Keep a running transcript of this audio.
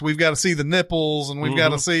We've got to see the nipples, and we've got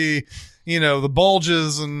to see, the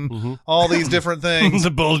bulges and all these different things.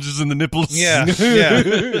 The bulges and the nipples. Yeah.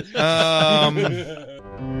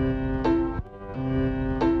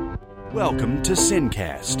 Welcome to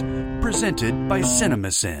Sincast, presented by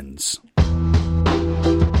CinemaSins.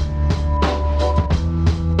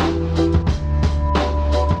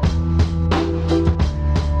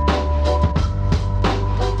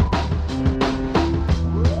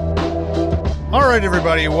 All right,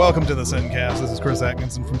 everybody, welcome to the Sincast. This is Chris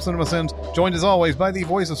Atkinson from CinemaSins, joined as always by the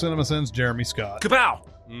voice of CinemaSins, Jeremy Scott. Kapow!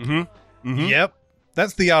 Yep.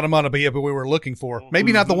 That's the onomatopoeia we were looking for.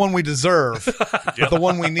 Maybe not the one we deserve, but the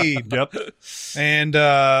one we need. Yep. And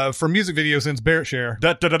for music video since Barrett Share.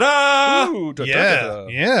 Da da da da. Ooh, da, Yeah, da, da, da.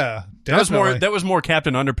 yeah. That was more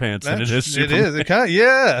Captain Underpants than it is It Superman. is. It kind of,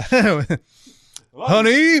 yeah.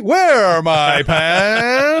 Honey, where are my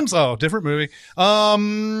pants? Oh, different movie.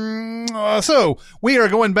 So we are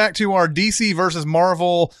going back to our DC versus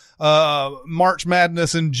Marvel March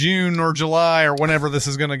Madness in June or July or whenever this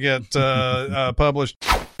is going to get published.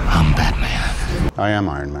 I'm Batman. I am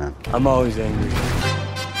Iron Man. I'm always angry.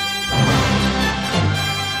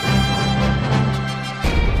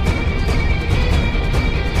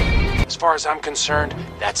 As far as I'm concerned,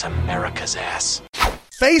 that's America's ass.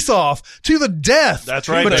 Face off to the death. That's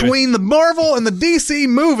right, between the Marvel and the DC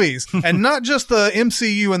movies, and not just the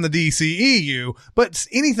MCU and the DCEU, but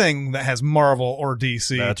anything that has Marvel or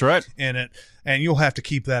DC. That's right. In it, and you'll have to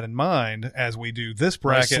keep that in mind as we do this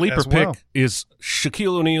My bracket. sleeper as well. pick is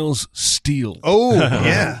Shaquille O'Neal's Steel. Oh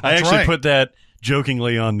yeah, I that's actually right. put that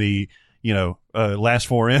jokingly on the, last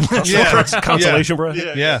four in. Yeah. Consolation prize.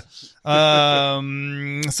 Yeah.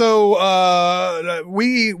 So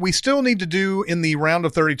we still need to do in the round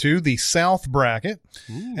of 32 the South bracket.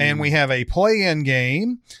 And we have a play-in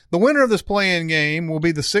game. The winner of this play-in game will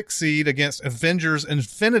be the 6th seed against Avengers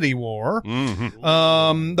Infinity War.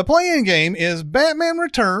 The play-in game is Batman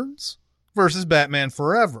Returns versus Batman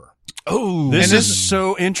Forever. Oh, This And is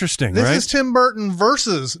so interesting, This right? is Tim Burton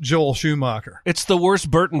versus Joel Schumacher. it's the worst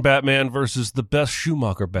Burton Batman versus the best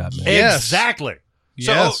Schumacher Batman. Yes. Exactly.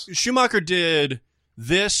 Yes. So Schumacher did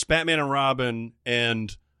this, Batman and Robin,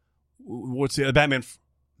 and what's the Batman?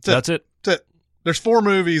 That's it. That's it. There's 4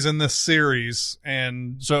 movies in this series,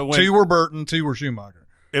 and So it went- 2 were Burton, 2 were Schumacher.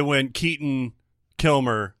 It went Keaton,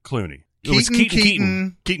 Kilmer, Clooney. It was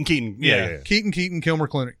Keaton. Keaton. Yeah. Keaton, Kilmer,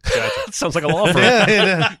 Clooney. Sounds like a law firm.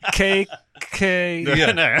 Yeah. K.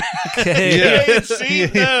 Yeah. No. K. Yeah. See, Yeah.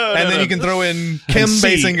 no, And no, then no. you can throw in Kim C.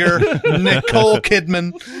 Basinger, Nicole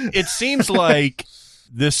Kidman. It seems like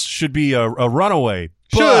this should be a runaway.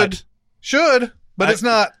 Should, but it's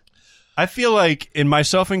not. I feel like, and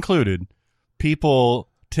myself included, people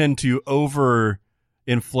tend to overinflate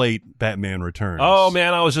Batman Returns. Oh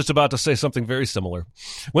man, I was just about to say something very similar.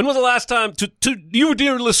 When was the last time, to you,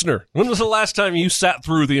 dear listener, when was the last time you sat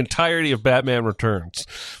through the entirety of Batman Returns?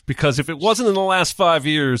 Because if it wasn't in the last 5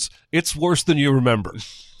 years, it's worse than you remember.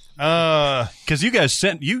 Because you guys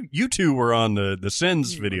you two were on the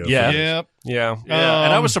Sins video. Yeah. Yep. Yeah. Yeah,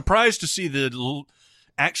 and I was surprised to see the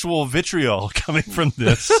actual vitriol coming from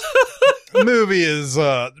this. Movie is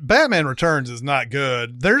Batman Returns is not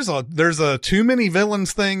good. There's a too many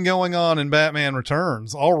villains thing going on in Batman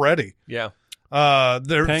Returns already. Yeah.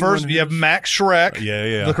 First you have Max Schreck.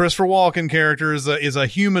 Yeah. The Christopher Walken character is a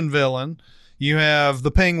human villain. You have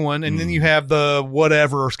the Penguin, and then you have the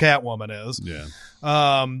whatever Catwoman is. Yeah.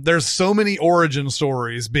 There's so many origin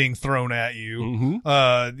stories being thrown at you.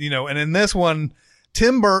 And in this one,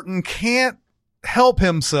 Tim Burton can't help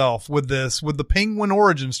himself with the Penguin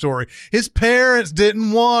origin story. His parents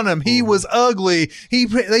didn't want him. He was ugly.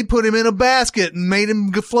 They put him in a basket and made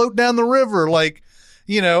him float down the river. Like,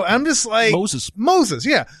 I'm just like Moses.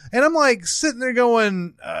 Yeah. And I'm like sitting there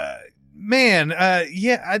going, I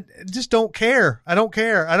just don't care. I don't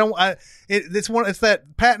care. It's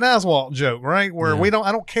that Patton Oswalt joke, right? Where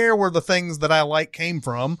I don't care where the things that I like came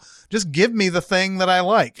from. Just give me the thing that I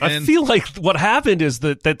like. I feel like what happened is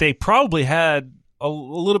that they probably had a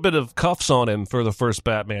little bit of cuffs on him for the first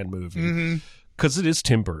Batman movie. Because it is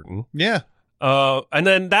Tim Burton. Yeah. And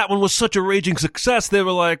then that one was such a raging success, they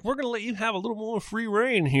were like, we're going to let you have a little more free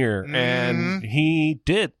reign here. And he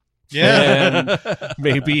did. Yeah. And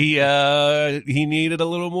maybe he needed a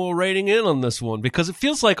little more rating in on this one, because it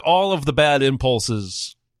feels like all of the bad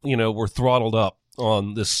impulses, were throttled up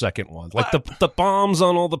on this second one. Like the bombs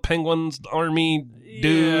on all the Penguins army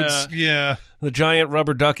dudes. Yeah. the giant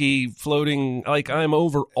rubber ducky floating. Like, I'm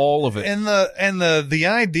over all of it. And the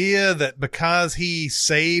idea that because he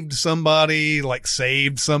saved somebody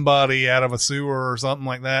out of a sewer or something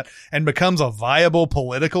like that, and becomes a viable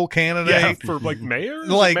political candidate for like mayor.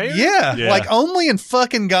 like Yeah. like only in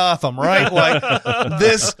fucking Gotham, right? Like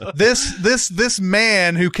this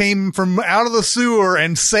man who came from out of the sewer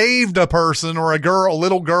and saved a person or a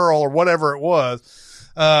little girl or whatever it was.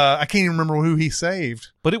 I can't even remember who he saved.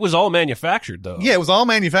 But it was all manufactured, though. Yeah, it was all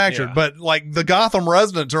manufactured. Yeah. But like the Gotham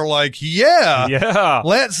residents are like, yeah.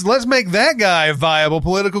 Let's make that guy a viable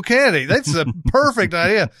political candidate. That's a perfect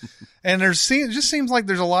idea. And it just seems like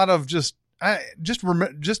there's a lot of just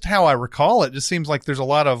how I recall it. Just seems like there's a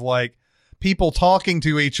lot of like people talking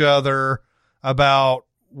to each other about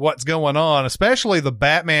what's going on, especially the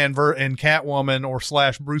Batman and Catwoman or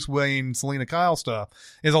 / Bruce Wayne, Selena Kyle stuff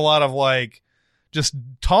is a lot of like just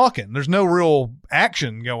talking. There's no real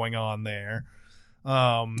action going on there.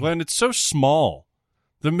 When it's so small,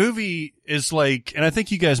 the movie is like, and I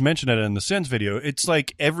think you guys mentioned it in the Sins video, it's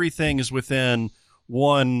like everything is within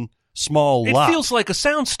one small lot. It feels like a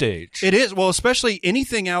soundstage. It is. Well, especially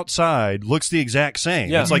anything outside looks the exact same.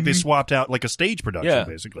 Yeah. It's like they swapped out like a stage production,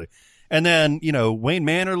 basically. And then, Wayne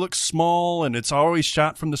Manor looks small and it's always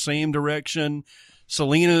shot from the same direction.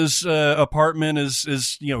 Selena's apartment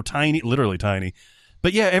is tiny, literally tiny.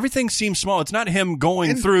 But yeah, everything seems small. It's not him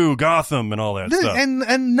going through Gotham and all that stuff.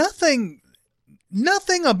 And nothing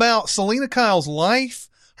about Selena Kyle's life,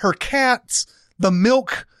 her cats, the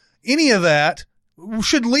milk, any of that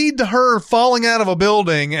should lead to her falling out of a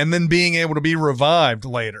building and then being able to be revived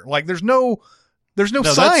later. Like there's no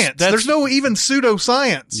science. There's no even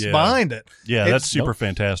pseudoscience behind it. Yeah, that's super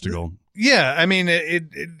fantastical. Yeah, I mean it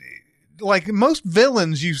like most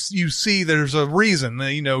villains you see there's a reason.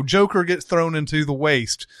 Joker gets thrown into the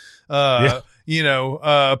waste. Penguin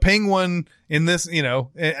in this,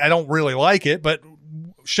 I don't really like it, but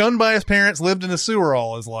shunned by his parents, lived in a sewer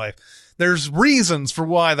all his life. There's reasons for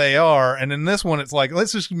why they are, and in this one it's like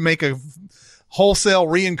let's just make a wholesale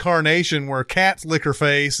reincarnation where cats lick her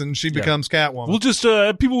face and she becomes Catwoman. We'll just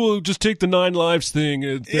people will just take the 9 lives thing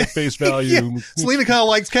at face value. Yeah. Selena Kyle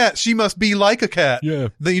likes cats. She must be like a cat. Yeah.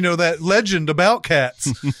 That legend about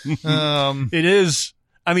cats. It is.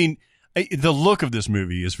 I mean, the look of this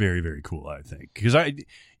movie is very, very cool, I think, because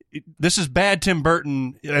this is bad Tim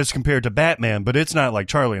Burton as compared to Batman, but it's not like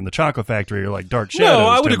Charlie and the Chocolate Factory or like Dark Shadows. No,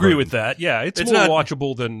 I would Tim agree Burton. with that. Yeah, it's more not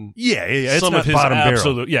watchable than it's some not of his bottom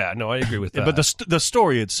absolute. barrel. Yeah, no, I agree with that. But the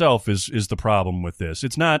story itself is the problem with this.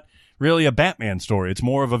 It's not really a Batman story. It's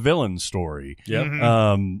more of a villain story.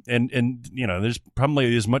 Yeah. And there's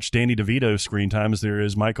probably as much Danny DeVito screen time as there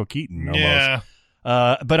is Michael Keaton. Almost. Yeah.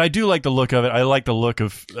 But I do like the look of it. I like the look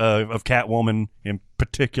of Catwoman in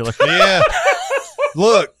particular. Yeah.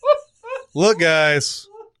 Look, guys.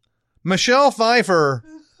 Michelle Pfeiffer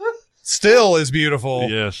still is beautiful.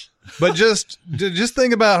 Yes. But just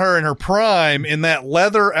think about her in her prime in that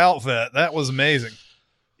leather outfit. That was amazing.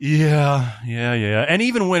 Yeah. And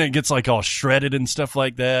even when it gets like all shredded and stuff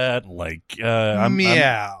like that, like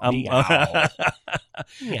Meow.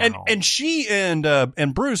 And she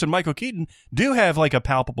and Bruce and Michael Keaton do have like a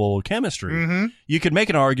palpable chemistry. Mm-hmm. You could make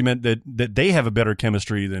an argument that they have a better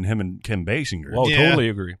chemistry than him and Kim Basinger. Well, Yeah. totally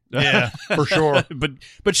agree. Yeah, for sure.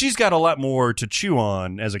 but she's got a lot more to chew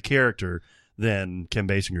on as a character than Kim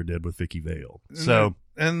Basinger did with Vicky Vale. So.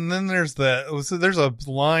 And then there's there's a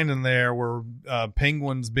line in there where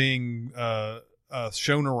Penguin's being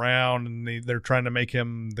shown around and they're trying to make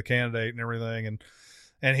him the candidate and everything,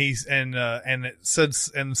 and he's and it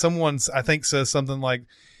says, and someone's I think says something like,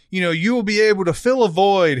 you will be able to fill a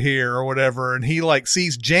void here or whatever, and he like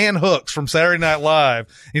sees Jan Hooks from Saturday Night Live.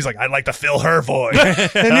 He's like, I'd like to fill her void.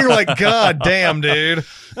 And you're like, God damn, dude,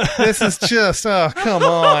 this is just come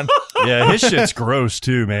on. Yeah, his shit's gross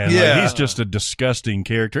too, man. Yeah. Like, he's just a disgusting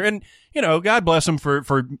character. And, God bless him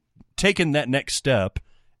for taking that next step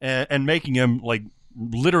and making him like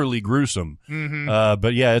literally gruesome. Mm-hmm.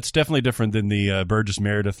 But yeah, it's definitely different than the Burgess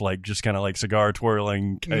Meredith, like just kind of like cigar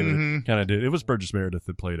twirling kind of dude. It was Burgess Meredith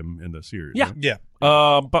that played him in the series. Yeah. Right? Yeah.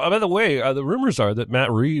 But by the way, the rumors are that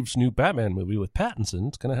Matt Reeves' new Batman movie with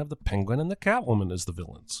Pattinson is going to have the Penguin and the Catwoman as the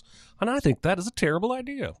villains. And I think that is a terrible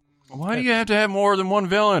idea. Why do you have to have more than one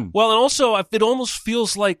villain? Well, and also, it almost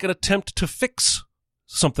feels like an attempt to fix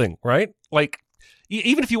something, right? Like,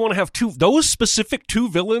 even if you want to have those specific 2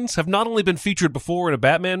 villains have not only been featured before in a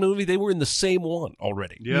Batman movie, they were in the same one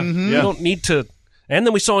already. Yeah. Mm-hmm. You don't need to. And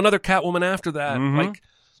then we saw another Catwoman after that. Like,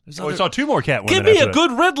 We saw 2 more Catwomen. give me a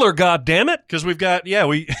good Riddler, goddammit. Because we've got,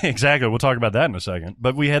 exactly. We'll talk about that in a second.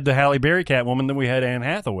 But we had the Halle Berry Catwoman, then we had Anne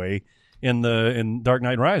Hathaway in Dark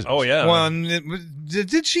Knight Rises. Oh yeah. Well,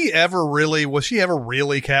 did she ever really? Was she ever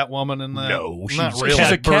really Catwoman in that? No, not really.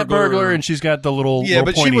 She's a cat burglar, and she's got the little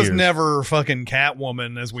but she pointy was ears. never fucking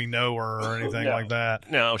Catwoman as we know her or anything like that.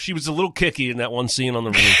 No, she was a little kicky in that one scene on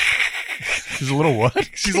the roof. She's a little what?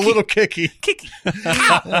 She's a little kicky. Kicky.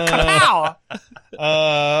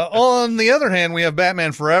 On the other hand, we have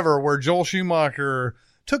Batman Forever, where Joel Schumacher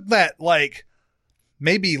took that like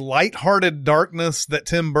maybe lighthearted darkness that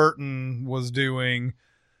Tim Burton was doing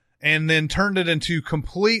and then turned it into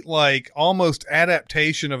complete like almost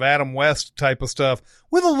adaptation of Adam West type of stuff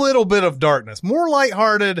with a little bit of darkness, more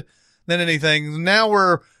lighthearted than anything. Now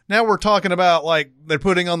we're talking about like they're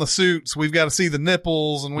putting on the suits. We've got to see the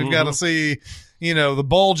nipples and we've got to see, the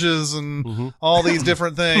bulges and all these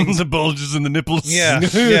different things. The bulges and the nipples. Yeah.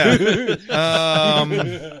 The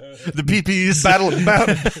peepees.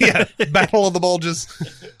 Battle of the bulges.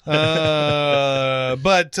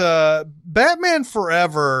 But Batman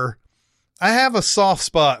Forever, I have a soft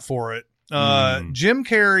spot for it. Jim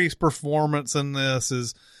Carrey's performance in this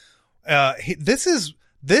is, this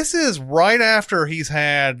is right after he's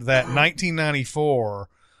had that 1994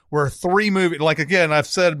 where 3 movies, like again, I've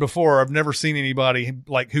said before, I've never seen anybody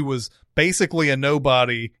like who was basically a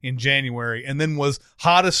nobody in January and then was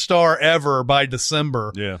hottest star ever by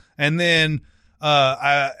December. Yeah. And then,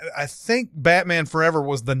 I think Batman Forever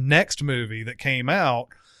was the next movie that came out,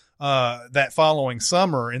 that following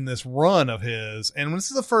summer in this run of his. And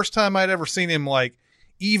this is the first time I'd ever seen him like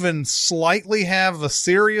even slightly have a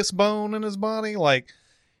serious bone in his body. Like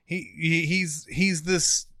he's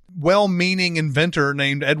this well-meaning inventor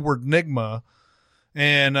named Edward Nygma,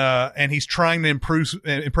 and he's trying to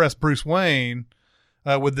impress Bruce Wayne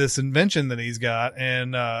with this invention that he's got,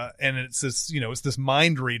 and it's this it's this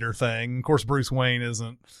mind reader thing. Of course, Bruce Wayne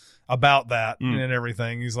isn't about that and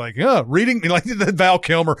everything. He's like, reading, like Val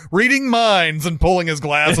Kilmer, reading minds and pulling his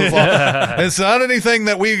glasses off. It's not anything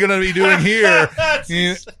that we're going to be doing here.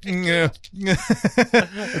 It's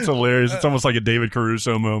hilarious. It's almost like a David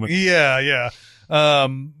Caruso moment. Yeah.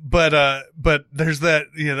 But there's that,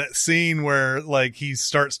 that scene where like he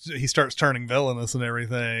starts turning villainous and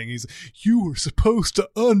everything. You were supposed to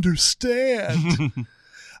understand.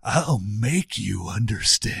 I'll make you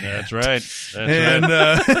understand. That's right.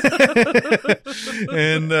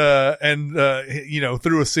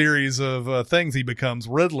 Through a series of things, he becomes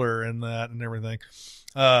Riddler and that and everything.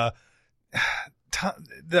 The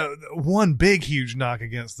one big huge knock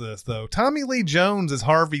against this though, Tommy Lee Jones is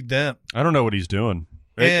Harvey Dent. I don't know what he's doing.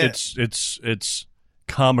 It's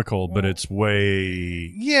comical, but it's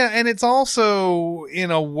way and it's also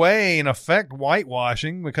in effect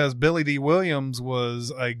whitewashing because Billy D. Williams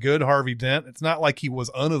was a good Harvey Dent. It's not like he was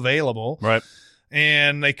unavailable, right?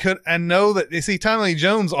 And I know that Tommy Lee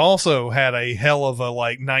Jones also had a hell of a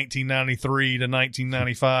like 1993 to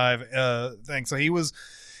 1995 thing. So he was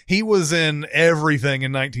in everything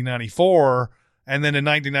in 1994. And then in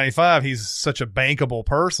 1995, he's such a bankable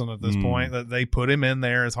person at this point that they put him in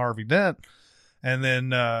there as Harvey Dent. And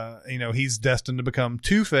then, he's destined to become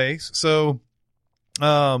Two-Face. So,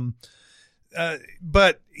 but, I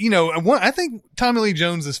think Tommy Lee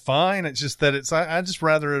Jones is fine. It's just that I just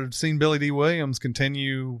rather have seen Billy D. Williams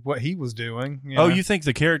continue what he was doing. Oh, you think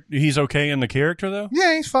he's okay in the character though?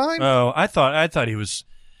 Yeah, he's fine. Oh, I thought he was.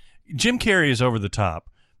 Jim Carrey is over the top,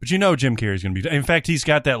 but Jim Carrey's going to be. In fact, he's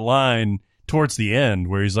got that line towards the end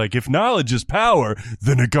where he's like, if knowledge is power,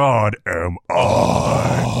 then a god am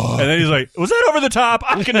I. And then he's like, was that over the top?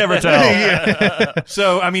 I can never tell.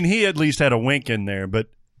 So, I mean, he at least had a wink in there, but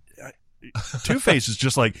Two-Face is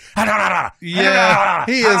just like, yeah,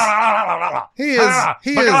 he is.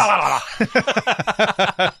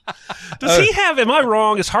 Does he have, am I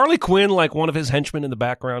wrong, is Harley Quinn like one of his henchmen in the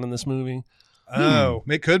background in this movie? Oh,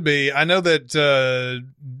 it could be. I know that,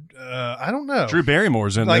 I don't know. Drew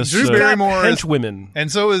Barrymore's in like this. Drew Barrymore is henchwomen, and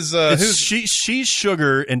so is she's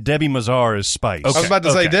Sugar and Debbie Mazar is Spice. Okay. I was about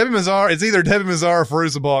to say Debbie Mazar. It's either Debbie Mazar or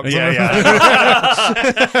Fairuza Balk.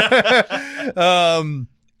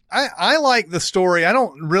 I like the story. I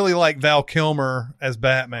don't really like Val Kilmer as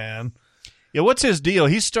Batman. Yeah, what's his deal?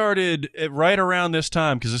 He started right around this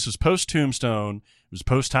time because this was post Tombstone. It was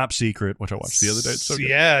post Top Secret, which I watched the other day. It's so good.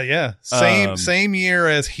 Yeah. Same year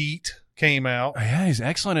as Heat came out. Yeah, he's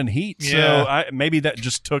excellent in Heat. Yeah. So maybe that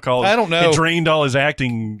just took all. I don't know. It drained all his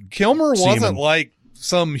acting. Kilmer wasn't like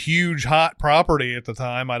some huge hot property at the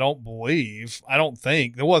time. I don't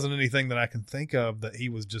think there wasn't anything that I can think of that he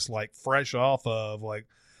was just like fresh off of. Like,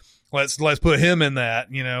 let's put him in that,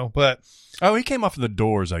 But he came off of The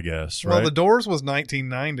Doors, I guess. Right? Well, The Doors was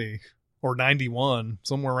 1990 or 91,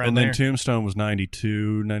 somewhere around there. And then Tombstone was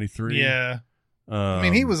 92, 93. Yeah. I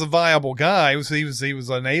mean, he was a viable guy. He was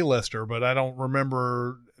an A-lister, but I don't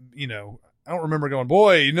remember, I don't remember going,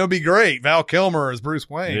 boy, it'd be great. Val Kilmer as Bruce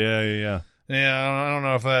Wayne. Yeah. Yeah, I don't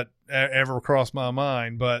know if that ever crossed my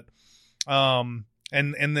mind, but and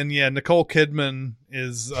then Nicole Kidman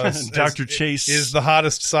is Dr. Chase is the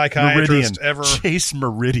hottest psychiatrist Meridian. ever. Chase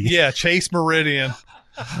Meridian. Yeah, Chase Meridian.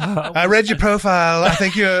 I read your profile. I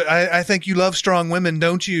think you love strong women,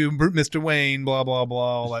 don't you, Mr. Wayne? Blah blah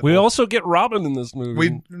blah. All that We also get Robin in this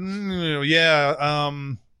movie.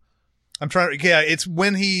 I'm trying. Yeah, it's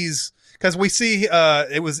when he's because we see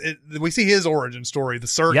we see his origin story, the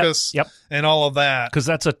circus, Yep. and all of that. Because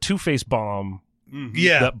that's a Two-Face bomb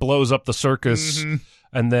Yeah, that blows up the circus,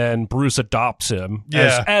 and then Bruce adopts him,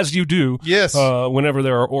 Yeah. as you do. Yes. Whenever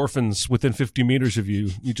there are orphans within 50 meters of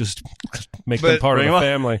you, you just make them part of the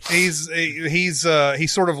family. He's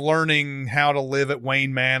sort of learning how to live at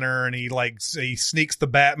Wayne Manor, and he sneaks the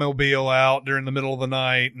Batmobile out during the middle of the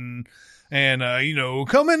night and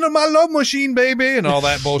come into my love machine, baby, and all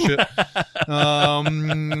that bullshit.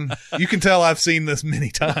 You can tell I've seen this many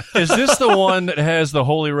times. Is this the one that has the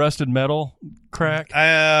holy rusted metal crack?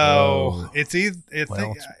 It's either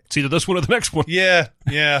It's either this one or the next one. yeah.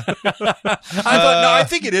 I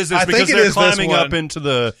think it is this I because think it they're is this climbing one. up into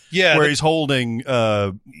the Yeah, where he's holding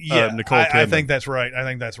Nicole Kidman. I think that's right.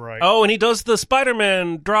 Oh, and he does the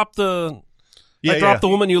Spider-Man drop the the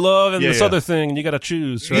woman you love and this other thing, and you got to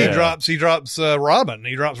choose. Right? He drops Robin.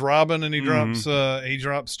 He drops Robin, and he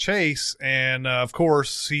drops Chase, and of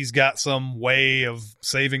course he's got some way of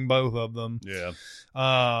saving both of them. Yeah.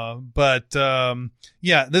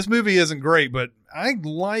 This movie isn't great, but I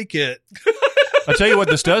like it. I'll tell you what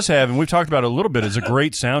this does have, and we've talked about it a little bit, is a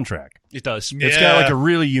great soundtrack. It does. It's got like a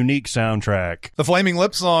really unique soundtrack. The Flaming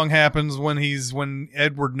Lips song happens when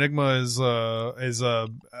Edward Nygma is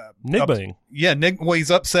Nigbaing.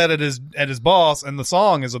 he's upset at his boss, and the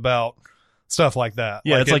song is about stuff like that.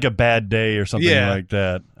 Yeah, it's like a bad day or something Yeah. like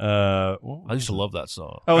that. I used to love that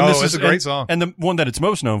song. And this it's is a great song. And the one that it's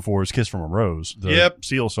most known for is "Kiss from a Rose," the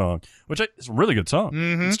Seal song, which is a really good song.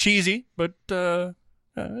 Mhm. It's cheesy, but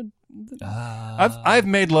I've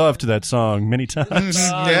made love to that song many times.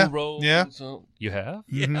 Yeah. You have?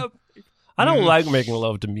 Mhm. Yeah. I don't like making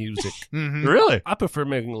love to music. Mhm. Really? I prefer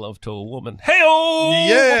making love to a woman. Hey-oh!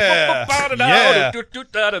 Yeah. Yeah.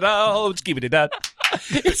 Let's give it a dad.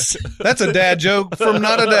 That's a dad joke from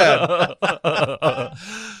Not a Dad.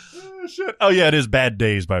 Oh yeah, it is "Bad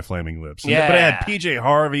Days" by Flaming Lips. Yeah. But it had PJ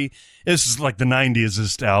Harvey. This is like the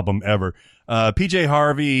 '90s album ever. PJ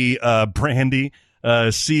Harvey, Brandy,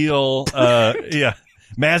 Seal,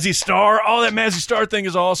 Mazzy Star. Oh, that Mazzy Star thing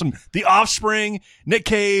is awesome. The Offspring, Nick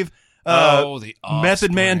Cave. The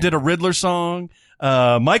Method Man did a Riddler song.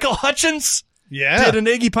 Michael Hutchence did an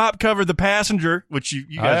Iggy Pop cover, "The Passenger," which you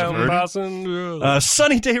guys have heard.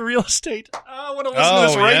 Sunny Day Real Estate. I want to listen to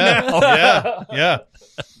this right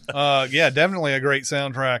now. Definitely a great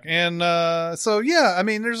soundtrack. And I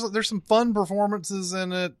mean, there's some fun performances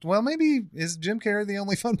in it. Well, maybe is Jim Carrey the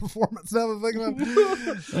only fun performance now that I think about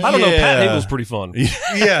it? I don't know. Pat Hagle's pretty fun.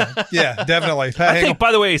 Yeah, definitely. Pat I Hagel. think,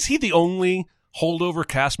 by the way, is he the only holdover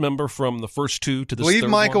cast member from the first two to this Leave third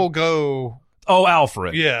Michael one? go. Oh,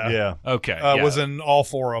 Alfred. Yeah. Okay. Was in all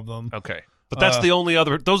four of them. Okay. But that's the only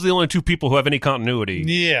other. Those are the only two people who have any continuity.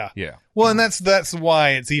 Yeah. Yeah. Well, and that's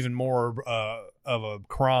why it's even more of a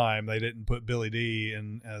crime they didn't put Billy D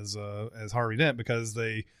in as Harvey Dent, because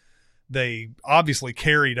they obviously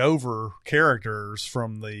carried over characters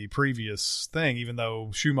from the previous thing, even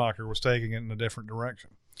though Schumacher was taking it in a different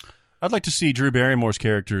direction. I'd like to see Drew Barrymore's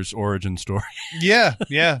character's origin story. Yeah,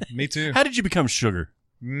 me too. How did you become Sugar?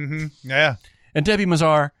 Mm-hmm. Yeah. And Debbie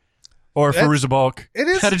Mazar or Fairuza Balk? It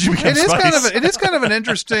is. How did you become it is Spice? it is kind of an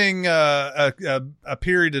interesting a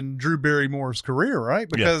period in Drew Barrymore's career, right?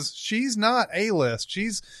 Because she's not A-list.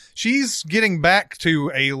 She's getting back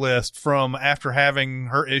to A-list from after having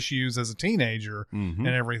her issues as a teenager and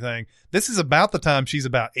everything. This is about the time she's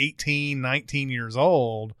about 18, 19 years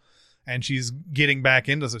old, and she's getting back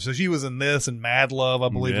into it. So she was in this, and Mad Love, I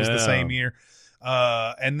believe, was the same year.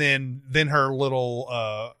 And then her little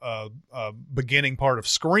beginning part of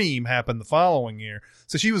Scream happened the following year.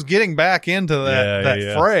 So she was getting back into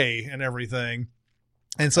that fray and everything.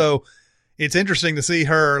 And so it's interesting to see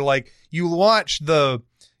her, like, you watch and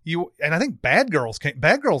I think Bad Girls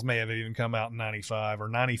may have even come out in 95 or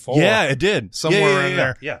 94. Yeah, it did. Somewhere in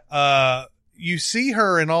there. Yeah. You see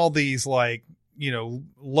her in all these, like,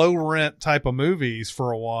 low rent type of movies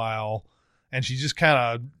for a while. And she just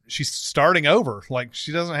she's starting over. Like,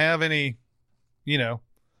 she doesn't have any,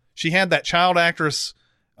 she had that child actress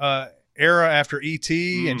era after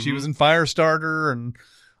E.T. and she was in Firestarter and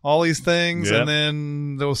all these things, Yep. and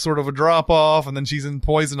then there was sort of a drop off, and then she's in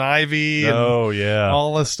Poison Ivy and Oh, yeah.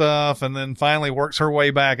 all this stuff, and then finally works her way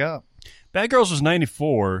back up. Bad Girls was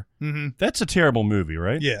 94. Mm-hmm. That's a terrible movie,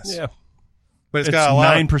 right? Yes, Yeah. but It's got a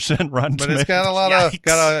lot. 9% Rotten But it's Tomatoes. got a lot of Yikes.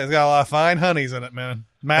 it's got a lot of fine honeys in it, man.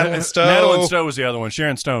 Madeline Stowe. Madeline Stowe was the other one.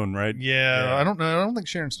 Sharon Stone, right? Yeah, I don't know. I don't think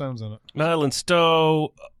Sharon Stone's in it. Madeline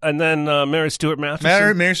Stowe, and then Mary Stuart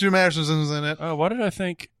Masterson. Mary Sue Masterson's in it. Oh, what did I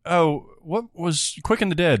think? Oh, what was Quick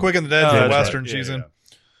and the Dead? Quick and the Dead's Oh, the that's Western right. she's Yeah, in.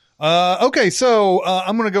 yeah. Okay, so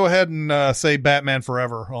I'm going to go ahead and say Batman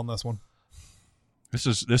Forever on this one. This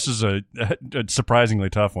is a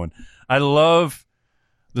surprisingly tough one. I love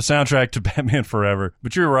the soundtrack to Batman Forever,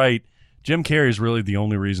 but you're right. Jim Carrey is really the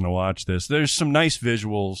only reason to watch this. There's some nice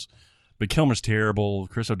visuals, but Kilmer's terrible.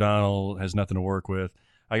 Chris O'Donnell has nothing to work with.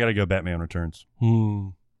 I got to go Batman Returns.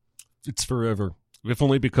 It's Forever. If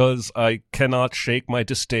only because I cannot shake my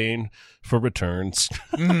disdain for Returns.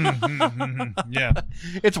 Yeah.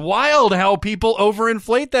 It's wild how people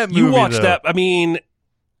overinflate that movie. You watch though. that. I mean,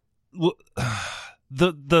 the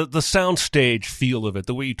soundstage feel of it,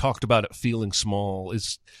 the way you talked about it feeling small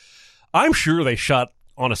is. I'm sure they shot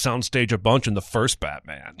on a soundstage a bunch in the first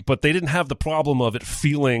Batman, but they didn't have the problem of it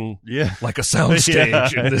feeling like a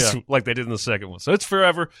soundstage in this, like they did in the second one. So it's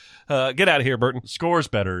Forever. Get out of here, Burton. Score's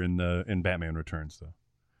better in Batman Returns, though.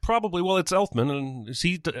 Probably. Well, it's Elfman, and is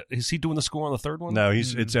he doing the score on the third one? No,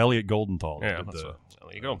 it's Elliot Goldenthal. Yeah, that did that's the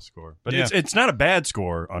there you go. score. But Yeah. it's not a bad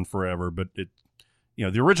score on Forever, but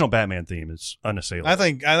the original Batman theme is unassailable. I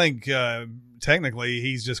think technically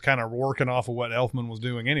he's just kind of working off of what Elfman was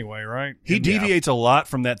doing anyway, right? he deviates a lot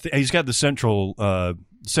from that. He's got the central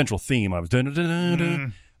theme of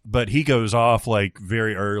but he goes off like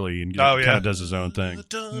very early and kind of does his own thing.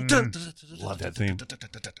 Love that theme.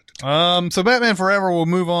 So Batman Forever will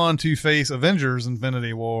move on to face Avengers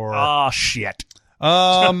Infinity War. Ah, shit.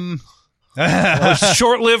 A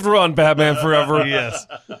short-lived run, Batman Forever. Yes.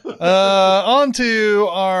 On to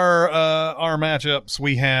our matchups.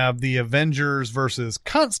 We have the Avengers versus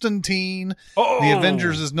Constantine. Oh. The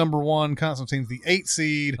Avengers is number 1. Constantine's the 8th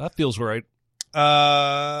seed. That feels right.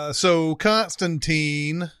 So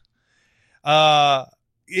Constantine,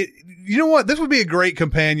 you know what? This would be a great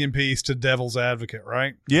companion piece to Devil's Advocate,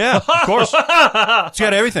 right? Yeah, of course. It's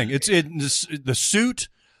got everything. It's the suit,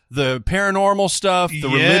 the paranormal stuff, the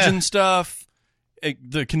religion stuff,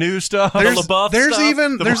 the canoe stuff, There's the LaBeouf there's stuff.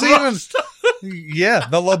 even The there's LaBeouf even stuff. yeah,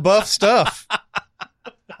 the LaBeouf stuff.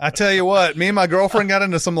 I tell you what, me and my girlfriend got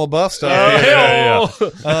into some LaBeouf stuff.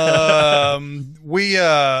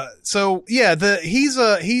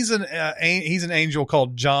 He's an angel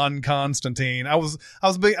called John Constantine. I was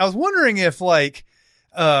wondering if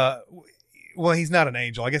well, he's not an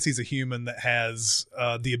angel. I guess he's a human that has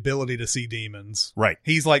the ability to see demons. Right.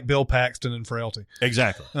 He's like Bill Paxton in Frailty.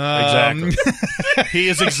 Exactly. Exactly. He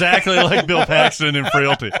is exactly like Bill Paxton in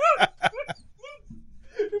Frailty.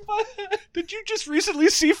 Did you just recently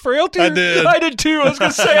see Frailty? I did. I did too. I was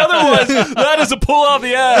going to say otherwise. That is a pull out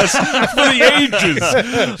the ass for the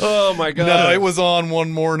ages. Oh my god! No, it was on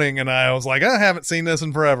one morning, and I was like, I haven't seen this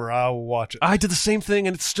in forever. I will watch it. I did the same thing,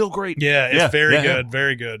 and it's still great. Yeah, it's Yeah, very yeah, good,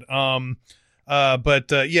 very good. When I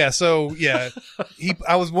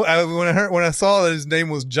saw that his name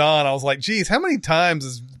was John, I was like, geez, how many times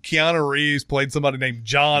has Keanu Reeves played somebody named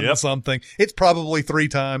John something? It's probably 3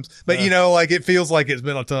 times, but it feels like it's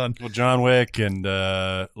been a ton. Well, John Wick and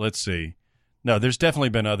let's see. No, there's definitely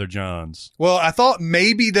been other Johns. Well, I thought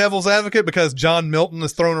maybe Devil's Advocate because John Milton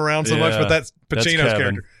is thrown around so much, but that's Pacino's Kevin.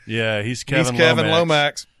 character. Yeah, he's Kevin. He's Kevin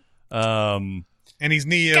Lomax. and he's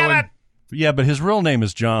Neo. And, Yeah, but his real name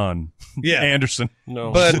is John yeah, Anderson.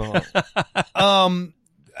 No, But- it's not.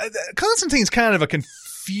 Constantine's kind of a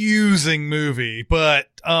confusing movie, but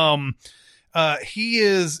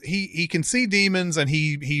he can see demons and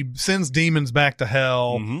he sends demons back to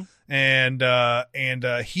hell, Mhm.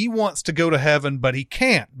 and he wants to go to heaven, but he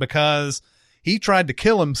can't because he tried to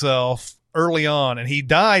kill himself early on and he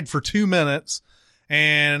died for 2 minutes,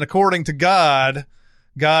 and according to God's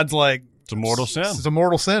like, It's a mortal sin. it's a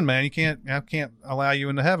mortal sin, man. I can't allow you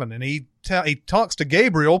into heaven. And he talks to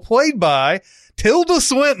Gabriel, played by Tilda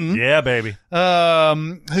Swinton, Yeah, baby.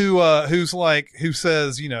 who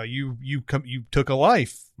says, you took a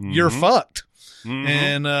life, you're fucked,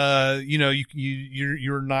 and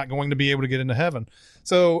you're not going to be able to get into heaven.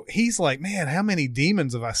 So he's like, man, how many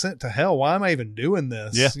demons have I sent to hell? Why am I even doing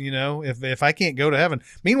this? Yeah. If I can't go to heaven.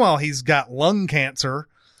 Meanwhile, he's got lung cancer.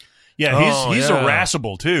 Yeah, he's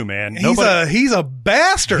irascible too, man. He's a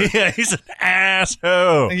bastard. Yeah, he's an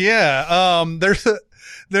asshole. Yeah.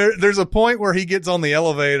 There's a point where he gets on the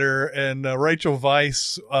elevator and Rachel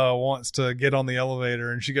Weisz wants to get on the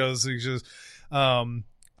elevator and she says,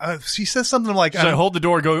 she says something like, so hold the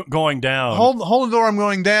door going down. Hold the door, I'm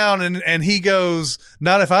going down. And he goes,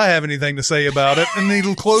 not if I have anything to say about it. And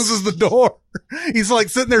he closes the door. He's like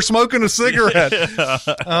sitting there smoking a cigarette.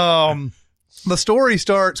 The story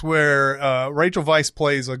starts where Rachel Weisz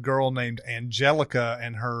plays a girl named Angelica,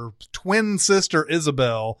 and her twin sister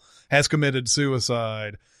Isabel has committed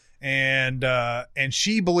suicide, and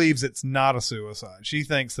she believes it's not a suicide. She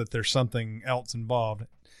thinks that there's something else involved,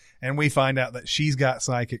 and we find out that she's got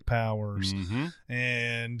psychic powers,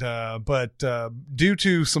 and but due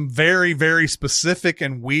to some very, very specific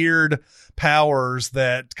and weird powers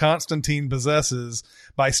that Constantine possesses,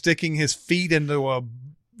 by sticking his feet into a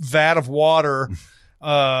vat of water,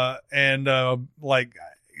 like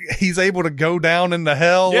he's able to go down into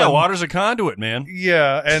hell. Yeah, water's a conduit, man.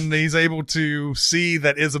 Yeah, and he's able to see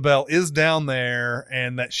that Isabel is down there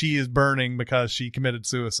and that she is burning because she committed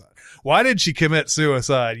suicide. Why did she commit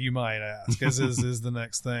suicide, you might ask, is the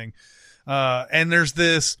next thing. And there's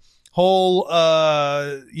this whole,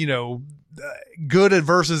 good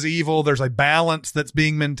versus evil. There's a balance that's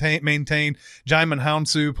being maintained. Jaimin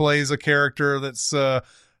Hansu plays a character that's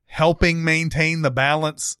helping maintain the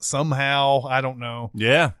balance somehow. I don't know.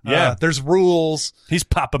 Yeah. There's rules. He's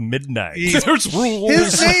Papa Midnight. There's rules.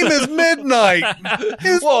 His name is Midnight.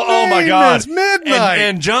 Oh my God, is Midnight.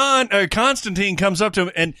 And John Constantine comes up to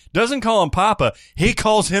him and doesn't call him Papa. He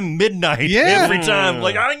calls him Midnight every time.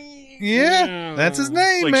 Like, yeah, that's his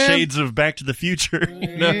name, like man. Shades of Back to the Future.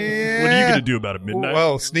 Yeah. What are you gonna do about it, Midnight?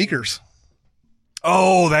 Well, sneakers.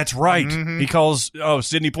 Oh, that's right. He calls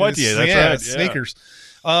Sidney Poitier. That's right. Sneakers.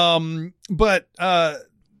 But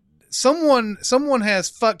someone has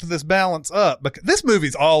fucked this balance up, because this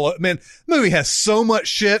movie's movie has so much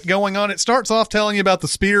shit going on. It starts off telling you about the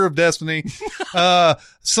Spear of Destiny.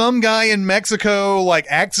 Some guy in Mexico like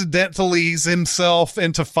accidentallys himself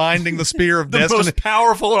into finding the Spear of the Destiny. most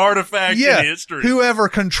powerful artifact in history. Whoever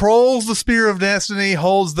controls the Spear of Destiny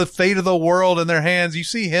holds the fate of the world in their hands. You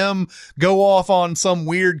see him go off on some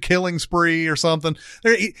weird killing spree or something.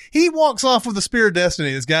 He walks off with the Spear of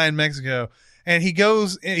Destiny, this guy in Mexico. And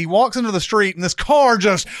he walks into the street and this car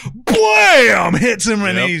just blam hits him,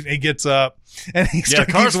 and he gets up and he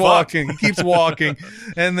keeps walking. He keeps walking.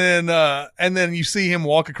 And then you see him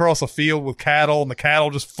walk across a field with cattle, and the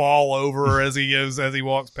cattle just fall over as he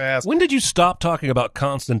walks past. When did you stop talking about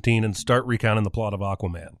Constantine and start recounting the plot of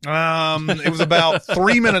Aquaman? It was about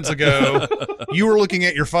 3 minutes ago. You were looking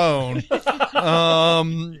at your phone.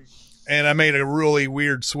 And I made a really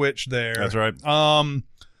weird switch there. That's right.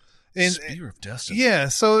 And Spear of Destiny. Yeah,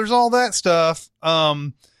 so there's all that stuff.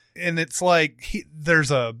 And it's like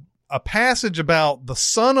there's a passage about the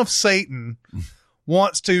son of Satan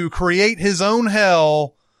wants to create his own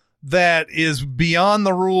hell that is beyond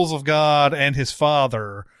the rules of God and his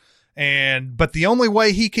father. But the only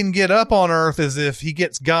way he can get up on earth is if he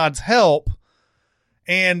gets God's help.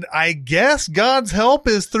 And I guess God's help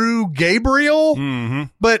is through Gabriel,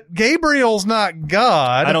 but Gabriel's not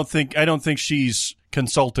God. I don't think she's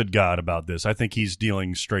consulted God about this. I think he's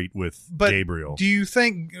dealing straight with Gabriel. Do you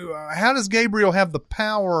think, how does Gabriel have the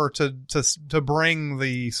power to bring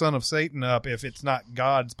the son of Satan up if it's not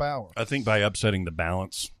God's power? I think by upsetting the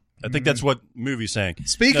balance. I think that's what movie's saying.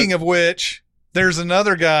 Speaking of which, there's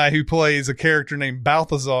another guy who plays a character named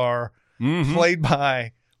Balthazar, played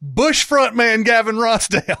by Bush frontman Gavin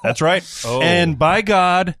Rossdale. That's right. Oh. And by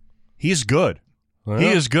God, he's good. He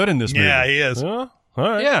is good in this movie. Yeah, he is. All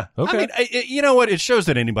right. Yeah. Okay. I mean, you know what? It shows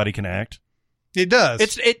that anybody can act. It does.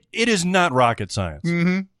 It is not rocket science.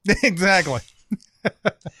 Exactly.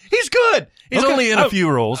 He's good. He's only in a few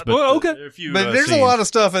roles, but a few, but there's scenes. a lot of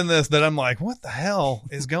stuff in this that I'm like, what the hell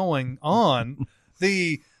is going on?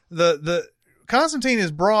 The Constantine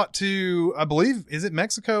is brought to, I believe, is it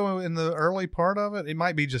Mexico in the early part of it? It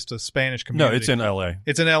might be just a Spanish community. No, it's in L.A.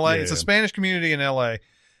 It's in L.A. Yeah, It's a Spanish community in L.A.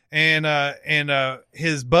 And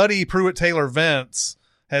his buddy Pruitt Taylor Vince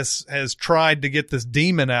has tried to get this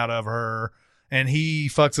demon out of her, and he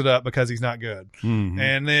fucks it up because he's not good.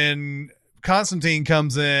 And then Constantine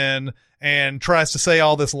comes in and tries to say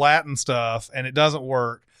all this Latin stuff, and it doesn't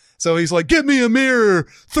work. So he's like, get me a mirror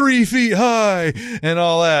 3 feet high and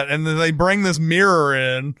all that. And then they bring this mirror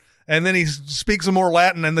in, and then he speaks some more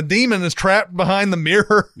Latin, and the demon is trapped behind the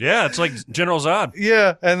mirror. Yeah, it's like General Zod.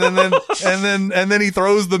 Yeah. And then he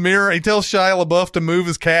throws the mirror. He tells Shia LaBeouf to move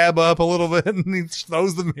his cab up a little bit, and he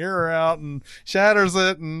throws the mirror out and shatters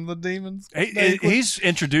it, and the demon's He's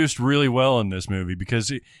introduced really well in this movie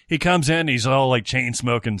because he comes in, he's all like chain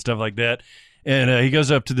smoking and stuff like that. And he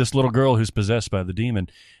goes up to this little girl who's possessed by the demon,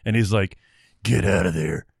 and he's like, "Get out of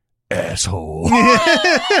there, asshole."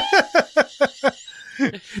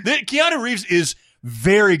 Keanu Reeves is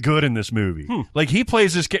very good in this movie. Like, he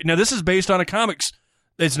plays this. Now, this is based on a comics.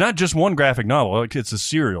 It's not just one graphic novel. It's a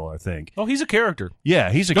serial, I think. Oh, he's a character.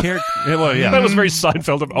 Yeah, he's a character. Well, yeah. That was very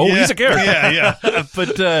Seinfeld. He's a character. Yeah.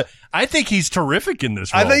 But I think he's terrific in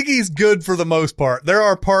this role. I think he's good for the most part. There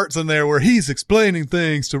are parts in there where he's explaining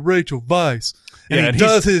things to Rachel Weisz, and he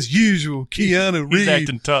does his usual Keanu Reeves. He's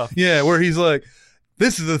acting tough. Yeah, where he's like,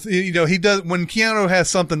 this is he does, when Keanu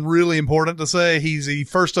has something really important to say,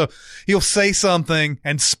 he'll say something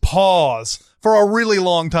and pause for a really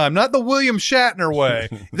long time. Not the William Shatner way.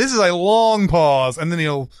 This is a long pause, and then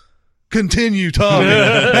he'll continue talking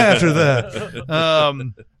after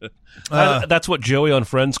that. That's what Joey on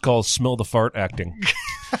Friends calls smell the fart acting.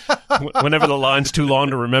 Whenever the line's too long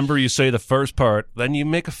to remember, you say the first part, then you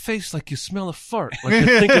make a face like you smell a fart, like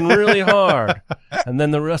you're thinking really hard, and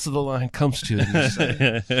then the rest of the line comes to you. And you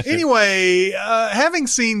say, anyway, having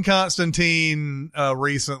seen Constantine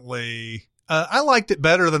recently, I liked it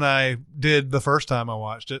better than I did the first time I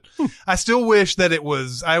watched it. I still wish that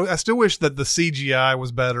I still wish that the CGI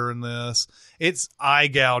was better in this. It's eye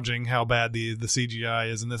gouging how bad the CGI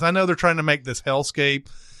is in this. I know they're trying to make this hellscape.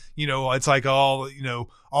 It's like all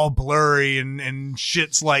blurry and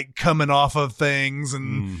shit's like coming off of things,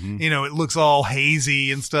 and it looks all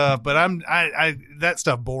hazy and stuff. But I that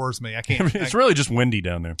stuff bores me. I can't. It's really just windy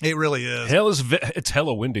down there. It really is. It's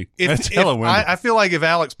hella windy. It's hella windy. I feel like if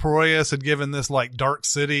Alex Proyas had given this like Dark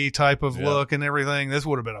City type of look and everything, this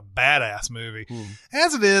would have been a badass movie.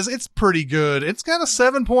 As it is, it's pretty good. It's got a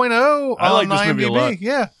 7.0 I like on this movie IMDb. a lot.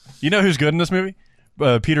 Yeah. You know who's good in this movie?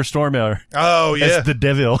 Peter Stormare. Oh yeah, as the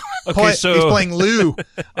devil. Okay, so he's playing Lou.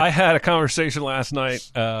 I had a conversation last night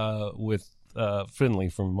with Finley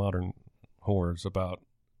from Modern Horrors about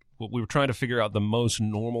what we were trying to figure out the most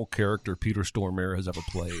normal character Peter Stormare has ever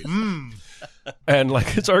played, and like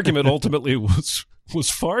his argument ultimately was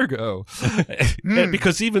Fargo, and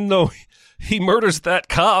because even though he murders that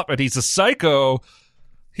cop and he's a psycho,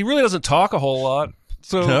 he really doesn't talk a whole lot.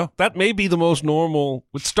 So that may be the most normal.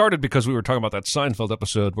 It started because we were talking about that Seinfeld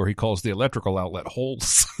episode where he calls the electrical outlet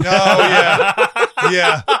holes. Oh, yeah.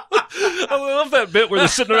 Yeah. I love that bit where they're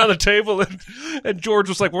sitting around the table and George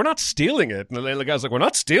was like, "We're not stealing it." And the other guy's like, "We're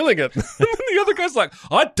not stealing it." And then the other guy's like,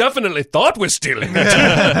 "I definitely thought we're stealing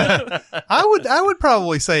it." I would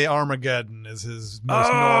probably say Armageddon is his most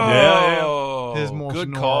normal. His most good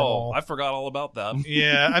normal. call. I forgot all about that.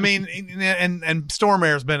 Yeah, I mean, and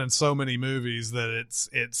Stormare's been in so many movies that it's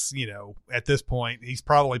at this point he's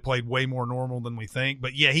probably played way more normal than we think.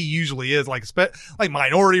 But yeah, he usually is like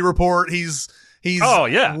Minority Report. He's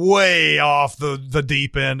way off the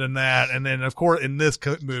deep end in that, and then of course in this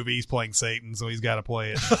movie he's playing Satan, so he's got to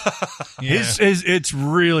play it. Yeah. It's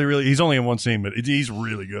really, really. He's only in one scene, but he's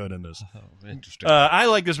really good in this. Oh, interesting. I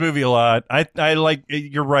like this movie a lot. I like.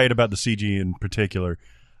 You're right about the CG in particular,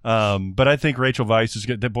 but I think Rachel Weisz is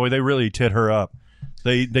good. Boy, they really tit her up.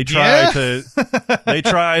 They try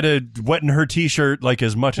to wet in her t-shirt like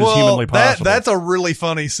as much as humanly possible. That's a really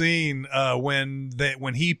funny scene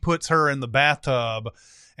when he puts her in the bathtub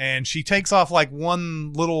and she takes off like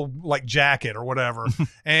one little like jacket or whatever.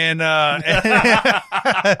 And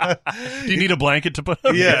do you need a blanket to put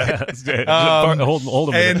on? Yeah.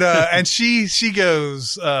 Hold him. And she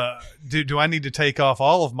goes, do I need to take off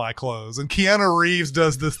all of my clothes? And Keanu Reeves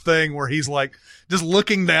does this thing where he's like just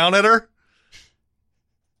looking down at her.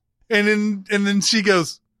 And then she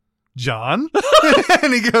goes, "John?"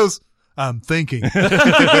 And he goes, "I'm thinking." And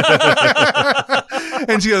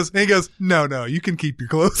he goes, No, you can keep your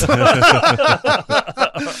clothes on."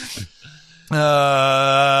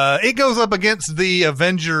 It goes up against the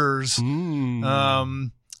Avengers.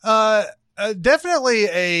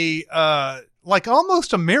 Definitely like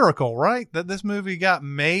almost a miracle, right? That this movie got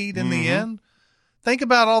made in the end. Think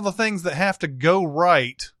about all the things that have to go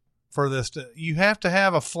right for this. You have to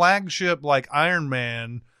have a flagship like Iron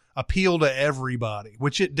Man appeal to everybody,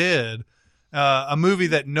 which it did. A movie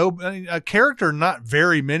that a character not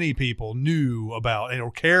very many people knew about or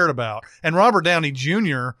cared about. And Robert Downey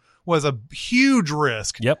Jr. was a huge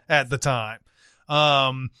risk at the time.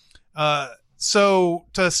 So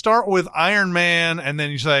to start with Iron Man, and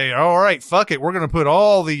then you say, all right, fuck it, we're going to put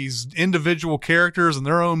all these individual characters in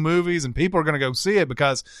their own movies and people are going to go see it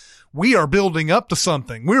because we are building up to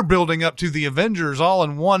something. We're building up to the Avengers all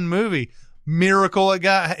in one movie. Miracle, it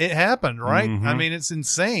happened, right? I mean, it's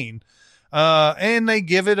insane. And they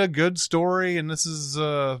give it a good story, and this is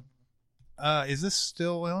this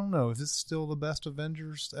still, I don't know, is this still the best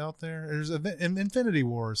Avengers out there? There's Infinity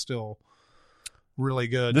War is still really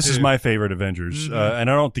good. This too. is my favorite Avengers, and I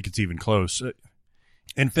don't think it's even close.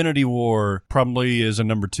 Infinity War probably is a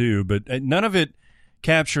number 2, but none of it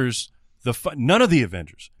captures the fun. None of the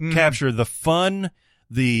Avengers capture the fun,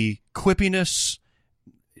 the quippiness,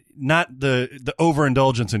 not the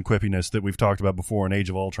overindulgence in quippiness that we've talked about before in Age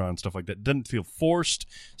of Ultron, stuff like that. Doesn't feel forced.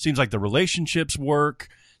 Seems like the relationships work.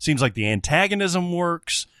 Seems like the antagonism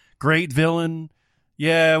works. Great villain.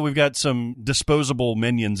 Yeah, we've got some disposable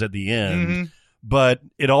minions at the end, but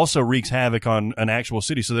it also wreaks havoc on an actual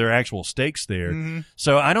city, so there are actual stakes there.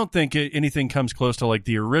 So I don't think anything comes close to like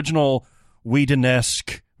the original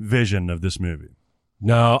Whedon-esque vision of this movie.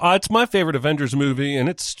 No, it's my favorite Avengers movie, and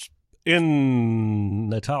it's in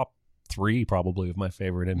the top 3 probably of my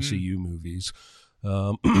favorite MCU movies.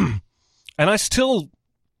 And I still,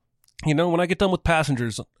 when I get done with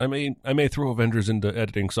Passengers, I may throw Avengers into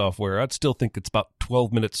editing software. I'd still think it's about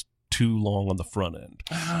 12 minutes too long on the front end.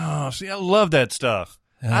 Oh, see, I love that stuff.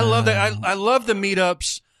 I love that. I love the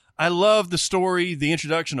meetups. I love the story, the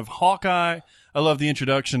introduction of Hawkeye. I love the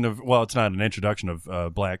introduction of, well, it's not an introduction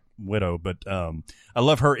of Black Widow, but I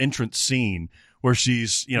love her entrance scene where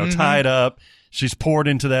she's, tied up, she's poured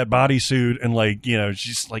into that bodysuit, and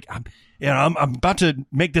she's like, I'm about to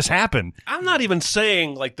make this happen. I'm not even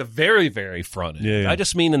saying like the very, very front end. Yeah. I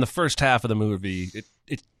just mean in the first half of the movie,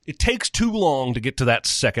 it takes too long to get to that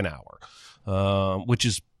second hour, which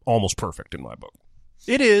is almost perfect in my book.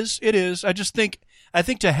 It is. I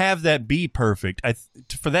think to have that be perfect,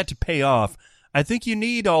 for that to pay off, I think you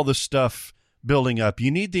need all the stuff building up. You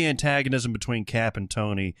need the antagonism between Cap and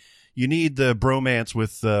Tony. You need the bromance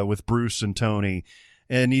with Bruce and Tony,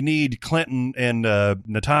 and you need Clinton and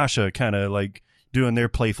Natasha kind of like doing their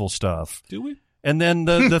playful stuff. Do we? And then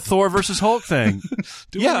the Thor versus Hulk thing.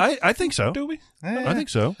 I think so. Do we? I think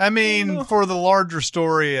so. I mean, for the larger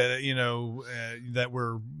story, that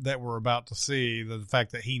we're about to see, the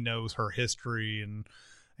fact that he knows her history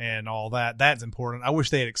and all that's important. I wish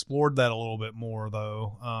they had explored that a little bit more,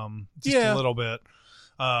 though. A little bit.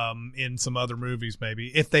 In some other movies,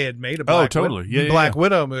 maybe if they had made a Black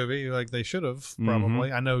Widow movie, like they should have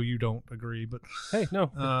probably. I know you don't agree, but hey,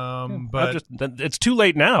 no. But it's too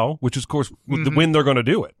late now, which is, of course, when they're going to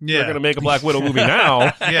do it. They're going to make a Black Widow movie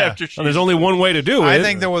now. And there's only one way to do it. I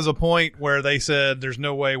think there was a point where they said there's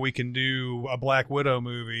no way we can do a Black Widow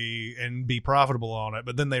movie and be profitable on it,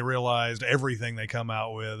 but then they realized everything they come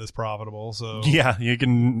out with is profitable. So yeah, you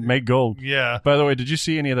can make gold. Yeah. By the way, did you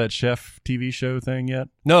see any of that Chef TV show thing yet?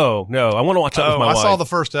 No. I want to watch that with my wife. I saw the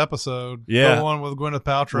first episode. Yeah. The one with Gwyneth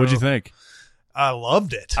Paltrow. What'd you think? I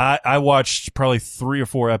loved it. I watched probably 3 or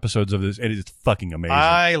 4 episodes of this, and it's fucking amazing.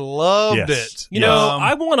 I loved it.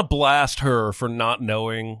 I want to blast her for not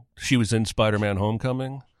knowing she was in Spider-Man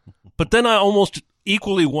Homecoming, but then I almost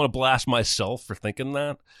equally want to blast myself for thinking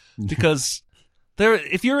that, because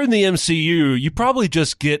if you're in the MCU, you probably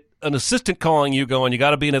just get an assistant calling you going, you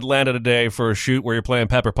got to be in Atlanta today for a shoot where you're playing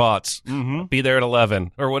Pepper Potts. Be there at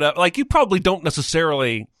 11 or whatever. Like, you probably don't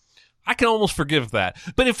necessarily. I can almost forgive that.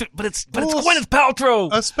 But it's Gwyneth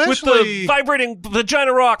Paltrow with the vibrating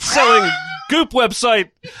vagina rock selling Goop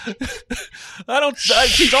website.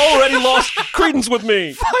 She's already lost credence with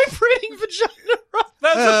me. Vibrating vagina rock.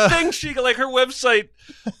 That's the thing. She, like, her website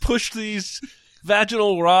pushed these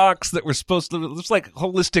vaginal rocks that were supposed to, it's like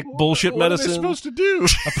holistic bullshit medicine. What are they supposed to do?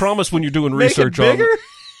 I promise when you're doing research on it,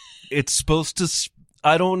 it's supposed to,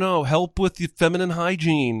 I don't know, help with the feminine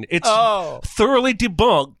hygiene. It's thoroughly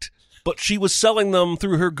debunked, but she was selling them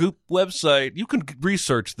through her Goop website. You can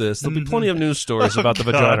research this. There'll be plenty of news stories about the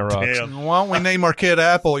vagina rocks. Why don't we name our kid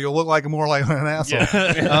Apple? You'll look like more like an asshole.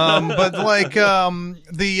 But like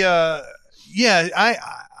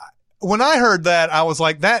when I heard that, I was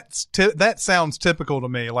like, that sounds typical to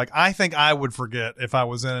me. Like, I think I would forget if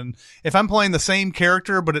I'm playing the same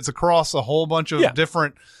character, but it's across a whole bunch of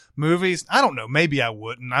different movies. I don't know. Maybe I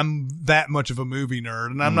wouldn't. I'm that much of a movie nerd,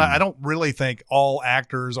 and I don't really think all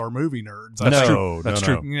actors are movie nerds. That's true. That's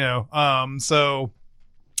true.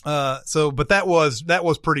 But that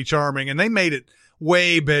was pretty charming, and they made it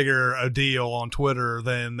way bigger a deal on Twitter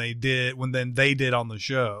than they did on the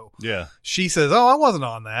show. Yeah. She says, "Oh, I wasn't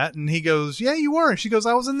on that." And he goes, "Yeah, you were." And she goes,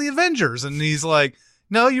 "I was in the Avengers." And he's like,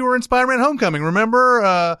 "No, you were in Spider-Man Homecoming.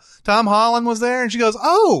 Remember, Tom Holland was there?" And she goes,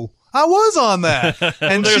 "Oh, I was on that."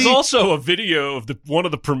 And there's also a video of one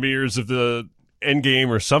of the premieres of the Endgame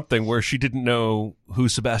or something where she didn't know who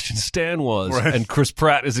Sebastian Stan was. Right. And Chris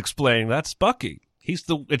Pratt is explaining, that's Bucky.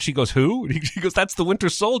 And she goes, who? And he goes, that's the Winter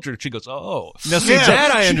Soldier. And she goes, oh. Now, see,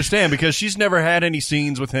 that I understand because she's never had any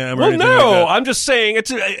scenes with him or anything no, like that. I'm just saying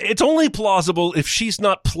it's only plausible if she's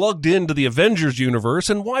not plugged into the Avengers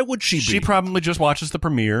universe, and why would she be? She probably just watches the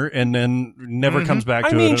premiere and then never comes back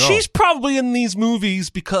to I mean, it at all. she's probably in these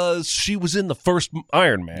movies because she was in the first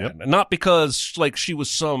Iron Man, and not because like she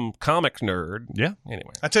was some comic nerd. Yeah.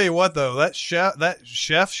 Anyway, I tell you what, though, that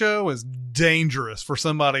chef show is dangerous for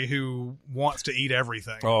somebody who wants to eat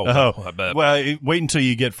everything. Oh, I bet. Well, wait until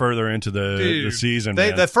you get further into the season.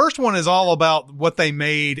 Man. The first one is all about what they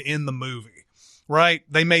made in the movie, right?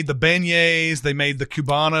 They made the beignets, they made the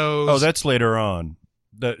cubanos. Oh, that's later on.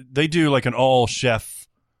 They do like an all chef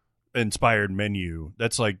inspired menu.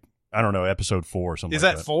 That's like, I don't know, episode 4 or something. Is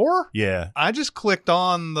like that 4? Yeah. I just clicked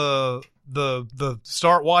on the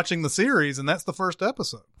start watching the series, and that's the first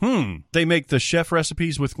episode. They make the chef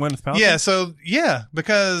recipes with Gwyneth Paltrow? Yeah, so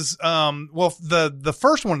because the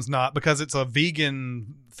first one's not, because it's a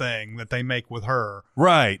vegan thing that they make with her.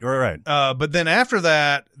 Right. But then after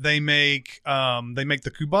that they make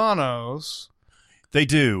the cubanos. They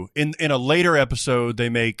do. In a later episode they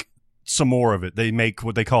make some more of it. They make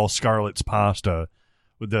what they call Scarlett's pasta,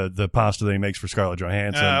 with the pasta that he makes for Scarlett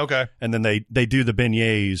Johansson. Okay. And then they do the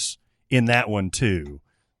beignets in that one too.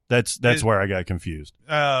 That's where I got confused.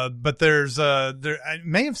 But there's I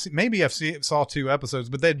maybe I've saw 2 episodes,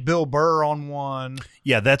 but they had Bill Burr on one.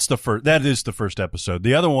 Yeah, that is the first episode.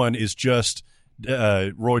 The other one is just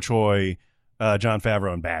Roy Choi, Jon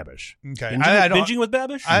Favreau, and Babish. Okay, Binging with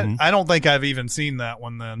Babish? I don't think I've even seen that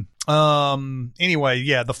one then. Anyway,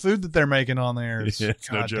 yeah, the food that they're making on there is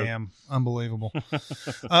goddamn unbelievable.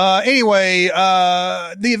 Anyway,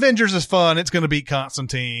 the Avengers is fun. It's going to beat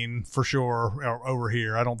Constantine for sure over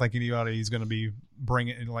here. I don't think anybody's going to be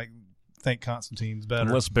bringing think Constantine's better.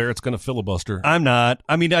 Unless Barrett's going to filibuster. I'm not.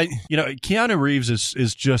 I mean, Keanu Reeves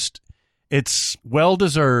is just, it's well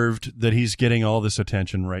deserved that he's getting all this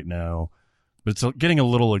attention right now. But it's getting a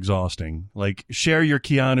little exhausting. Like, share your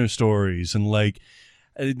Keanu stories and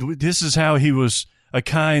this is how he was a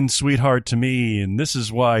kind sweetheart to me, and this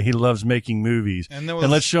is why he loves making movies. And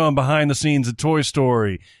let's show him behind the scenes at Toy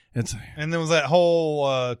Story. And there was that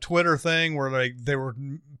whole Twitter thing where they were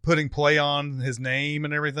putting play on his name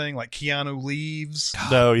and everything, like Keanu Leaves.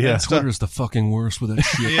 Oh yeah, Twitter's the fucking worst with that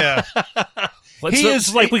shit. Yeah.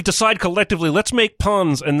 We decide collectively, let's make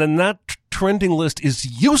puns, and then that trending list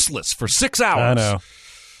is useless for 6 hours. I know.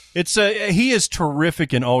 It's he is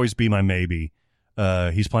terrific in Always Be My Maybe.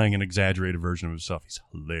 He's playing an exaggerated version of himself. He's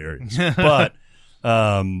hilarious. But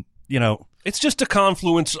it's just a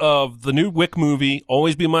confluence of the new Wick movie,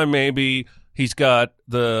 Always Be My Maybe. He's got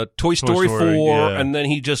the Toy Story 4, and then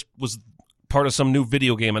he just was part of some new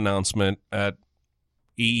video game announcement at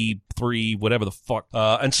E3, whatever the fuck.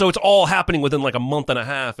 And so it's all happening within like a month and a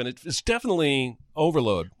half, and it's definitely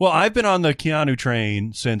overload. Well, I've been on the Keanu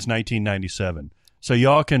train since 1997, so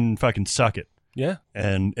y'all can fucking suck it. Yeah.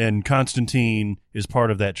 And Constantine is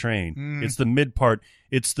part of that train. It's the mid part.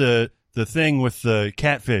 It's the thing with the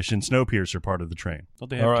catfish and Snowpiercer part of the train. Don't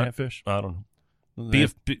they have catfish? I don't know.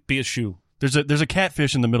 Be a shoe. There's a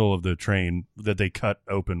catfish in the middle of the train that they cut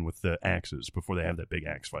open with the axes before they have that big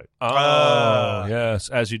axe fight. Oh, yes,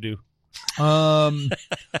 as you do.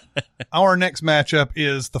 Our next matchup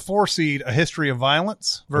is the 4 seed A History of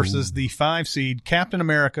Violence versus the 5 seed Captain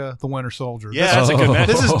America: The Winter Soldier. Yeah, that's a good match.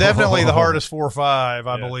 This is definitely the hardest 4 or 5,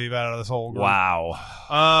 I believe, out of this whole group. Wow.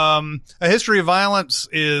 A History of Violence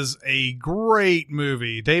is a great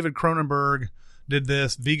movie. David Cronenberg did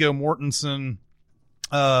this. Viggo Mortensen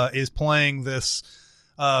is playing this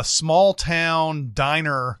small town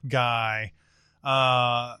diner guy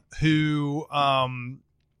who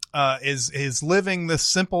is living this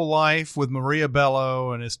simple life with Maria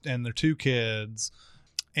Bello and their 2 kids.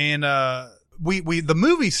 And the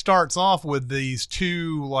movie starts off with these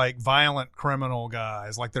 2 like violent criminal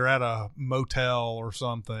guys, like they're at a motel or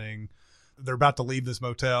something. They're about to leave this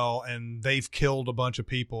motel and they've killed a bunch of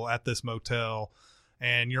people at this motel.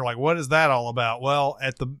 And you're like, what is that all about? Well,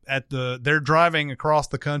 they're driving across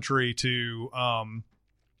the country to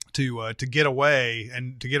get away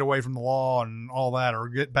and to get away from the law and all that, or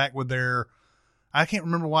get back with I can't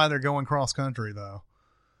remember why they're going cross country though,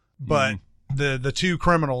 but the 2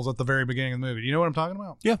 criminals at the very beginning of the movie, you know what I'm talking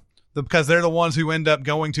about? Yeah. Because they're the ones who end up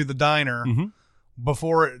going to the diner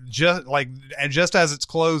before it just as it's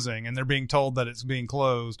closing, and they're being told that it's being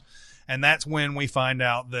closed. And that's when we find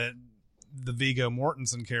out that the Viggo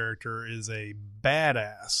Mortensen character is a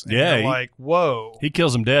badass. And you're like, whoa. He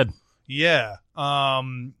kills him dead. Yeah.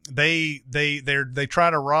 They try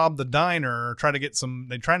to rob the diner, trying to get some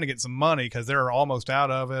money because they're almost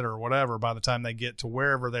out of it or whatever by the time they get to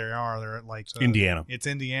wherever they are. They're at like Indiana. It's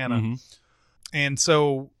Indiana. And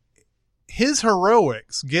so his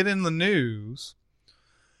heroics get in the news,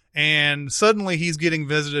 and suddenly he's getting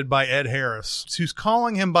visited by Ed Harris, who's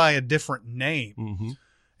calling him by a different name.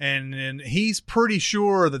 And he's pretty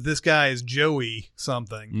sure that this guy is Joey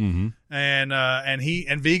something.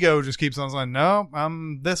 And Vigo just keeps on saying, no,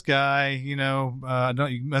 I'm this guy, you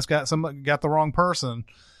must got the wrong person.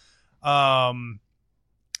 It's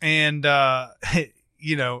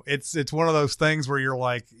one of those things where you're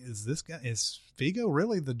like, is Vigo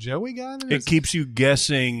really the Joey guy? It keeps you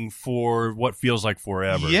guessing for what feels like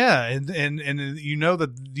forever. Yeah, and you know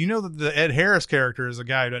that the Ed Harris character is a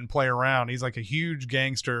guy who doesn't play around. He's like a huge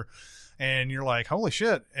gangster, and you're like, holy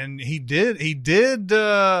shit! And he did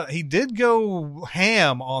go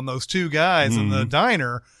ham on those two guys in the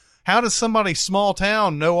diner. How does somebody small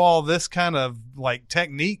town know all this kind of like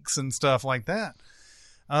techniques and stuff like that?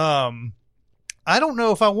 I don't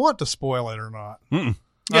know if I want to spoil it or not. Yeah,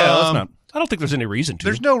 let's not. I don't think there's any reason to.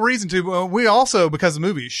 There's no reason to. We also, because the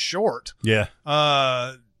movie is short. Yeah.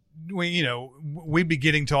 We'd be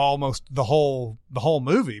getting to almost the whole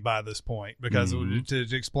movie by this point because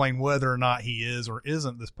to explain whether or not he is or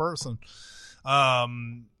isn't this person.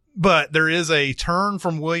 But there is a turn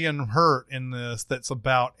from William Hurt in this that's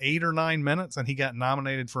about 8 or 9 minutes, and he got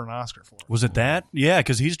nominated for an Oscar for it. Was it that? Yeah,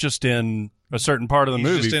 because he's just in a certain part of the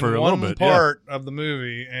movie for a little bit. Part of the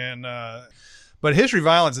movie, and but History of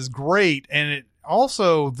Violence is great, and it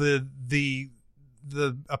also the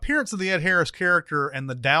appearance of the Ed Harris character and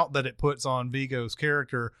the doubt that it puts on Vigo's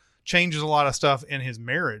character changes a lot of stuff in his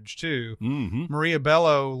marriage too. Maria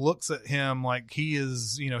Bello looks at him like he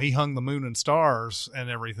is, he hung the moon and stars and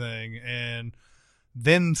everything, and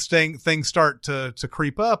then things start to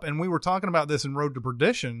creep up. And we were talking about this in Road to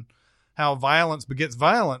Perdition, how violence begets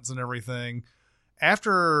violence and everything.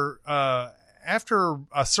 After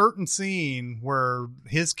a certain scene where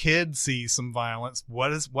his kid sees some violence,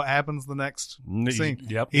 what happens the next scene?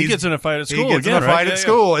 Yep. He gets in a fight at school. He gets in a fight at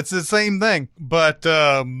school. It's the same thing, but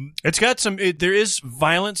it's got there is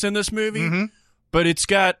violence in this movie, but it's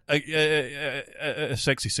got a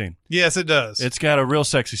sexy scene. Yes, it does. It's got a real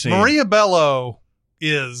sexy scene. Maria Bello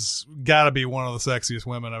is got to be one of the sexiest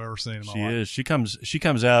women I've ever seen in my life. She is. She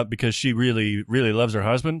comes out because she really, really loves her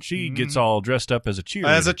husband. She gets all dressed up as a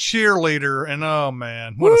cheerleader. And oh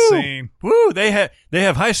man, what a scene! Woo! They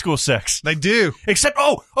have high school sex. They do. Except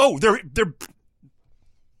they're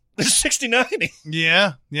 69.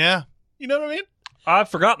 Yeah. You know what I mean? I've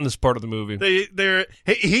forgotten this part of the movie.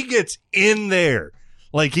 He gets in there.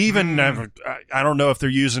 Like even I don't know if they're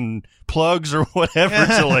using plugs or whatever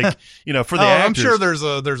to for the actors. I'm sure there's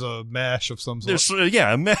a mesh of some sort. There's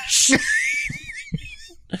a mesh.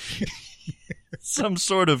 Some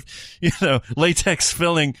sort of latex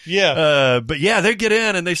filling. Yeah. But yeah, they get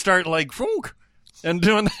in and they start like and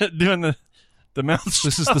doing the mouth.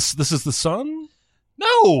 This is the son?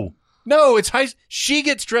 No, it's high. She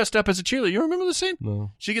gets dressed up as a cheerleader. You remember the scene?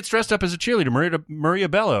 No. She gets dressed up as a cheerleader, Maria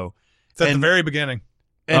Bello. It's at the very beginning.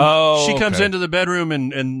 And she comes into the bedroom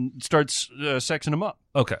and starts sexing him up.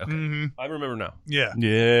 Okay. Mm-hmm. I remember now. Yeah.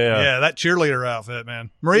 Yeah. That cheerleader outfit,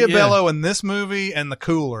 man. Maria Bello in this movie and The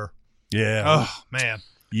Cooler. Yeah. Oh, man.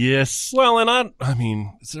 Yes. Well, and I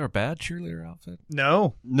mean, is there a bad cheerleader outfit?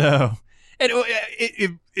 No. And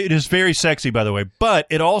it is very sexy, by the way, but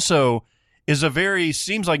it also is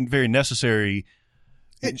seems like very necessary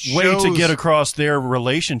way to get across their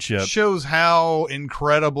relationship. Shows how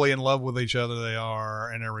incredibly in love with each other they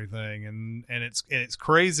are and everything, and it's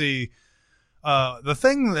crazy. The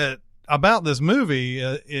thing that about this movie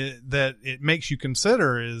that it makes you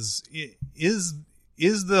consider is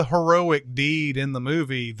the heroic deed in the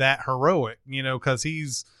movie that heroic?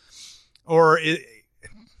 Because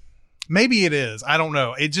maybe it is. I don't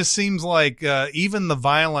know. It just seems like even the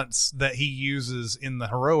violence that he uses in the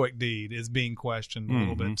heroic deed is being questioned a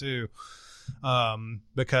little bit too.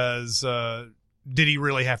 Because did he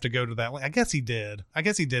really have to go to that length? I guess he did. I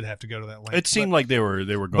guess he did have to go to that length. It seemed like they were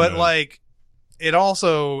going. But like, it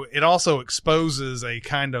also exposes a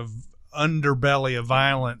kind of underbelly of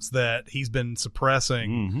violence that he's been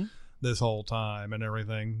suppressing this whole time and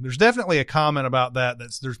everything. There's definitely a comment about that.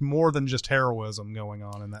 There's more than just heroism going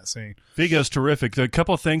on in that scene. Vigo's terrific. The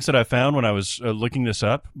couple of things that I found when I was looking this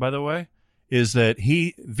up, by the way, is that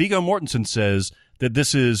Viggo Mortensen says that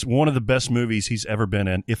this is one of the best movies he's ever been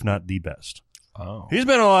in, if not the best. Oh, he's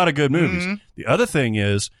been in a lot of good movies. The other thing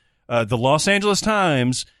is, the Los Angeles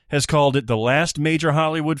Times has called it the last major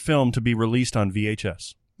Hollywood film to be released on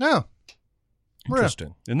VHS. No.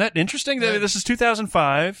 Interesting. Isn't that interesting? This is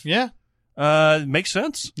 2005. Yeah. Makes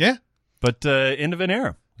sense. Yeah. But end of an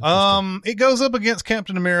era. It goes up against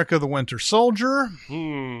Captain America: The Winter Soldier.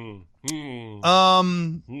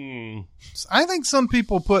 I think some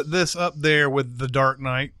people put this up there with The Dark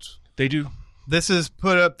Knight. They do. This is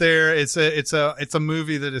put up there. It's a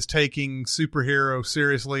movie that is taking superhero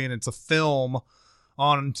seriously, and it's a film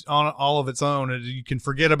on all of its own. You can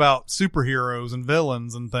forget about superheroes and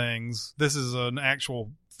villains and things. This is an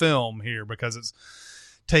actual film here because it's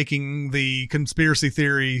taking the conspiracy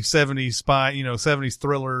theory 70s spy, 70s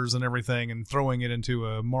thrillers and everything and throwing it into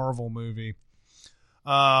a Marvel movie.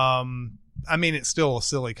 I mean, it's still a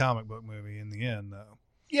silly comic book movie in the end, though.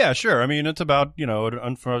 Yeah, sure. I mean, it's about, an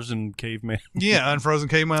unfrozen caveman. Yeah, unfrozen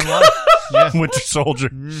caveman life. Yeah. Winter Soldier.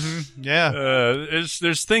 Mm-hmm. Yeah.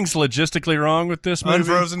 There's things logistically wrong with this movie.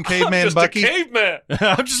 Unfrozen caveman just Bucky. A caveman.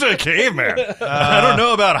 I'm just a caveman. I don't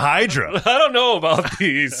know about Hydra. I don't know about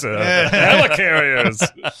these helicarriers.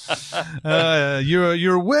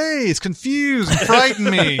 Your ways confuse and frighten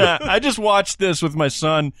me. I just watched this with my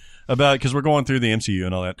son because we're going through the MCU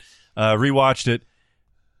and all that. Rewatched it.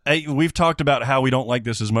 We've talked about how we don't like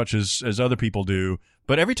this as much as other people do,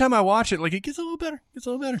 but every time I watch it, like, it gets a little better.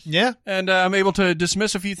 Yeah. And I'm able to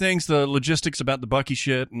dismiss a few things, the logistics about the Bucky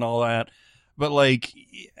shit and all that. But, like,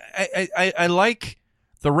 I like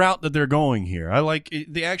the route that they're going here. I like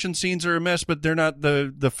the action scenes are a mess, but they're not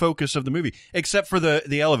the focus of the movie, except for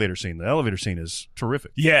the elevator scene. The elevator scene is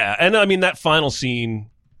terrific. Yeah, and I mean, that final scene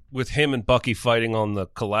with him and Bucky fighting on the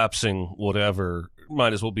collapsing whatever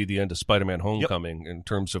might as well be the end of Spider-Man Homecoming in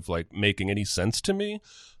terms of, like, making any sense to me.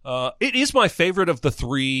 It is my favorite of the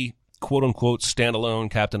three quote-unquote standalone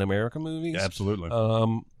Captain America movies. Absolutely.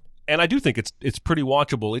 And I do think it's pretty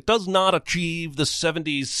watchable. It does not achieve the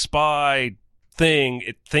 70s spy thing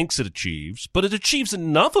it thinks it achieves, but it achieves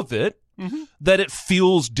enough of it that it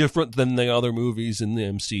feels different than the other movies in the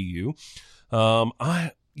MCU.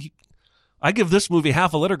 I give this movie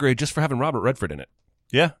half a letter grade just for having Robert Redford in it.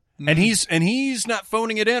 Yeah. And he's not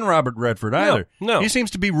phoning it in, Robert Redford, either. No. He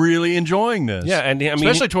seems to be really enjoying this. Yeah, and I mean,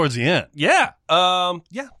 especially towards the end. Yeah.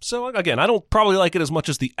 So again, I don't probably like it as much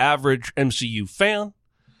as the average MCU fan.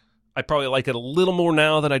 I probably like it a little more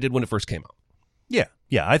now than I did when it first came out. Yeah.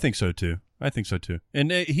 Yeah, I think so too.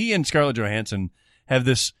 And he and Scarlett Johansson have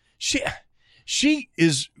this. She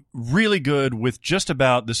is really good with just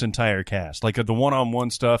about this entire cast, like the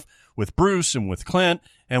one-on-one stuff with Bruce and with Clint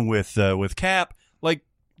and with Cap. Like,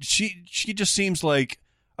 she just seems like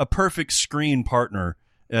a perfect screen partner,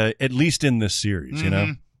 at least in this series, you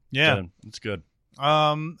know? Yeah. So, it's good.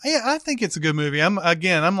 Yeah, I think it's a good movie. I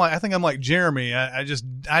think I'm like Jeremy. I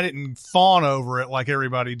didn't fawn over it like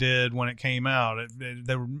everybody did when it came out.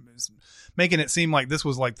 They were making it seem like this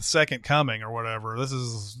was like the second coming or whatever. This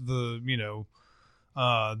is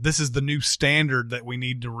this is the new standard that we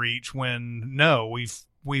need to reach, when no,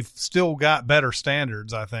 we've still got better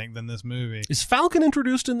standards, I think, than this movie. Is Falcon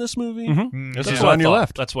introduced in this movie? Mm-hmm. That's He's what on I your thought.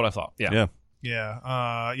 left. That's what I thought. Yeah.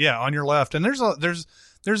 On your left. And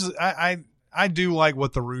I do like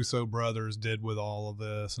what the Russo brothers did with all of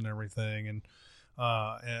this and everything. And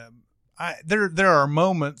there are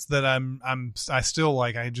moments that I still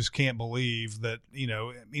like. I just can't believe that,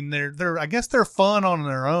 I mean, I guess they're fun on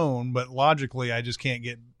their own, but logically I just can't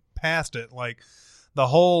get past it. Like, the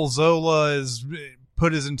whole Zola is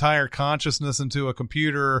put his entire consciousness into a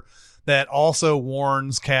computer that also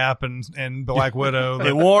warns Cap and Black Widow.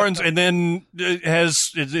 It warns, and then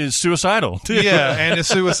is suicidal too. Yeah, and is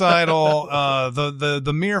suicidal.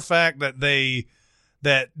 The mere fact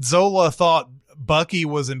that Zola thought Bucky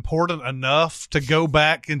was important enough to go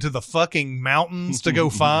back into the fucking mountains to go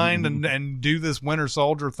find and do this Winter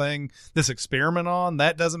Soldier thing, this experiment on,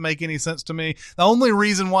 that doesn't make any sense to me. The only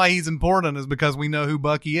reason why he's important is because we know who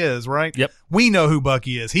Bucky is, right? Yep. We know who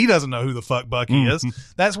Bucky is. He doesn't know who the fuck Bucky is.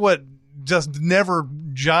 That's what just never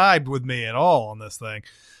jibed with me at all on this thing.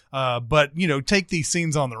 But take these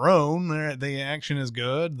scenes on their own. The action is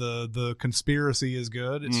good. The conspiracy is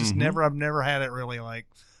good. It's just I've never had it really like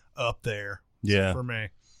up there. Yeah. For me.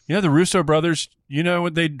 The Russo brothers, you know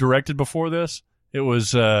what they directed before this? It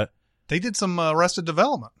was they did some Arrested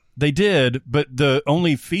Development. They did, but the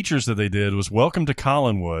only features that they did was Welcome to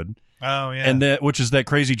Collinwood. Oh yeah. And which is that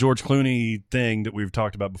crazy George Clooney thing that we've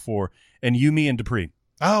talked about before, and You, Me, and Dupree.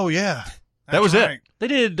 Oh yeah. That was right. it. They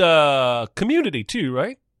did Community too,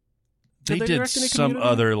 right? They did some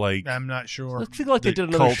other, like, I'm not sure. I feel like they did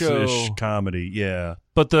another cult-ish show. comedy, yeah.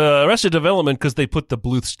 But the Arrested Development, because they put the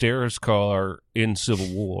Bluth Stairs car in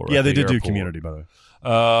Civil War. Yeah, at they the did do airport. Community, by the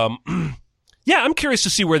way. Yeah, I'm curious to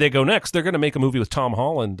see where they go next. They're going to make a movie with Tom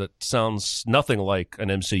Holland that sounds nothing like an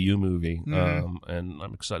MCU movie, and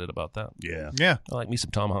I'm excited about that. Yeah. I like me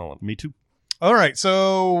some Tom Holland. Me too. All right,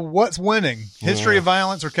 so what's winning? History of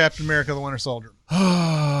Violence or Captain America: The Winter Soldier?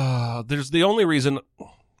 There's the only reason.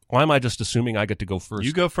 Why am I just assuming I get to go first?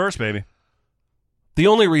 You go first, baby. The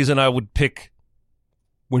only reason I would pick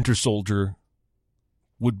Winter Soldier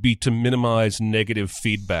would be to minimize negative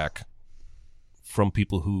feedback from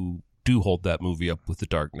people who do hold that movie up with The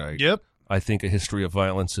Dark Knight. Yep. I think A History of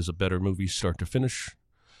Violence is a better movie start to finish.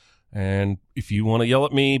 And if you want to yell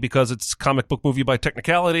at me because it's a comic book movie by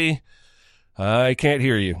technicality, I can't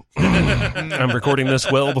hear you. I'm recording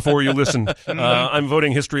this well before you listen. I'm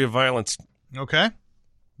voting History of Violence. Okay.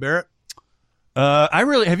 Barrett?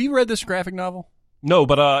 Have you read this graphic novel? No,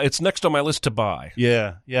 but it's next on my list to buy.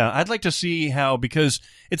 Yeah. I'd like to see how, because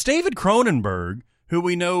it's David Cronenberg, who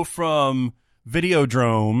we know from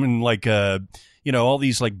Videodrome and like all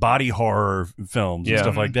these like body horror films and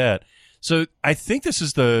stuff like that. So I think this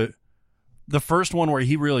is the first one where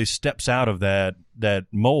he really steps out of that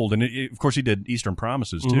mold, and of course he did Eastern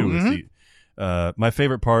Promises too. With my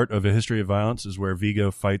favorite part of A History of Violence is where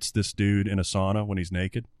Viggo fights this dude in a sauna when he's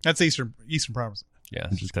naked. That's Eastern Promises. Yeah,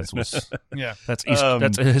 that's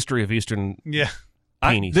That's a history of Eastern. Yeah.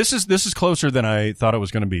 This is closer than I thought it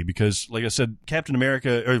was going to be, because, like I said, Captain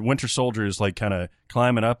America or Winter Soldier is like kind of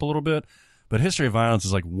climbing up a little bit, but History of Violence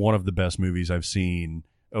is like one of the best movies I've seen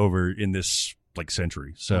over in this like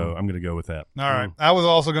century. So I'm going to go with that. All right. I was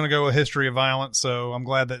also going to go with History of Violence, so I'm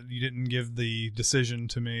glad that you didn't give the decision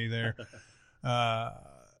to me there.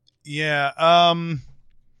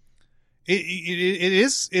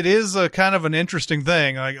 It is a kind of an interesting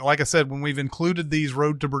thing. Like I said, when we've included these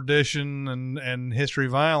Road to Perdition and History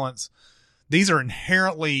of Violence, these are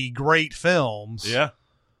inherently great films. Yeah.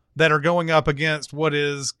 That are going up against what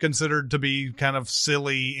is considered to be kind of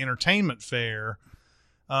silly entertainment fare.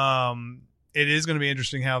 It is going to be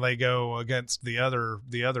interesting how they go against the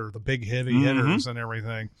big heavy hitters and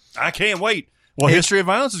everything. I can't wait. Well, History of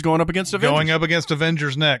Violence is going up against Avengers. Going up against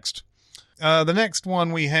Avengers next. The next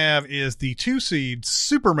one we have is the 2-seed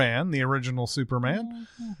Superman, the original Superman,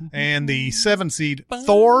 and the 7-seed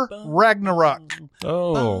Thor Ragnarok.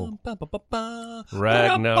 Oh,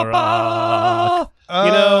 Ragnarok.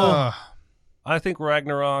 I think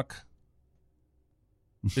Ragnarok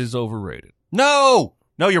is overrated. No,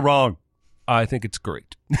 you're wrong. I think it's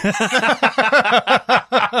great.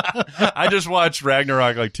 I just watched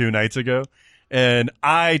Ragnarok like 2 nights ago, and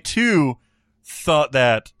I too thought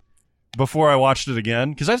that before I watched it again,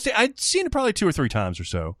 because I'd seen it probably 2 or 3 times or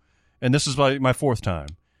so, and this is my 4th time,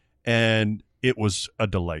 and it was a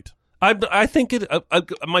delight. I think it.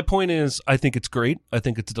 My point is, I think it's great. I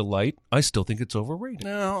think it's a delight. I still think it's overrated.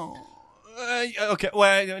 No, okay.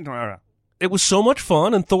 Well, it was so much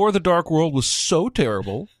fun, and Thor: The Dark World was so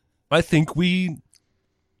terrible. I think we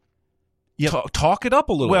talk it up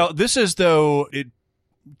a little. Well, this is, though, it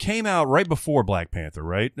came out right before Black Panther,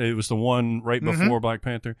 right? It was the one right before Black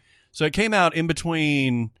Panther. So it came out in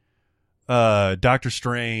between Doctor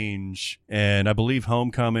Strange and I believe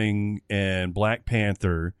Homecoming and Black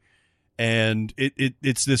Panther. And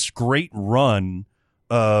it's this great run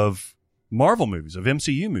of Marvel movies, of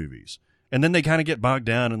MCU movies. And then they kind of get bogged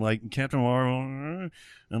down in like Captain Marvel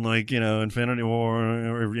and like, Infinity War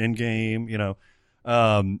or Endgame,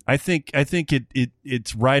 I think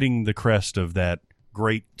it's riding the crest of that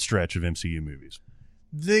great stretch of MCU movies.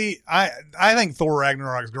 I think Thor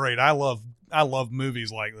Ragnarok is great. I love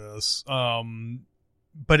movies like this.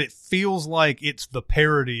 But it feels like it's the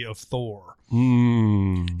parody of Thor.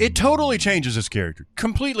 It totally changes his character.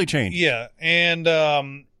 Completely changes. Yeah, and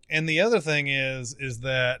the other thing is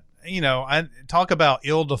that, I talk about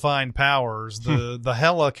ill-defined powers. The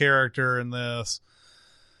Hela character in this,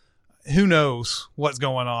 who knows what's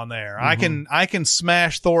going on there? I can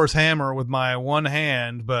smash Thor's hammer with my one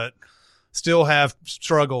hand, but still have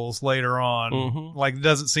struggles later on. Like, it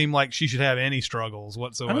doesn't seem like she should have any struggles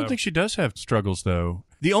whatsoever. I don't think she does have struggles, though.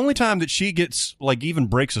 The only time that she gets, like, even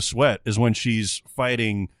breaks a sweat is when she's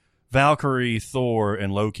fighting Valkyrie, Thor,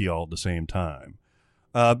 and Loki all at the same time.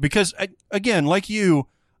 Because, again, like you,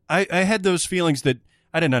 I had those feelings that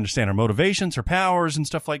I didn't understand her motivations, her powers, and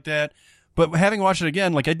stuff like that. But having watched it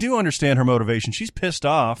again, like, I do understand her motivation. She's pissed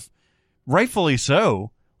off, rightfully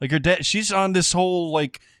so. Like, she's on this whole,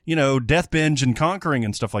 like, death binge and conquering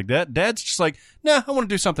and stuff like that. Dad's just like, nah, I want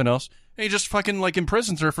to do something else. And he just fucking, like,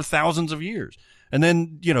 imprisons her for thousands of years. And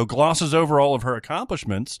then, glosses over all of her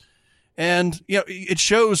accomplishments. And, it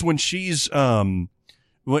shows when she's, when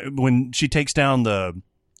she takes down the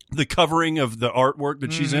covering of the artwork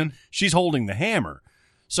that she's in, she's holding the hammer.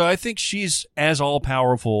 So I think she's as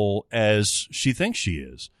all-powerful as she thinks she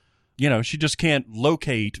is. You know, she just can't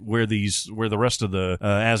locate where the rest of the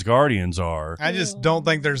Asgardians are. I just don't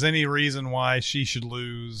think there's any reason why she should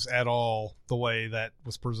lose at all the way that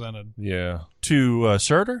was presented. Yeah. To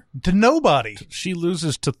Surtur? To nobody. She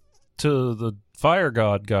loses to the fire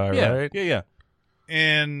god guy, Yeah, right? yeah.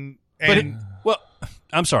 But Well,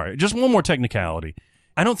 I'm sorry. Just one more technicality.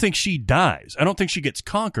 I don't think she dies. I don't think she gets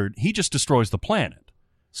conquered. He just destroys the planet.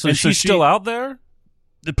 So And she's still out there?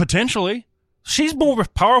 Potentially. She's more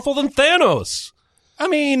powerful than Thanos. I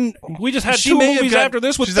mean, We just had She 2 may have movies got- after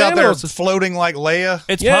this with she's Thanos. out there floating like Leia.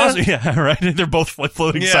 it's Yeah. possible. Yeah, right. They're both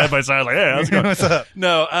floating Yeah. side by side like, yeah, let's go. What's up?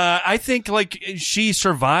 No, I think like she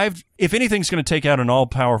survived. If anything's going to take out an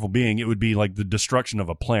all-powerful being, it would be like the destruction of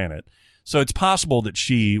a planet. So it's possible that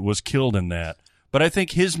she was killed in that. But I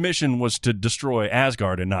think his mission was to destroy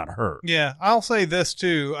Asgard and not her. Yeah, I'll say this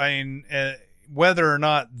too. I mean, whether or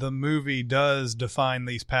not the movie does define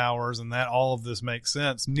these powers and that all of this makes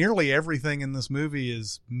sense, nearly everything in this movie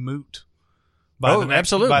is moot.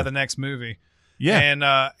 Absolutely. By the next movie.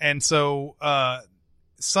 Yeah. And so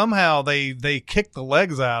somehow they kick the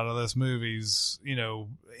legs out of this movie's,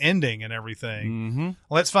 ending and everything. Mm-hmm.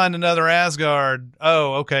 Let's find another Asgard.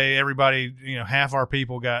 Oh, okay, everybody, half our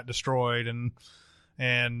people got destroyed and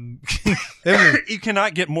You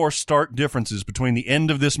cannot get more stark differences between the end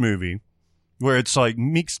of this movie, where it's like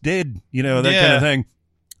Meek's dead, that Yeah. kind of thing,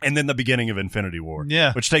 and then the beginning of Infinity War,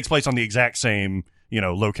 Yeah. which takes place on the exact same,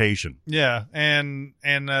 location. Yeah, and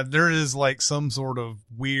there is like some sort of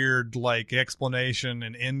weird like explanation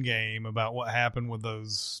in Endgame about what happened with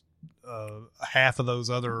those half of those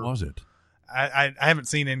other. What was it? I haven't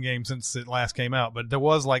seen Endgame since it last came out, but there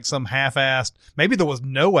was like some half-assed. Maybe there was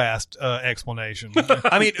no-assed explanation.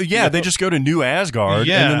 I mean, yeah, they just go to New Asgard,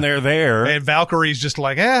 Yeah. and then they're there. And Valkyrie's just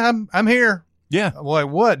like, I'm here. Yeah. Like,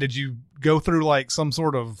 what did you go through? Like some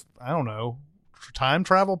sort of time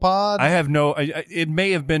travel pod? I have no. It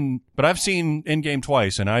may have been, but I've seen Endgame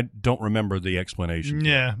twice, and I don't remember the explanation.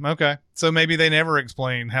 Yeah. Okay. So maybe they never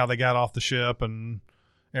explain how they got off the ship and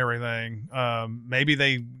everything. Maybe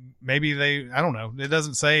they. I don't know. It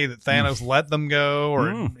doesn't say that Thanos let them go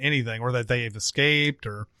or anything, or that they've escaped,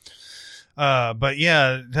 or. But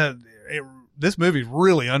yeah, this movie's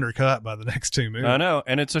really undercut by the next two movies. I know,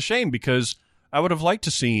 and it's a shame because I would have liked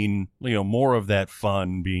to seen more of that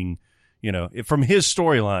fun being. From his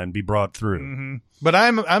storyline be brought through. Mm-hmm. But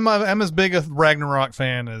I'm as big a Ragnarok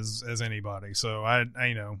fan as anybody. So I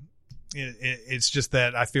it's just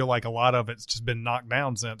that I feel like a lot of it's just been knocked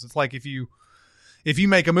down since. It's like if you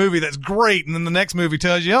make a movie that's great and then the next movie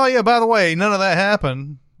tells you, oh yeah, by the way, none of that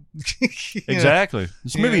happened. Exactly.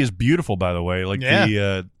 This movie is beautiful, by the way. Like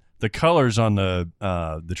Yeah. the colors on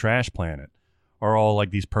the trash planet are all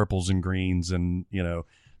like these purples and greens and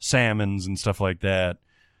salmons and stuff like that.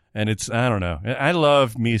 And I don't know. I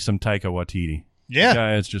love me some Taika Waititi. Yeah. The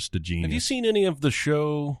guy is just a genius. Have you seen any of the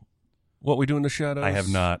show, What We Do in the Shadows? I have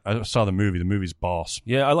not. I saw the movie. The movie's Boss.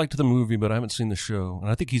 Yeah, I liked the movie, but I haven't seen the show.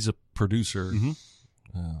 And I think he's a producer. Mm-hmm.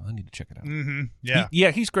 I need to check it out. Mm-hmm.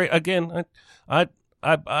 Yeah. He's great. Again, I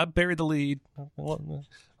buried the lead.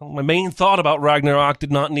 My main thought about Ragnarok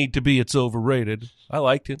did not need to be it's overrated. I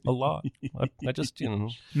liked it a lot. I just,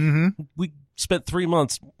 Mm-hmm. we spent 3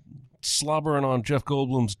 months slobbering on Jeff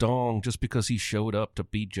Goldblum's dong just because he showed up to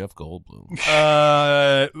beat Jeff Goldblum.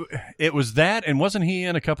 It was that, and wasn't he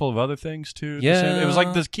in a couple of other things too? Yeah. It was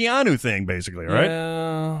like this Keanu thing, basically, right?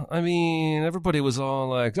 Yeah, I mean, everybody was all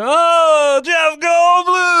like, "Oh, Jeff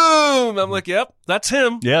Goldblum!" I'm like, "Yep, that's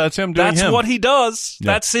him. Yeah, that's him doing That's him. what he does.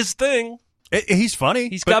 Yeah. That's his thing." He's funny.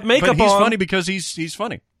 He's got makeup but he's on. funny because he's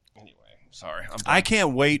funny. Anyway, sorry, I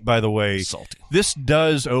can't wait. By the way, salty. this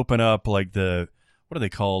does open up like what are they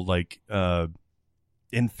called? Like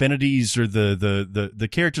infinities or the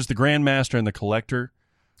characters, the Grandmaster and the Collector.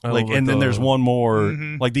 And then there's one more,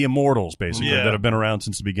 like the Immortals, basically, Yeah. that have been around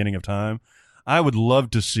since the beginning of time. I would love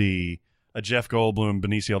to see a Jeff Goldblum,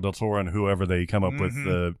 Benicio del Toro, and whoever they come up with,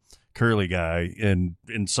 the Curly guy, in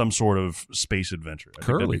some sort of space adventure. I think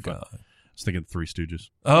that'd Curly be fun. guy. I was thinking Three Stooges.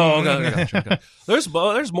 Oh, okay, gotcha. There's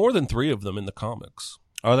more than 3 of them in the comics.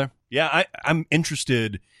 Are there? Yeah, I'm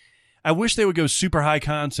interested. I wish they would go super high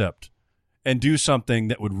concept and do something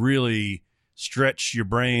that would really stretch your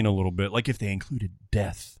brain a little bit, like if they included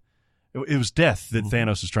death. It was death that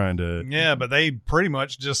Thanos is trying to... Yeah, but they pretty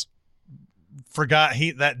much just forgot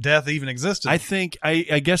that death even existed. I think, I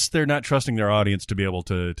guess they're not trusting their audience to be able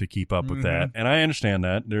to keep up with that, and I understand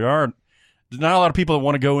that. There's not a lot of people that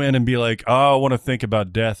want to go in and be like, oh, I want to think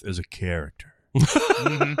about death as a character.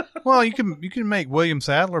 Well, you can make William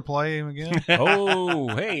Sadler play him again. Oh,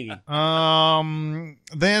 hey.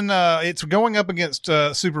 Then it's going up against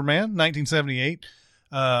Superman, 1978.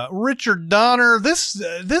 Richard Donner.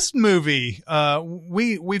 This movie.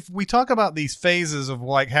 We talk about these phases of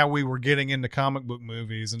like how we were getting into comic book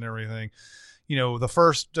movies and everything. You know, the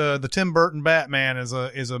first the Tim Burton Batman is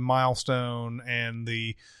a milestone, and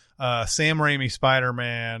the Sam Raimi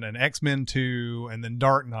Spider-Man and X-Men 2 and then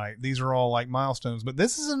Dark Knight. These are all like milestones. But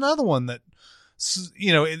this is another one that,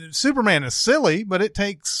 you know, Superman is silly, but it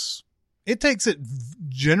takes it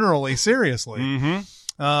generally seriously.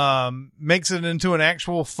 Makes it into an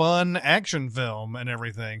actual fun action film and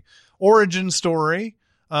everything. Origin story.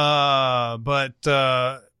 But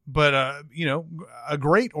you know, a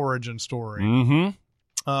great origin story.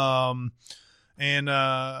 And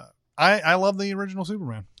I love the original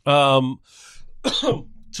Superman.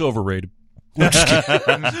 It's overrated. I'm just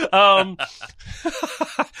kidding.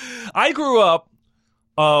 I grew up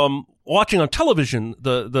watching on television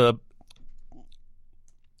the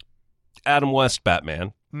Adam West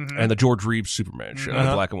Batman and the George Reeves Superman show,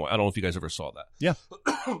 black and white. I don't know if you guys ever saw that. Yeah.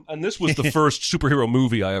 And this was the first superhero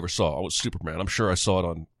movie I ever saw. It was Superman. I'm sure I saw it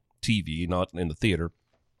on TV, not in the theater.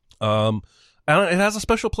 And it has a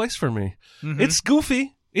special place for me. It's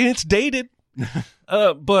goofy. It's dated.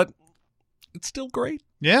 But it's still great.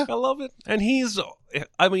 Yeah. I love it. And he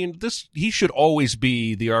should always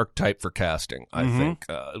be the archetype for casting, I think.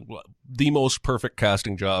 The most perfect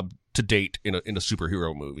casting job to date in a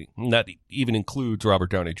superhero movie. And that even includes Robert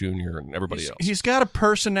Downey Jr. and everybody else. He's got a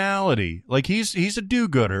personality. Like he's a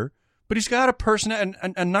do-gooder, but he's got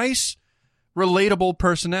a nice, relatable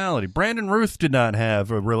personality. Brandon Routh did not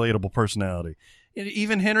have a relatable personality.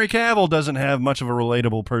 Even Henry Cavill doesn't have much of a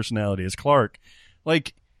relatable personality as Clark.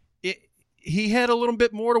 Like, he had a little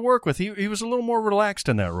bit more to work with. He was a little more relaxed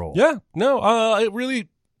in that role. Yeah, no, it really,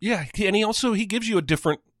 yeah. And he gives you a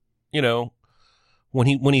different, you know, when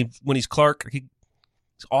he's Clark, he's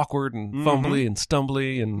awkward and fumbly and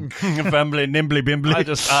stumbly and fumbly, nimbly, bimbly. I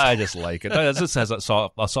just like it. It just has a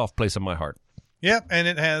soft place in my heart. Yep, and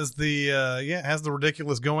it has the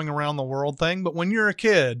ridiculous going around the world thing. But when you're a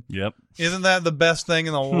kid, isn't that the best thing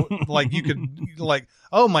in the like? You could like,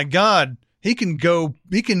 oh my God, he can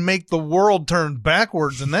make the world turn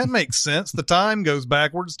backwards, and that makes sense. The time goes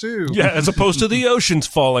backwards too. Yeah, as opposed to the oceans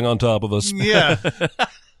falling on top of us. Yeah,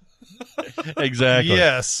 exactly.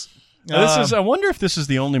 Yes. I wonder if this is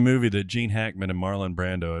the only movie that Gene Hackman and Marlon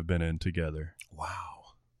Brando have been in together.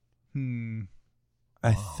 Wow.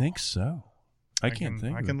 I think so. I can't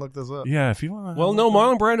think. I can look this up. Yeah, if you want. Well, no,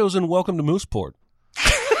 Marlon Brando's in Welcome to Mooseport.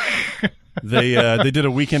 They did a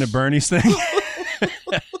Weekend at Bernie's thing.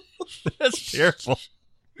 That's terrible.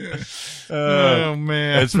 Oh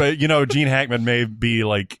man, it's Gene Hackman may be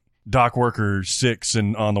like dock worker 6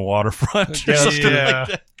 and On the Waterfront or something like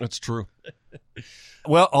that. That's true.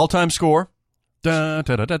 Well, all-time score. Da,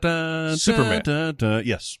 da, da, da, da, Superman. Da, da, da,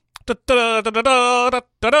 yes. Da, da, da, da, da, da,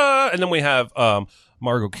 da, da. And then we have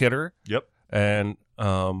Margot Kidder. Yep. And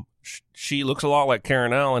she looks a lot like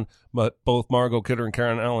Karen Allen, but both Margot Kidder and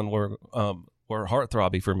Karen Allen were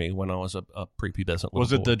heartthrobby for me when I was a prepubescent little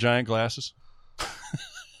Was it boy. the giant glasses?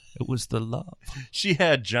 It was the love. She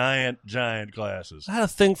had giant glasses. I had a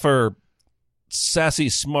thing for sassy,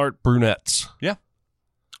 smart brunettes. Yeah.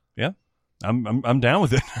 I'm down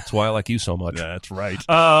with it. That's why I like you so much. Yeah, that's right.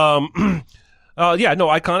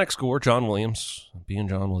 Iconic score. John Williams, being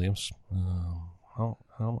John Williams. How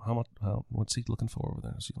much? What's he looking for over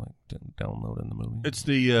there? Is he like downloading the movie? It's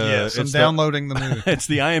the yes, I'm downloading the movie. It's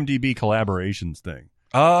the IMDb collaborations thing.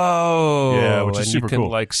 Oh, yeah, which is super cool.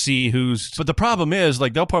 Like see who's. But the problem is,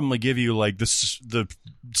 like, they'll probably give you like the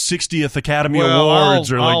 60th Academy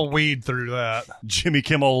Awards, I'll weed through that. Jimmy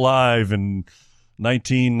Kimmel Live in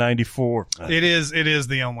 1994. It is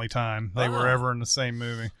the only time they were ever in the same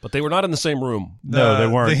movie. But they were not in the same room. No, they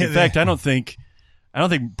weren't. In fact, I don't think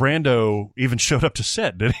Brando even showed up to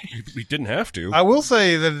set, did he? We didn't have to. I will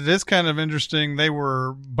say that it is kind of interesting. They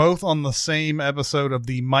were both on the same episode of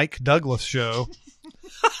the Mike Douglas Show.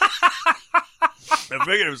 I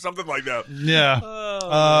figured it was something like that. Yeah.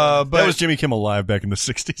 But that was Jimmy Kimmel Live back in the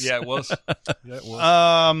 60s. Yeah, it was. Yeah, it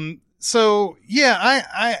was. So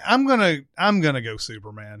yeah, I'm gonna go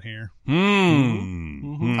Superman here. I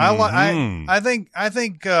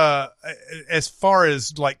think as far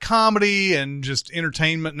as like comedy and just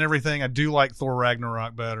entertainment and everything, I do like Thor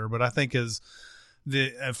Ragnarok better. But I think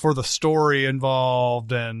for the story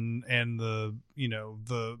involved and the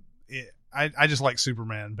I just like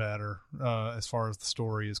Superman better as far as the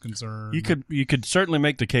story is concerned. You could certainly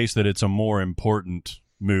make the case that it's a more important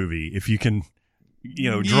movie if you can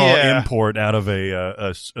draw import out of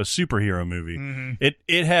a superhero movie. Mm-hmm.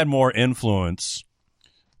 It had more influence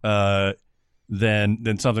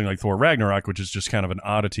than something like Thor Ragnarok, which is just kind of an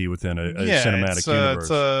oddity within a cinematic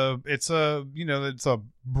universe. It's a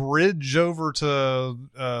bridge over to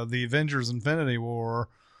the Avengers Infinity War,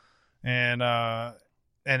 and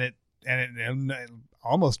it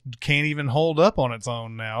almost can't even hold up on its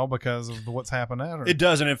own now because of what's happened after. It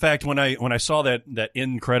does, and in fact, when I saw that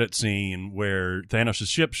end credit scene where Thanos'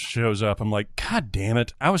 ship shows up, I'm like, God damn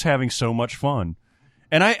it! I was having so much fun,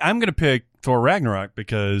 and I'm going to pick Thor Ragnarok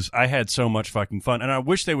because I had so much fucking fun, and I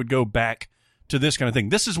wish they would go back to this kind of thing.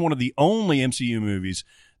 This is one of the only MCU movies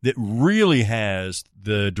that really has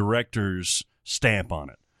the director's stamp on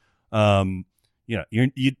it.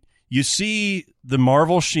 You see the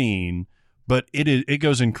Marvel sheen. But it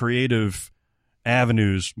goes in creative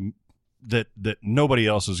avenues that nobody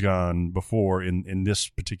else has gone before in this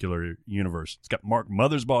particular universe. It's got Mark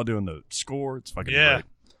Mothersbaugh doing the score. It's fucking great.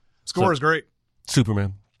 Score is great.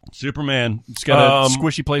 Superman. It's got a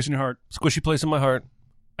squishy place in your heart. Squishy place in my heart,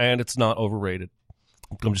 and it's not overrated.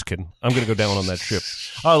 I'm just kidding. I'm going to go down on that ship.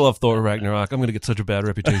 I love Thor Ragnarok. I'm going to get such a bad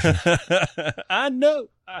reputation. I know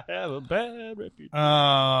I have a bad reputation.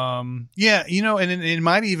 And it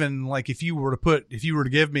might even, like, if you were to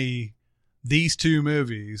give me these two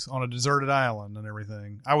movies on a deserted island and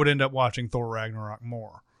everything, I would end up watching Thor Ragnarok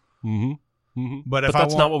more. Mm-hmm. Mm-hmm. But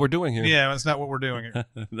that's not what we're doing here. Yeah, that's not what we're doing here.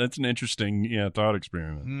 That's an interesting thought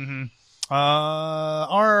experiment. Mm-hmm.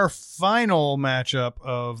 Our final matchup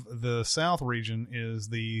of the South region is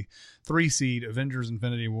the 3 seed Avengers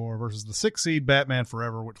Infinity War versus the 6 seed Batman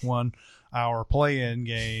Forever, which won our play-in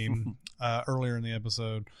game earlier in the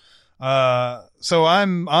episode. So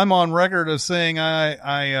I'm on record of saying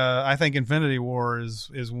I think Infinity War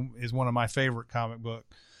is one of my favorite comic book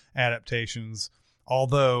adaptations.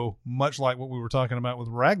 Although, much like what we were talking about with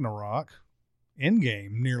Ragnarok,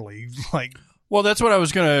 Endgame nearly like. Well, that's what I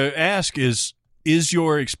was going to ask is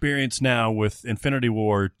your experience now with Infinity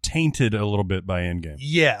War tainted a little bit by Endgame?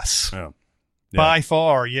 Yes. Oh. Yeah. By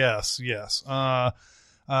far, yes.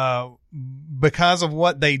 Because of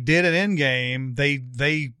what they did at Endgame,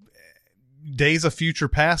 they Days of Future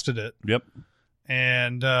Pasted it. Yep.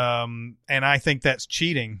 And I think that's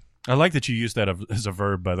cheating. I like that you used that as a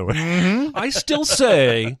verb, by the way. Mm-hmm. I still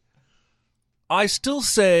say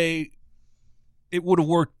it would have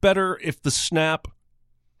worked better if the snap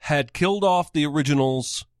had killed off the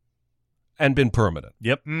originals and been permanent.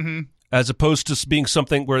 Yep. Mm-hmm. As opposed to being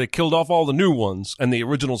something where they killed off all the new ones and the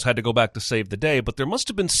originals had to go back to save the day. But there must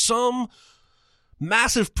have been some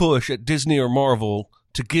massive push at Disney or Marvel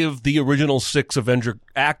to give the original 6 Avenger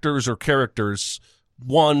actors or characters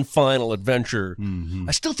one final adventure. Mm-hmm.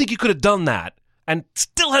 I still think you could have done that and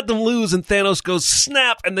still had them lose, and Thanos goes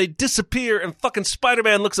snap and they disappear, and fucking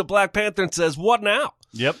Spider-Man looks at Black Panther and says, "What now?"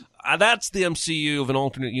 Yep. That's the MCU of an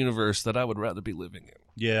alternate universe that I would rather be living in.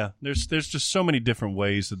 Yeah, there's just so many different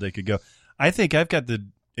ways that they could go. I think I've got the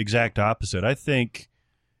exact opposite. I think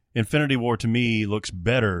Infinity War to me looks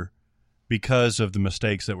better because of the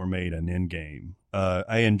mistakes that were made in Endgame.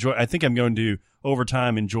 I think I'm going to over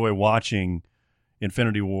time enjoy watching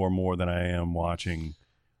Infinity War more than I am watching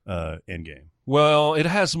Endgame. Well, it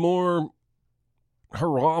has more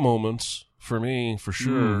hurrah moments for me, for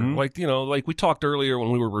sure. Mm-hmm. Like we talked earlier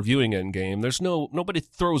when we were reviewing Endgame, there's nobody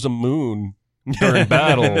throws a moon during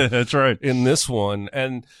battle. That's right. In this one.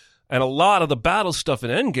 And a lot of the battle stuff in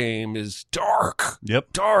Endgame is dark.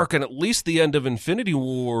 Yep. Dark. And at least the end of Infinity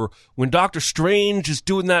War, when Doctor Strange is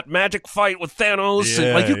doing that magic fight with Thanos,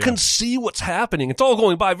 and you can see what's happening. It's all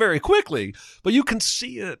going by very quickly, but you can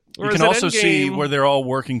see it. Whereas you can also see where they're all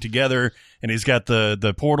working together, and he's got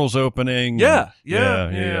the portals opening. Yeah.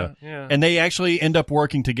 And they actually end up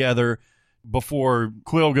working together before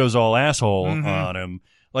Quill goes all asshole on him.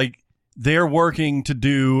 Like, they're working to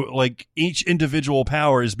do, like, each individual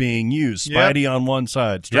power is being used. Spidey on one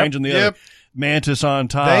side, Strange on the other, Mantis on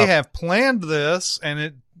top. They have planned this,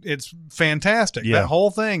 and it's fantastic. Yeah. That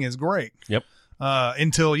whole thing is great. Yep.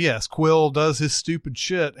 Until, Quill does his stupid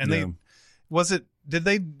shit, and they did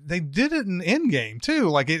it in Endgame too.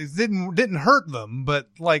 Like, it didn't hurt them, but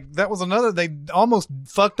like that was another. They almost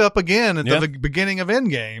fucked up again at the beginning of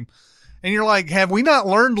Endgame. And you're like, have we not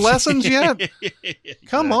learned lessons yet?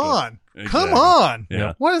 Come on.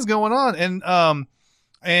 Yeah. What is going on?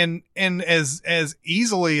 And as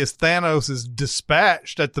easily as Thanos is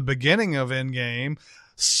dispatched at the beginning of Endgame,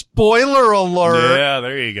 spoiler alert. Yeah,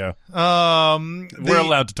 there you go. We're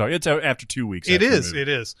allowed to talk. It's after 2 weeks. It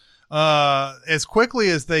is. as quickly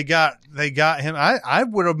as they got him, I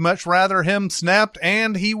would have much rather him snapped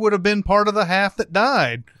and he would have been part of the half that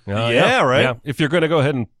died. Right. Yeah. If you're going to go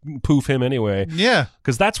ahead and poof him anyway. Yeah.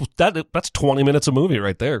 Because that's 20 minutes of movie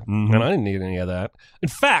right there. And I didn't need any of that. In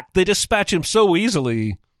fact, they dispatch him so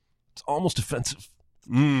easily, it's almost offensive.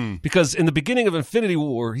 Because in the beginning of Infinity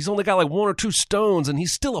War, he's only got like 1 or 2 stones, and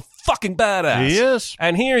he's still a fucking badass. He is.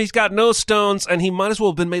 And here he's got no stones, and he might as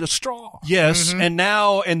well have been made of straw. Yes, and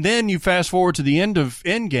then you fast forward to the end of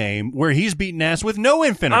Endgame, where he's beating ass with no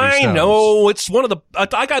Infinity Stones. I know. It's one of the...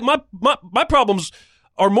 I got my problems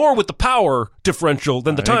are more with the power differential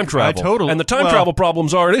than the time travel. And the time travel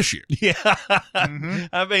problems are an issue. Yeah.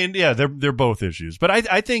 I mean, yeah, they're both issues. But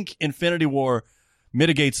I think Infinity War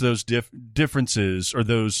mitigates those differences or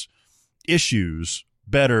those issues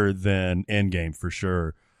better than Endgame for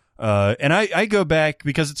sure. And I go back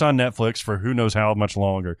because it's on Netflix for who knows how much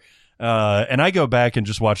longer. And I go back and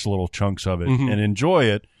just watch the little chunks of it and enjoy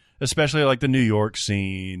it, especially like the New York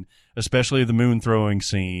scene, especially the moon throwing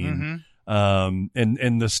scene.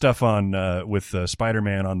 And the stuff on with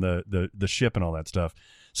Spider-Man on the ship and all that stuff.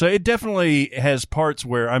 So it definitely has parts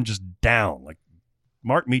where I'm just down, like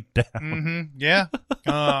mark me down. Yeah.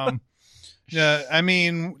 Yeah. I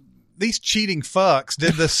mean, these cheating fucks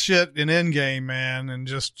did this shit in Endgame, man, and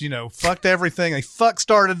just fucked everything. They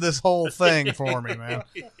started this whole thing for me, man.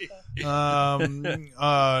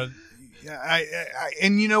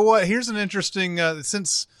 And you know what? Here's an interesting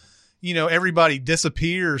since. Everybody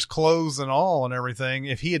disappears, clothes and all and everything.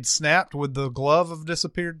 If he had snapped, would the glove have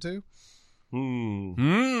disappeared too?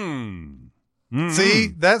 See,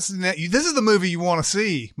 this is the movie you want to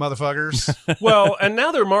see, motherfuckers. Well, and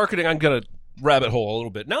now they're marketing, I'm going to rabbit hole a little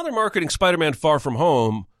bit. Now they're marketing Spider-Man Far From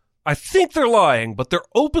Home. I think they're lying, but they're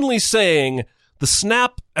openly saying the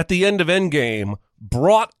snap at the end of Endgame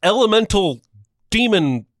brought elemental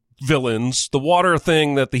demon villains, the water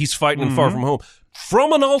thing that he's fighting in Far From Home,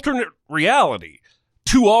 from an alternate reality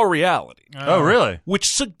to our reality. Oh, really? Which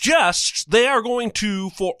suggests they are going to,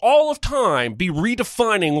 for all of time, be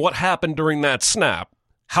redefining what happened during that snap,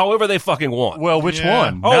 however they fucking want. Well, which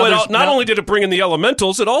one? Oh, not only did it bring in the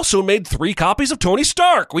elementals, it also made 3 copies of Tony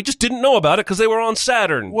Stark. We just didn't know about it because they were on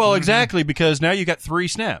Saturn. Well, exactly, because now you got 3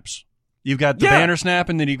 snaps. You've got the Banner snap,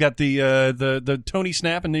 and then you've got the Tony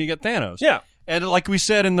snap, and then you got Thanos. Yeah. And like we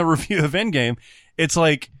said in the review of Endgame, it's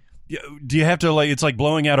like, do you have to it's like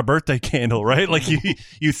blowing out a birthday candle, right? Like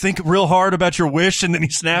you think real hard about your wish and then you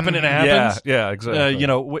snap and it happens. Yeah, exactly.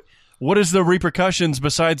 What is the repercussions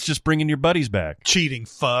besides just bringing your buddies back? Cheating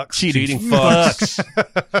fucks. Cheating fucks.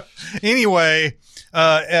 Anyway,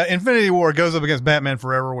 Infinity War goes up against Batman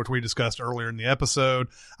Forever, which we discussed earlier in the episode.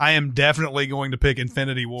 I am definitely going to pick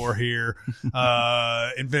Infinity War here.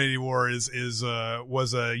 Infinity War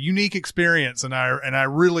was a unique experience, and I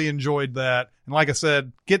really enjoyed that. And like I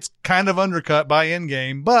said, gets kind of undercut by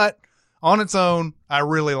Endgame, but on its own, I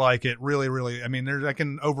really like it. Really, really. I mean, I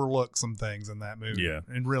can overlook some things in that movie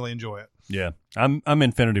and really enjoy it. Yeah, I'm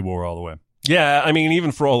Infinity War all the way. Yeah, I mean,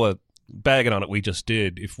 even for all the bagging on it we just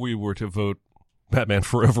did, if we were to vote Batman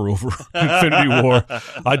Forever over Infinity War,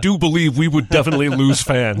 I do believe we would definitely lose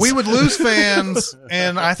fans. We would lose fans,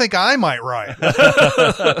 and I think I might write.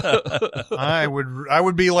 I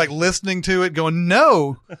would be like listening to it going,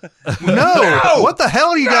 no, what the hell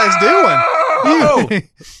are you guys doing?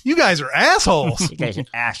 You guys are assholes. You guys are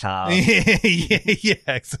assholes. Yeah,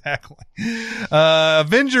 exactly.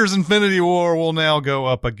 Avengers Infinity War will now go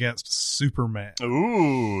up against Superman.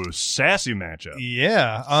 Ooh, sassy matchup.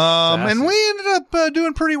 Yeah. And we ended up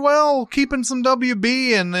doing pretty well, keeping some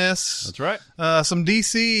WB in this. That's right. Some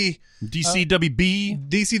DC. DCWB.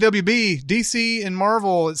 DCWB. DC and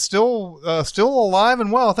Marvel, it's still alive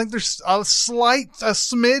and well. I think there's a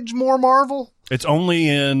smidge more Marvel. It's only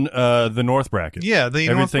in the North bracket. Yeah,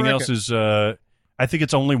 everything North bracket. else is. I think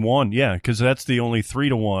it's only 1. Yeah, because that's the only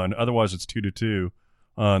 3-1. Otherwise, it's 2-2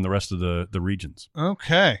 in the rest of the regions.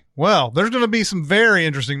 Okay, well, there's going to be some very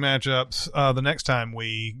interesting matchups the next time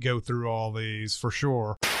we go through all these for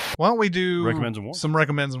sure. Why don't we do some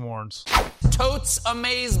recommends and warns? Totes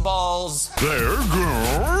Amazeballs. They're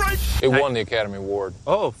great. It won the Academy Award.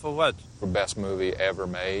 Oh, for what? For best movie ever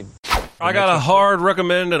made. I got a hard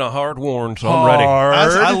recommend and a hard warn, so I'm ready.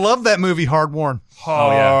 I love that movie, Hard Warn.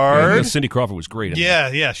 Oh, yeah. Cindy Crawford was great in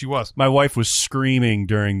it. Yeah, she was. My wife was screaming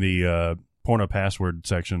during the porno password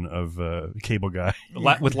section of Cable Guy.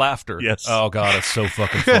 With laughter. Yes. Oh, God, it's so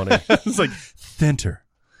fucking funny. It's like,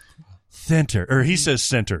 Center. Or he says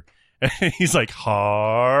center. And he's like,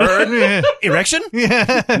 hard erection?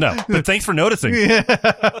 Yeah. No, but thanks for noticing.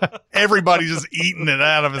 Yeah. Everybody's just eating it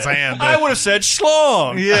out of his hand. I would have said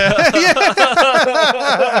schlong. Yeah.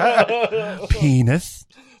 Penis.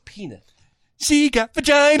 She got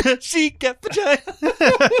vagina.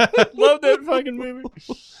 Love that fucking movie.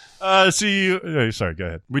 Sorry, go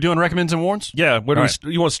ahead. We doing recommends and warns? Yeah, where do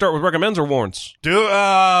you want to start with recommends or warns? Do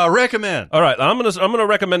recommend. All right, I'm gonna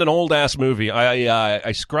recommend an old ass movie.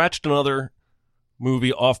 I scratched another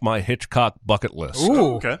movie off my Hitchcock bucket list.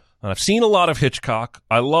 Ooh. Okay. I've seen a lot of Hitchcock.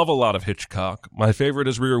 I love a lot of Hitchcock. My favorite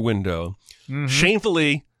is Rear Window. Mm-hmm.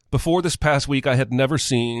 Shamefully, before this past week, I had never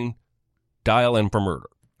seen Dial M for Murder.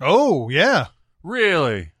 Oh, yeah.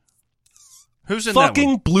 Really? Who's in that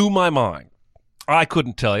Fucking blew my mind. I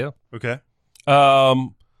couldn't tell you. one? Okay.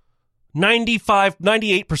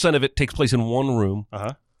 98% of it takes place in one room.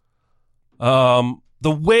 Uh-huh.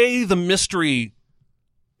 The way the mystery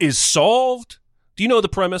is solved, do you know the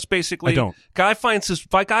premise, basically? I don't. Guy finds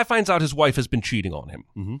out his wife has been cheating on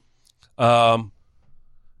him. Mm-hmm.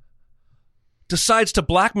 Decides to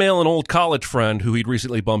blackmail an old college friend who he'd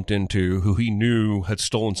recently bumped into, who he knew had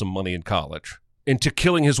stolen some money in college, into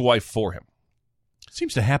killing his wife for him.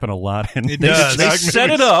 Seems to happen a lot. In It these does. They dog set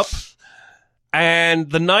movies. it up, and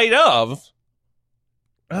the night of,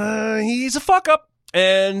 he's a fuck up,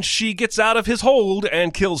 and she gets out of his hold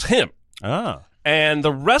and kills him. Ah. And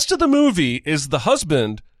the rest of the movie is the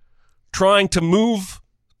husband trying to move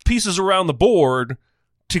pieces around the board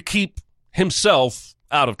to keep himself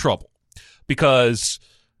out of trouble. Because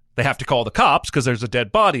they have to call the cops because there's a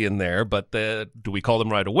dead body in there. But do we call them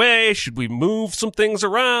right away? Should we move some things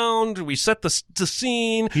around? Do we set the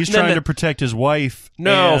scene? He's And then trying to protect his wife.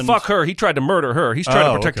 No, and- fuck her. He tried to murder her. He's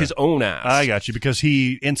trying to protect okay. his own ass. I got you, because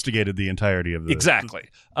he instigated the entirety of the... Exactly.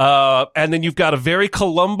 And then you've got a very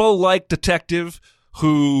Columbo-like detective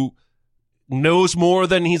who knows more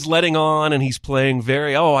than he's letting on, and he's playing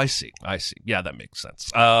very, I see. Yeah, that makes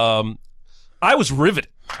sense. I was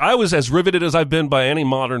riveted. I was as riveted as I've been by any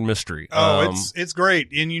modern mystery. Oh, it's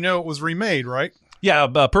great. And it was remade, right? Yeah,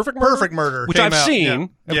 Perfect Murder. Perfect Murder Which came I've out,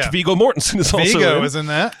 seen. yeah. Viggo Mortensen is also Vigo in. is in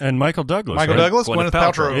that. And Michael Douglas. Michael right? Douglas, Gwyneth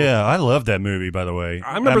Gwyneth Paltrow. Paltrow. Yeah, I love that movie, by the way.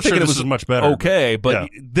 I remember I'm thinking sure it this was is much better. okay, but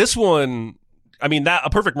yeah. this one, I mean, A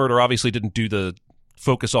Perfect Murder obviously didn't do the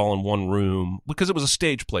focus all in one room because it was a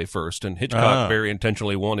stage play first, and Hitchcock very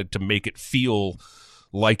intentionally wanted to make it feel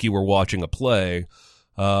like you were watching a play.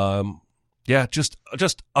 Yeah, just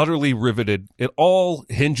utterly riveted. It all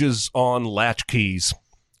hinges on latch keys.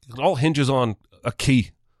 It all hinges on a key.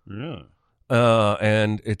 Yeah.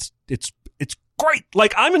 And it's great.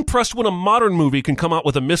 Like, I'm impressed when a modern movie can come out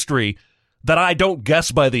with a mystery that I don't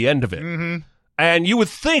guess by the end of it. Mm-hmm. And you would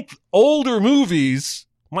think older movies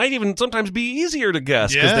might even sometimes be easier to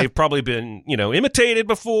guess because they've probably been, imitated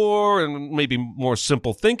before and maybe more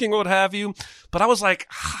simple thinking or what have you. But I was like,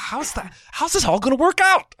 how's this all going to work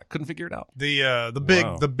out? I couldn't figure it out.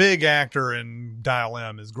 The big actor in Dial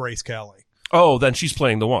M is Grace Kelly. Oh, then she's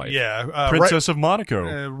playing the wife. Yeah, Princess of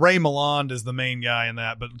Monaco. Ray Milland is the main guy in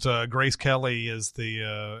that, but Grace Kelly is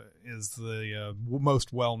the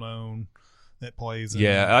most well known that plays.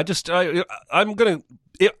 Yeah,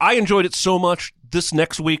 I enjoyed it so much. This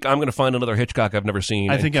next week, I'm going to find another Hitchcock I've never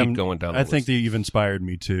seen. Keep going down. I think that you've inspired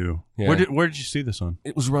me too. Yeah. Where did you see this on?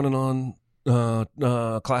 It was running on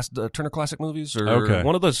Turner Classic Movies or Okay.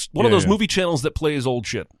 one of those movie channels that plays old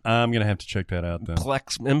shit. I'm gonna have to check that out then.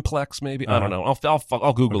 Implex maybe. I don't know.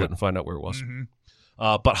 I'll Google it and find out where it was. Mm-hmm.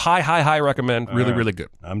 But high recommend. Really, really good.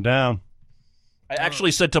 I'm down. I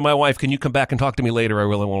actually said to my wife, "Can you come back and talk to me later? I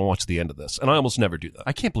really want to watch the end of this." And I almost never do that.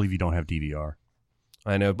 I can't believe you don't have DVR.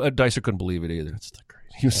 I know. But Dicer couldn't believe it either. That's the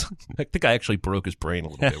crazy. I think I actually broke his brain a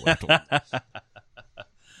little bit. When I told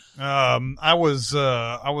him. I was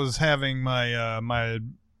having my I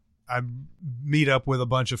meet up with a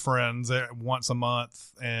bunch of friends once a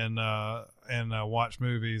month and watch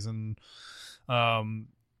movies, and there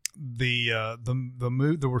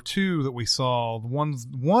were two that we saw.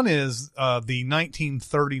 One is the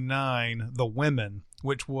 1939 The Women,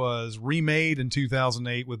 which was remade in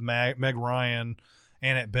 2008 with Meg Ryan,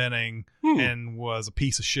 Annette Bening, and was a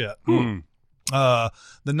piece of shit. The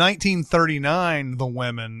 1939 The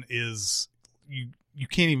Women is you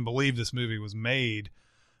can't even believe this movie was made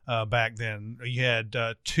back then. You had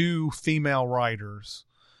two female writers.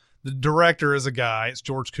 The director is a guy, it's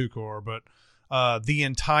George Cukor, but the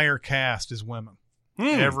entire cast is women.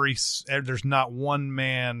 There's not one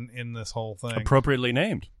man in this whole thing. Appropriately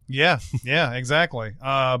named. Yeah, exactly.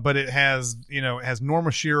 But it has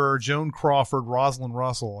Norma Shearer, Joan Crawford, Rosalind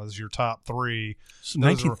Russell as your top three. So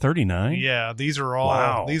 1939. Yeah, these are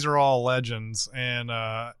all legends, and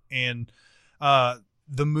the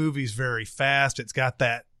movie's very fast. It's got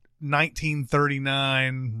that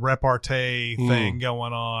 1939 repartee thing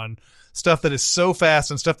going on, stuff that is so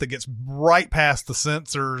fast and stuff that gets right past the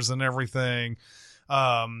censors and everything.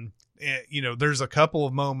 There's a couple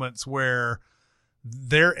of moments where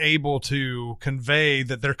they're able to convey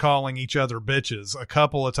that they're calling each other bitches a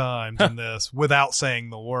couple of times in this without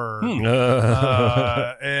saying the word.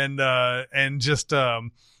 And just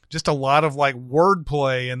a lot of like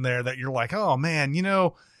wordplay in there that you're like, oh man,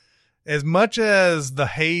 as much as the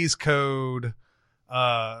Hays Code,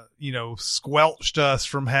 squelched us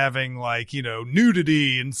from having like,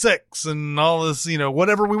 nudity and sex and all this,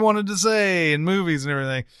 whatever we wanted to say in movies and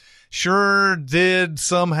everything, sure did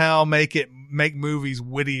somehow make movies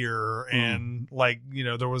wittier and like,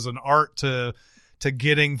 there was an art to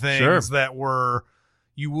getting things that were,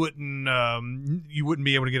 you wouldn't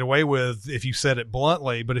be able to get away with if you said it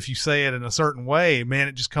bluntly, but if you say it in a certain way, man,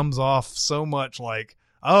 it just comes off so much like,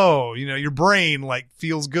 oh, your brain like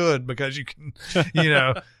feels good because you can,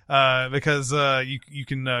 because you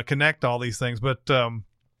can connect all these things. But the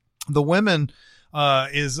women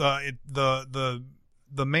is the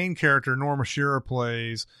main character Norma Shearer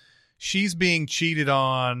plays. She's being cheated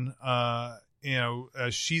on.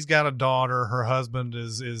 She's got a daughter. Her husband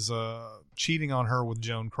is cheating on her with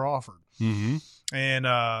Joan Crawford. Mm-hmm.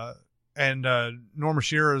 And Norma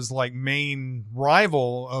Shearer's like main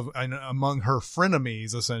rival among her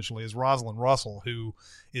frenemies essentially is Rosalind Russell, who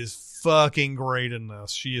is fucking great in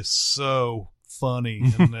this. She is so funny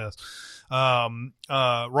in this.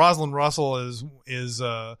 Rosalind Russell is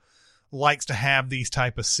likes to have these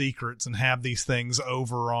type of secrets and have these things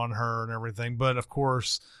over on her and everything. But of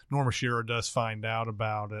course, Norma Shearer does find out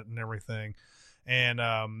about it and everything. And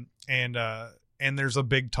there's a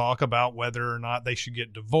big talk about whether or not they should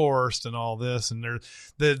get divorced and all this. And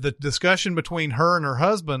the discussion between her and her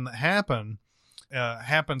husband that happens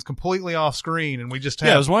completely off screen. And we just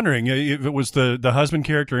have, I was wondering if it was the husband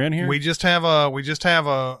character in here. We just have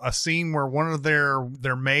a scene where one of their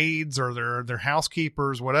maids or their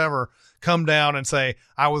housekeepers, whatever, come down and say,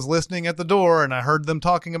 I was listening at the door and I heard them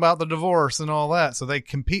talking about the divorce and all that. So they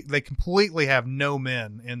completely have no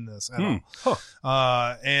men in this at all.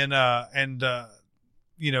 Huh.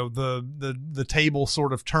 The table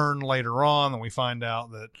sort of turn later on, and we find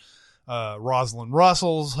out that Rosalind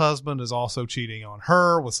Russell's husband is also cheating on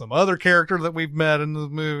her with some other character that we've met in the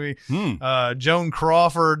movie. Joan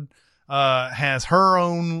Crawford has her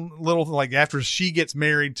own little, like, after she gets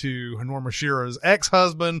married to Norma Shearer's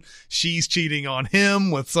ex-husband, she's cheating on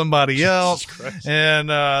him with somebody else.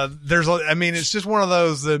 And it's just one of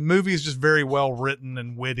those, the movie is just very well written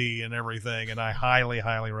and witty and everything, and I highly,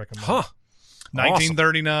 highly recommend it.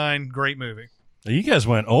 1939, great movie. You guys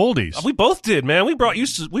went oldies. We both did, man. We brought you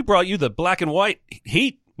the black and white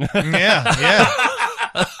Heat. Yeah.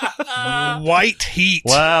 White Heat.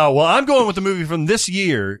 Wow. Well, I'm going with the movie from this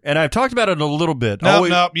year, and I've talked about it a little bit. No,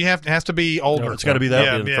 it has to be older. No, it's got to be that.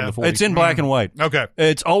 Yeah. From the 40s. It's in black and white. Okay.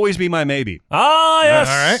 It's Always Be My Maybe. Ah,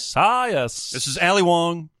 yes. All right. Ah, yes. This is Ali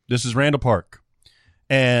Wong. This is Randall Park.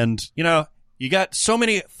 And, you got so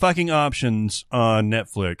many fucking options on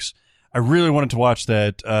Netflix. I really wanted to watch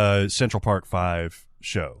that Central Park 5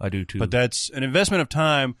 show. I do too. But that's an investment of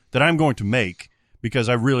time that I'm going to make because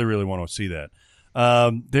I really, really want to see that.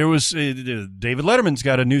 There was David Letterman's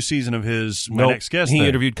got a new season of his My Next Guest. He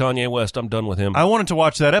interviewed Kanye West. I'm done with him. I wanted to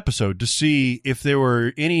watch that episode to see if there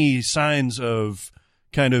were any signs of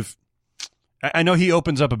kind of. I know he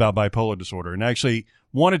opens up about bipolar disorder, and actually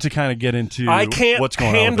wanted to kind of get into I can't what's going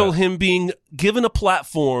on. Handle him being given a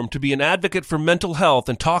platform to be an advocate for mental health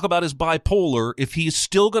and talk about his bipolar if he's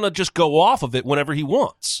still going to just go off of it whenever he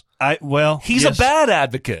wants. He's a bad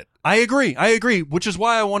advocate. I agree, which is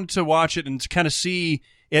why I wanted to watch it and to kind of see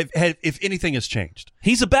if anything has changed.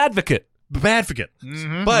 He's a badvocate.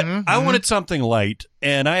 But I wanted something light,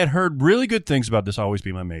 and I had heard really good things about this Always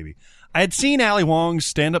Be My Maybe. I had seen Ali Wong's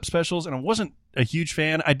stand-up specials, and I wasn't a huge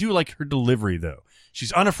fan. I do like her delivery, though.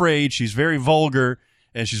 She's unafraid, she's very vulgar,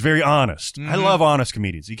 and she's very honest. I love honest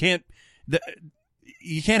comedians. You can't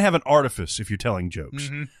have an artifice if you're telling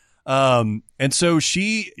jokes. And so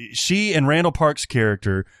she and Randall Park's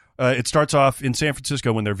character, it starts off in San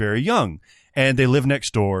Francisco when they're very young, and they live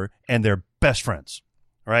next door, and they're best friends.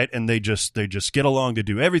 right? And they just get along. They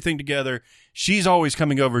do everything together. She's always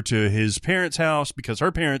coming over to his parents' house because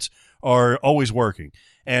her parents are always working.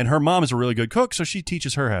 And her mom is a really good cook, so she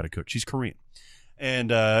teaches her how to cook. She's Korean.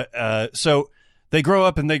 And so they grow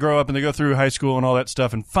up and they go through high school and all that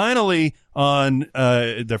stuff. And finally, on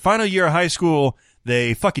their final year of high school,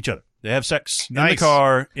 they fuck each other. They have sex in the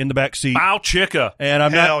car, in the back seat. Bow chicka.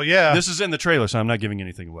 And Hell yeah. This is in the trailer, so I'm not giving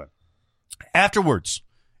anything away. Afterwards,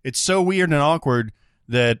 it's so weird and awkward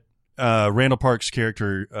that Randall Park's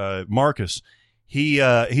character, Marcus, he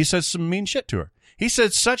says some mean shit to her. He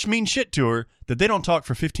said such mean shit to her that they don't talk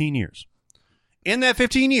for 15 years. In that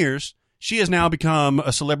 15 years, she has now become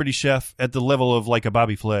a celebrity chef at the level of like a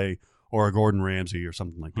Bobby Flay or a Gordon Ramsay or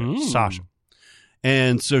something like that. Sasha.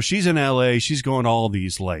 And so she's in L.A. She's going to all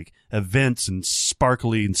these like events and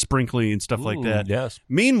sparkly and sprinkly and stuff like that. Yes.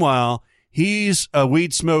 Meanwhile, he's a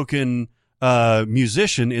weed-smoking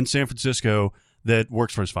musician in San Francisco that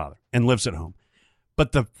works for his father and lives at home.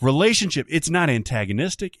 But the relationship, it's not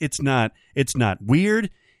antagonistic. It's not weird.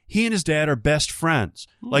 He and his dad are best friends.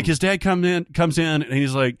 Like his dad comes in and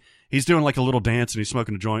he's like, he's doing like a little dance and he's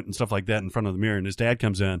smoking a joint and stuff like that in front of the mirror. And his dad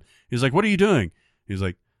comes in. He's like, "What are you doing?" He's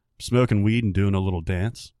like, "Smoking weed and doing a little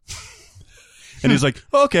dance." And he's like,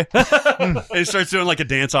 "Oh, okay." And he starts doing like a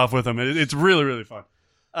dance off with him. It's really, really fun.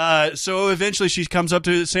 So eventually she comes up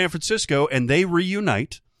to San Francisco and they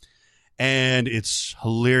reunite. And it's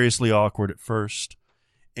hilariously awkward at first.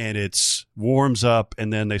 And it's warms up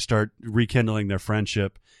and then they start rekindling their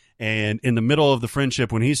friendship. And in the middle of the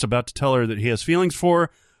friendship, when he's about to tell her that he has feelings for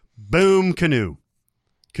her, boom, Canoe.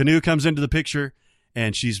 Canoe comes into the picture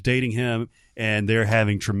and she's dating him and they're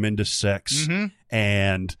having tremendous sex.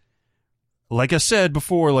 And like I said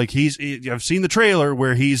before, like I've seen the trailer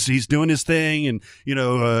where he's doing his thing and,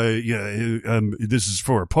 this is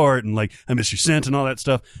for a part and like, I miss your scent and all that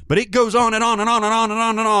stuff. But it goes on and on and on and on and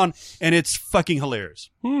on and on. And it's fucking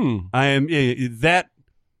hilarious. That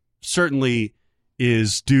certainly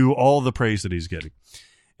is due all the praise that he's getting.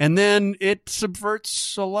 And then it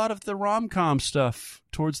subverts a lot of the rom-com stuff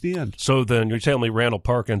towards the end. So then you're telling me Randall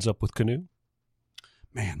Park ends up with Canoe?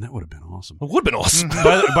 Man, that would have been awesome. It would have been awesome.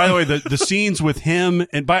 By the way, the scenes with him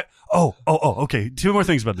and okay. Two more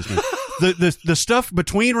things about this movie. The stuff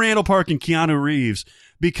between Randall Park and Keanu Reeves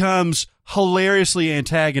becomes hilariously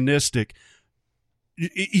antagonistic.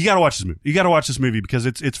 You got to watch this movie. You got to watch this movie because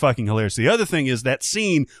it's fucking hilarious. The other thing is that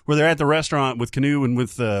scene where they're at the restaurant with Canoe and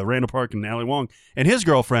with Randall Park and Ali Wong and his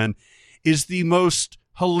girlfriend is the most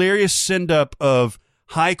hilarious send-up of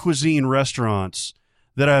high cuisine restaurants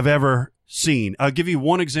that I've ever seen. I'll give you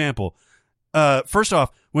one example. First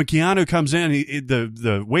off, when Keanu comes in,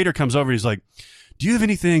 the waiter comes over. He's like, "Do you have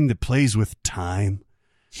anything that plays with time?"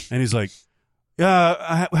 And he's like,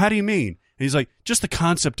 "How do you mean?" And he's like, "Just the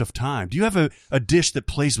concept of time. Do you have a dish that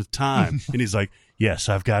plays with time?" And he's like, "Yes,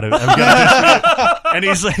 I've got a dish." And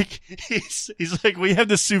he's like, "We have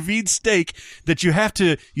this sous vide steak that you have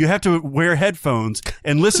to wear headphones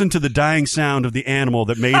and listen to the dying sound of the animal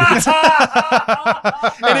that made it."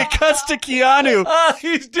 And it cuts to Keanu.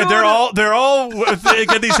 They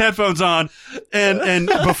get these headphones on, and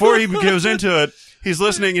before he goes into it, he's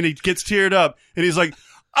listening and he gets teared up, and he's like,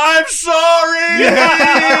 "I'm sorry."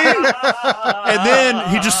 And then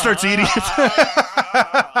he just starts eating it.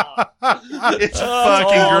 It's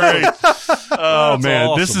fucking great. Oh, man.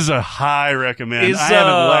 Awesome. This is a high recommend. I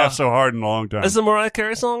haven't laughed so hard in a long time. Is the Mariah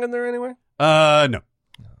Carey song in there anywhere? No.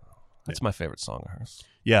 That's my favorite song of hers.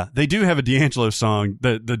 Yeah, they do have a D'Angelo song.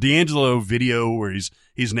 The D'Angelo video where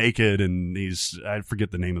he's naked and I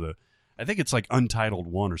forget the name of I think it's like Untitled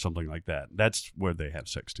One or something like that. That's where they have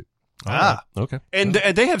sex too. Okay. And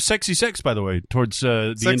they have sexy sex, by the way, towards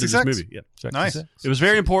the end of this movie. Yeah, Sexy Nice. sex. it was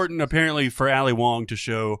very important, apparently, for Ali Wong to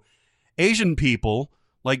show Asian people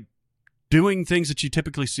like doing things that you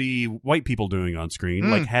typically see white people doing on screen,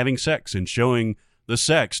 like having sex and showing the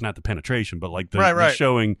sex, not the penetration, but like the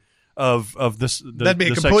showing of this. That'd be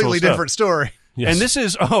a completely different story. Yes. And this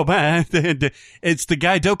is it's the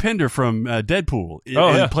guy Dopinder from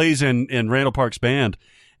Deadpool. Plays in Randall Park's band,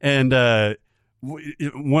 and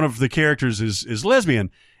one of the characters is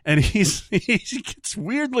lesbian, and he gets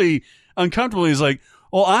weirdly uncomfortable. He's like,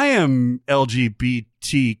 "Well, I am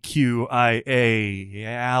LGBTQIA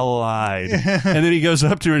allied," and then he goes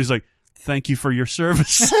up to her and he's like, "Thank you for your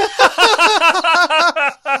service."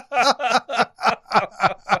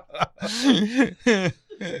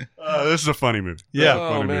 This is a funny movie. Yeah.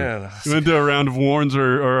 Funny man. movie. You want to do a round of warns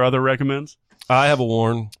or other recommends? I have a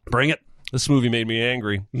warn. Bring it. This movie made me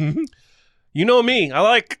angry. You know me. I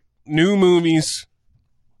like new movies.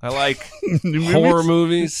 I like horror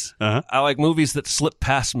movies. Uh-huh. I like movies that slip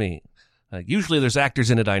past me. Usually there's actors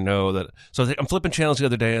in it I know that. So I'm flipping channels the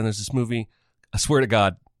other day, and there's this movie. I swear to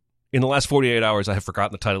God, in the last 48 hours, I have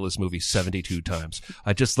forgotten the title of this movie 72 times.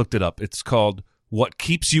 I just looked it up. It's called What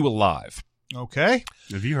Keeps You Alive. Okay.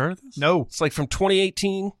 Have you heard of this? No. It's like from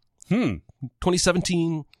 2018,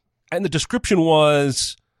 2017, and the description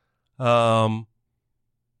was,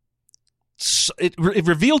 it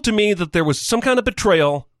revealed to me that there was some kind of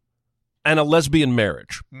betrayal and a lesbian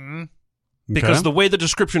marriage. Mm-hmm. Because the way the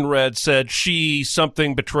description read said she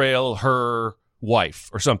something betrayal her wife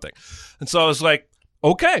or something, and so I was like,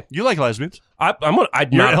 okay, You like lesbians? I'm You're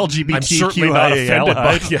LGBTQIA I'm certainly not offended by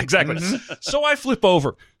allied. yeah, exactly. So I flip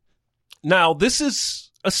over. Now this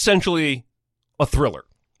is essentially a thriller,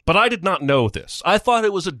 but I did not know this. I thought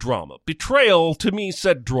it was a drama. Betrayal to me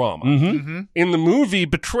said drama. Mm-hmm. In the movie,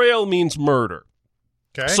 betrayal means murder.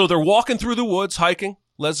 Okay. So they're walking through the woods, hiking.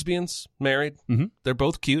 Lesbians, married. Mm-hmm. They're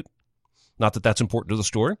both cute. Not that that's important to the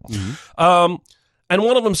story. Mm-hmm. And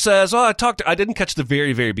one of them says, I didn't catch the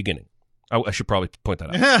very, very beginning. I should probably point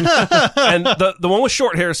that out. And the one with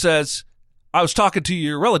short hair says, I was talking to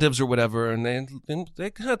your relatives or whatever, and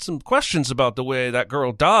they had some questions about the way that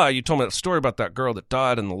girl died. You told me that story about that girl that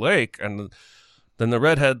died in the lake. And then the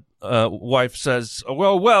redhead wife says,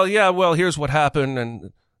 well, here's what happened.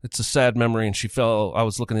 And it's a sad memory. And I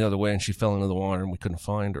was looking the other way, and she fell into the water, and we couldn't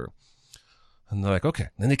find her. And they're like, okay.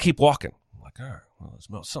 And they keep walking. I'm like, all right, well,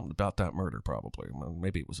 there's something about that murder probably. Well,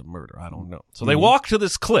 maybe it was a murder. I don't know. So they walk to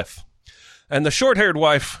this cliff. And the short-haired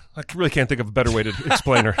wife, I really can't think of a better way to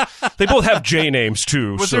explain her. They both have J names,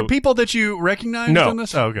 too. Was there people that you recognized No. in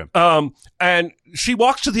this? Oh, okay. And she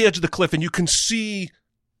walks to the edge of the cliff, and you can see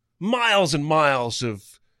miles and miles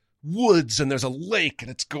of woods, and there's a lake,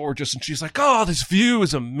 and it's gorgeous. And she's like, oh, this view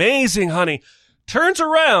is amazing, honey. Turns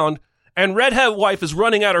around, and redhead wife is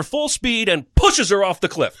running at her full speed and pushes her off the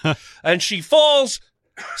cliff. And she falls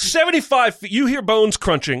 75 feet. You hear bones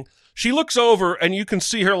crunching. She looks over, and you can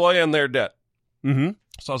see her laying there dead. Mm-hmm.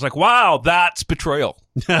 So I was like, wow, that's betrayal.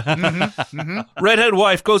 Redhead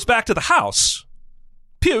wife goes back to the house,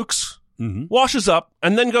 pukes, washes up,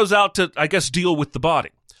 and then goes out to, I guess, deal with the body.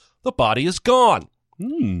 The body is gone.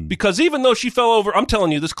 Because even though she fell over, I'm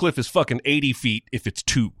telling you, this cliff is fucking 80 feet if it's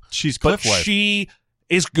 2. She's But cliff wife. she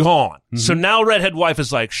is gone. So now redhead wife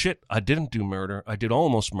is like, shit, I didn't do murder. I did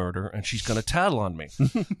almost murder, and she's going to tattle on me.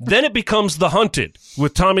 Then it becomes The Hunted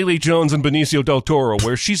with Tommy Lee Jones and Benicio del Toro,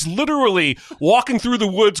 where she's literally walking through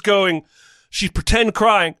the woods going, she pretend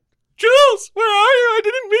crying, Jules, where are you? I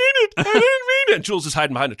didn't mean it. I didn't mean it. And Jules is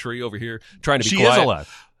hiding behind a tree over here trying to be quiet. She is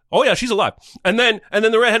alive. Oh, yeah, she's alive. And then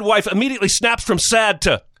the redhead wife immediately snaps from sad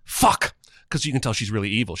to fuck, because you can tell she's really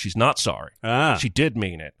evil. She's not sorry. She did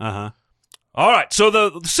mean it. Uh-huh. All right, so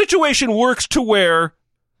the situation works to where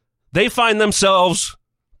they find themselves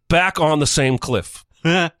back on the same cliff.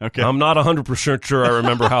 Okay. I'm not 100% sure I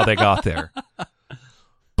remember how they got there.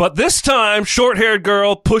 But this time, short-haired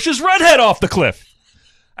girl pushes redhead off the cliff,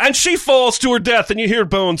 and she falls to her death, and you hear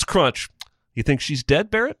bones crunch. You think she's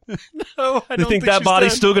dead, Barrett? No, I You think that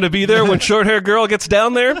body's still going to be there when short-haired girl gets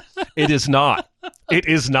down there? It is not. It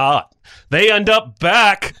is not. They end up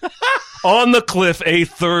back on the cliff a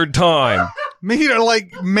third time.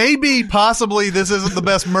 Maybe, possibly, this isn't the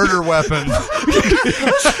best murder weapon.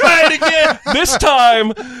 Try it again. This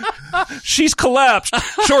time, she's collapsed.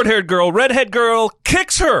 Short-haired girl, redhead girl,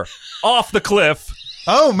 kicks her off the cliff.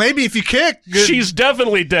 Oh, maybe if you kick. Good. She's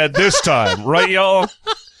definitely dead this time, right, y'all?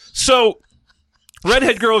 So,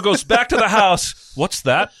 redhead girl goes back to the house. What's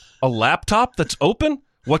that? A laptop that's open?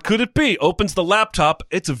 What could it be? Opens the laptop.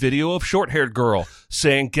 It's a video of short-haired girl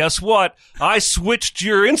saying, guess what? I switched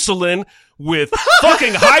your insulin with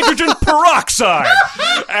fucking hydrogen peroxide.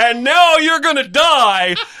 And now you're going to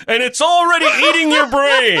die, and it's already eating your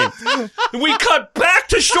brain. We cut back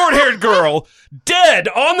to short-haired girl, dead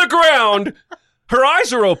on the ground. Her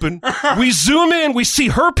eyes are open. We zoom in. We see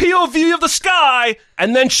her POV of the sky,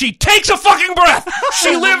 and then she takes a fucking breath.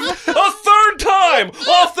 She lived a third time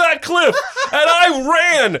off that cliff, and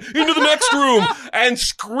I ran into the next room and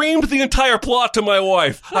screamed the entire plot to my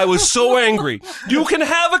wife. I was so angry. You can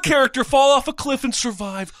have a character fall off a cliff and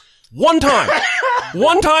survive one time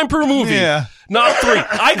per movie, not 3.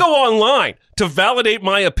 I go online to validate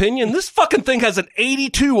my opinion. This fucking thing has an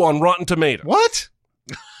 82 on Rotten Tomatoes. What?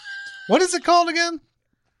 What is it called again?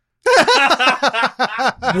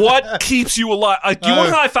 What keeps you alive? Do you want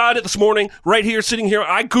how I found it this morning? Right here, sitting here,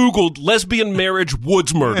 I Googled lesbian marriage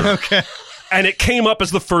woods murder. Okay. And it came up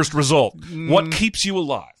as the first result. What keeps you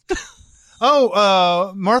alive?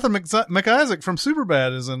 Martha McIsaac from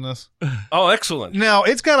Superbad is in this. Oh, excellent. Now,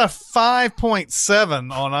 it's got a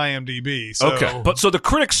 5.7 on IMDb. So Okay. But so the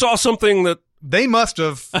critics saw something that they must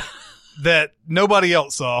have that nobody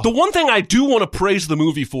else saw. The one thing I do want to praise the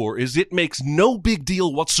movie for is it makes no big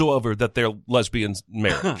deal whatsoever that they're lesbians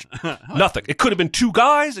marriage. Nothing. It could have been two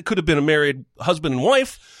guys. It could have been a married husband and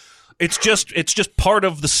wife. It's just part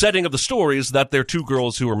of the setting of the story is that they're two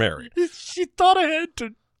girls who are married. She thought ahead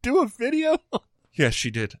to do a video. Yes,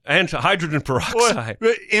 she did. And hydrogen peroxide.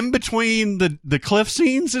 In between the cliff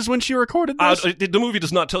scenes is when she recorded this? The movie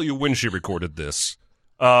does not tell you when she recorded this.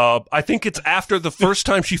 I think it's after the first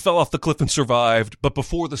time she fell off the cliff and survived, but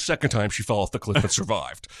before the second time she fell off the cliff and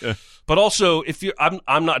survived. Yeah. But also,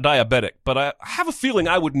 I'm not diabetic, but I have a feeling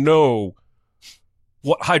I would know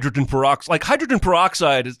what hydrogen peroxide. Like hydrogen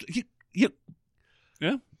peroxide is.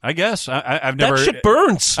 Yeah, I guess I've never. That shit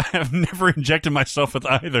burns. I've never injected myself with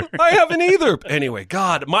either. I haven't either. Anyway,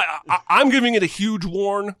 God, I'm giving it a huge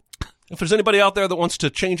warn. If there's anybody out there that wants to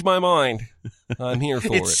change my mind, I'm here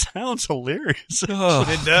for it. It sounds hilarious. Oh,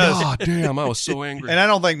 it does. God damn, I was so angry. And I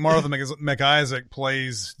don't think Martha McIsaac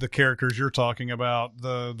plays the characters you're talking about.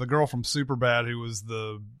 The girl from Superbad who was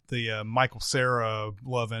the Michael Cera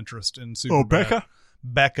love interest in Superbad. Oh, Becca?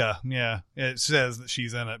 Becca, yeah. It says that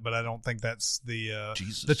she's in it, but I don't think that's the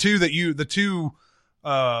Jesus. the two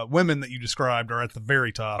women that you described are at the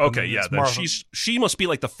very top. Okay, yeah. She must be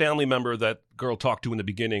like the family member that girl talked to in the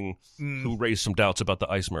beginning who raised some doubts about the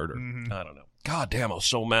ICE murder. Mm-hmm. I don't know. God damn, I was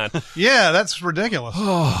so mad. Yeah, that's ridiculous.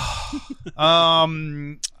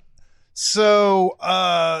 So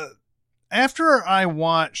after I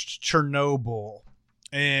watched Chernobyl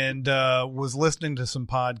and was listening to some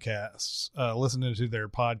podcasts, listening to their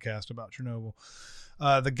podcast about Chernobyl,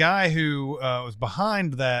 the guy who was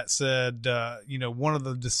behind that said, one of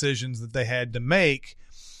the decisions that they had to make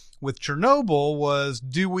with Chernobyl was,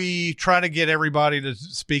 do we try to get everybody to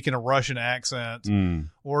speak in a Russian accent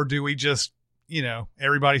or do we just,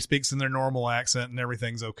 everybody speaks in their normal accent and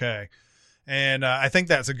everything's okay? And I think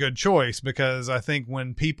that's a good choice because I think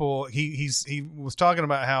when people, he was talking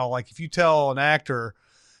about how, like, if you tell an actor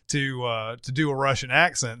to do a Russian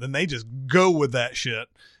accent, then they just go with that shit.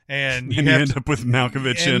 And you end up with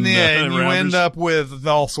Malkovich and you end up with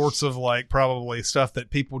all sorts of like probably stuff that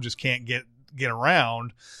people just can't get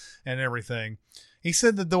around and everything. He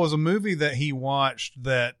said that there was a movie that he watched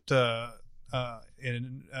that that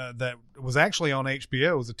was actually on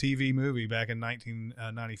HBO. It was a TV movie back in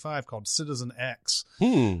 1995 called Citizen X,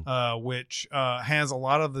 which has a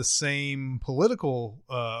lot of the same political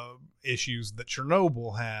issues that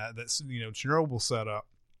Chernobyl had. That's Chernobyl set up.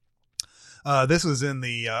 This was in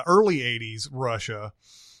the early 80s Russia,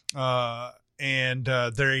 and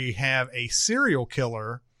they have a serial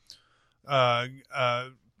killer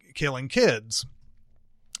killing kids,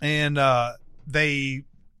 and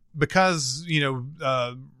because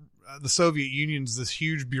the Soviet Union's this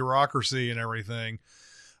huge bureaucracy and everything,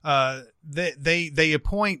 they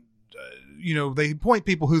appoint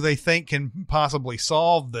people who they think can possibly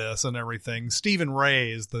solve this and everything. Stephen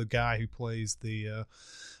Ray is the guy who plays the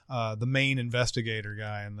main investigator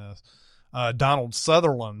guy in this. Donald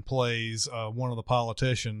Sutherland plays one of the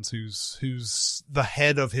politicians who's the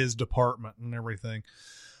head of his department and everything.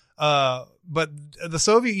 But the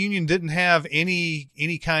Soviet Union didn't have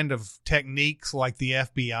any kind of techniques like the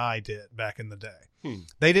FBI did back in the day.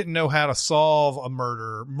 They didn't know how to solve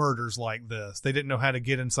murders like this. They didn't know how to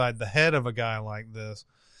get inside the head of a guy like this.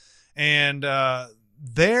 And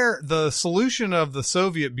the solution of the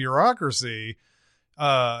Soviet bureaucracy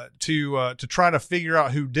to try to figure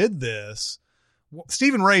out who did this,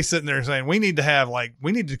 Stephen Ray sitting there saying, we need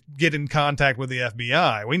to get in contact with the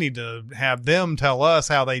FBI. We need to have them tell us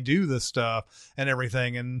how they do this stuff and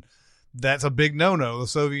everything. And that's a big no-no. The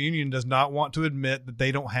Soviet Union does not want to admit that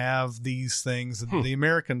they don't have these things that the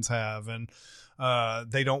Americans have. And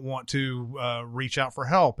they don't want to reach out for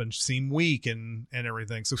help and seem weak and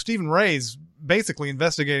everything. So Stephen Ray's basically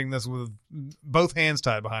investigating this with both hands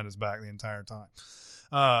tied behind his back the entire time.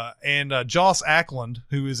 And Joss Ackland,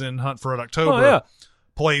 who is in Hunt for Red October,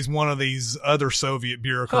 plays one of these other Soviet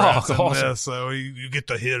bureaucrats in this. So you get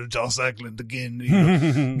to hear Joss Ackland again.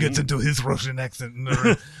 He gets into his Russian accent.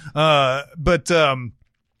 But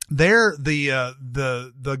they're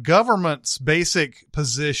the government's basic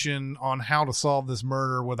position on how to solve this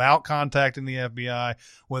murder without contacting the FBI,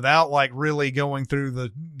 without like really going through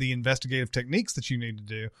the investigative techniques that you need to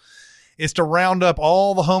do, is to round up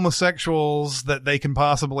all the homosexuals that they can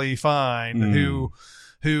possibly find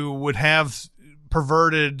who would have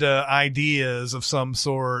perverted ideas of some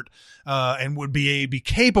sort and would be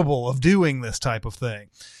capable of doing this type of thing.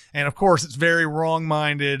 And of course, it's very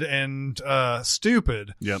wrong-minded and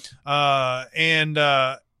stupid. Yep. And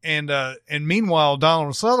meanwhile,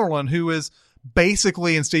 Donald Sutherland, who is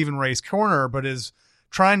basically in Stephen Ray's corner, but is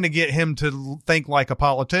trying to get him to think like a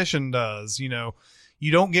politician does. You know,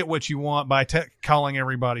 you don't get what you want by calling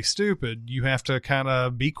everybody stupid. You have to kind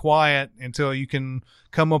of be quiet until you can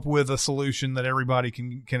come up with a solution that everybody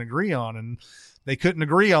can agree on. And they couldn't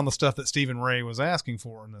agree on the stuff that Stephen Ray was asking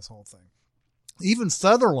for in this whole thing. Even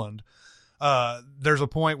Sutherland, there's a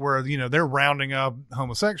point where, you know, they're rounding up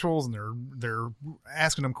homosexuals and they're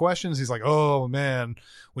asking them questions. He's like, oh man,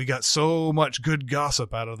 we got so much good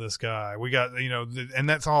gossip out of this guy. We got, you know, and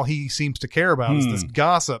that's all he seems to care about is this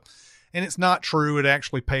gossip. And it's not true. It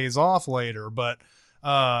actually pays off later, but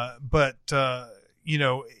you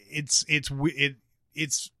know,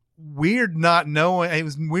 it's weird not knowing. It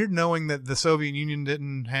was weird knowing that the Soviet Union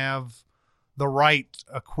didn't have the right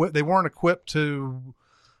they weren't equipped to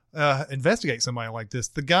investigate somebody like this.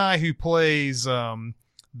 The guy who plays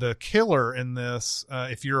the killer in this,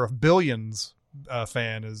 if you're a Billions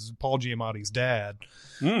fan, is Paul Giamatti's dad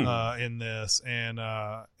in this, and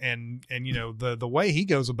you know the way he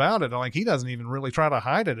goes about it, like he doesn't even really try to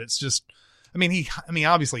hide it. It's just, I mean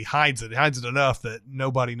obviously hides it enough that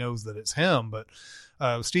nobody knows that it's him, but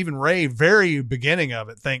Stephen Ray, very beginning of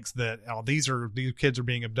it, thinks that these kids are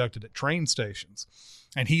being abducted at train stations,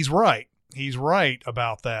 and he's right. He's right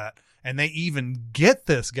about that. And they even get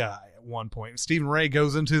this guy at one point. Stephen Ray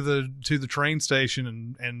goes into the train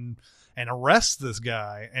station and arrests this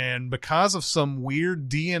guy. And because of some weird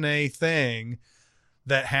DNA thing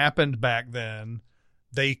that happened back then,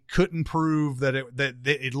 they couldn't prove that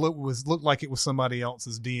it looked like it was somebody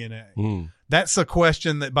else's DNA. That's a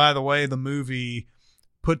question that, by the way, the movie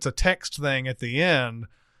puts a text thing at the end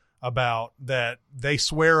about that. They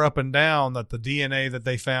swear up and down that the DNA that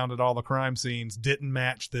they found at all the crime scenes didn't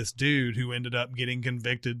match this dude who ended up getting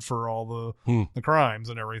convicted for all the crimes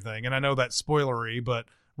and everything. And I know that's spoilery, but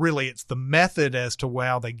really it's the method as to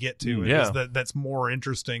how they get to it is that's more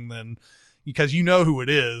interesting than, because you know who it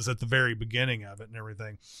is at the very beginning of it and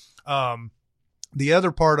everything. The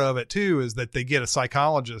other part of it too is that they get a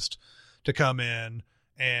psychologist to come in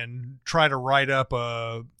and try to write up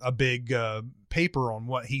a big paper on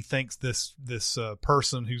what he thinks this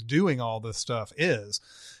person who's doing all this stuff is.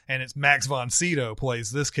 And it's Max von Sydow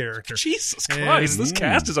plays this character. Jesus Christ, this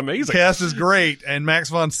cast is amazing. Cast is great. And Max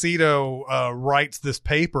von Sydow writes this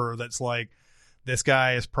paper that's like, this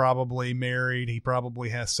guy is probably married. He probably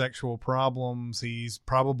has sexual problems. He's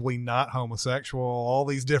probably not homosexual, all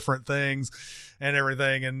these different things and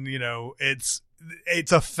everything. And, you know, it's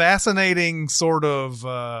a fascinating sort of,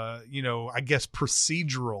 you know, I guess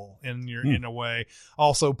procedural in a way,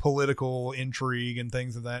 also political intrigue and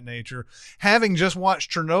things of that nature. Having just watched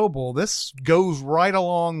Chernobyl, this goes right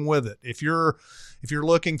along with it. If you're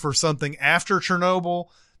looking for something after Chernobyl,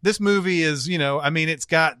 this movie is, you know, I mean, it's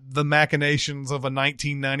got the machinations of a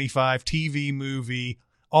 1995 TV movie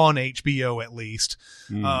on HBO at least.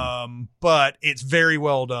 But it's very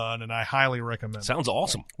well done, and I highly recommend it. Sounds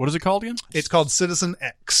awesome. What is it called again? It's called Citizen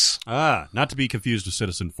X. Not to be confused with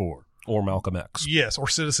Citizen 4. Or Malcolm X. Yes, or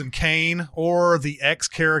Citizen Kane, or the X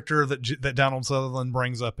character that Donald Sutherland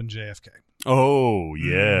brings up in JFK. Oh,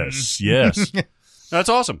 yes, yes. That's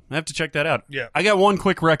awesome. I have to check that out. Yeah. I got one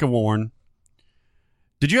quick wreck of Warren.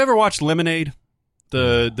 Did you ever watch Lemonade,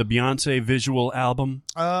 the Beyonce visual album?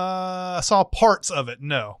 I saw parts of it.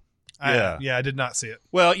 No. I did not see it.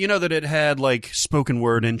 Well, you know that it had like spoken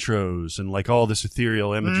word intros and like all this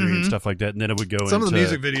ethereal imagery and stuff like that, and then it would go some into of the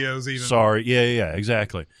music videos even. Sorry, yeah,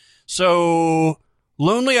 exactly. So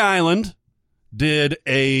Lonely Island did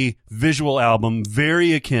a visual album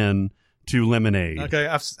very akin to Lemonade. Okay,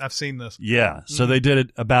 I've seen this. Yeah, so they did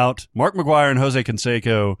it about Mark McGuire and Jose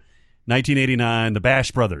Canseco, 1989, the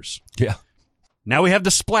Bash Brothers. Yeah. Now we have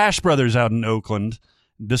the Splash Brothers out in Oakland.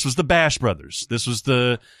 This was the Bash Brothers.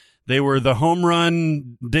 They were the home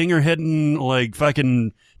run, dinger hitting, like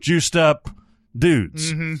fucking juiced up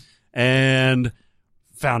dudes. And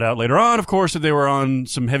found out later on, of course, that they were on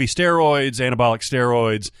some heavy steroids, anabolic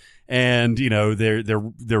steroids, and, you know,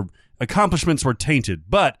 their accomplishments were tainted.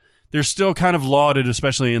 But they're still kind of lauded,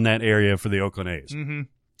 especially in that area for the Oakland A's.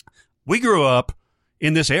 We grew up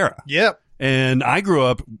in this era. Yep. And I grew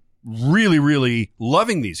up really, really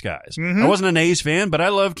loving these guys. I wasn't an A's fan, but I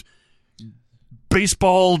loved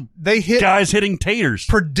baseball guys hitting taters.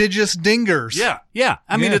 Prodigious dingers. Yeah.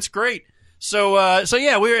 I mean, it's great. So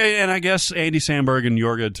yeah, and I guess Andy Samberg and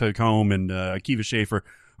Jorga Tacome and Akiva Schaffer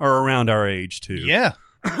are around our age too. Yeah.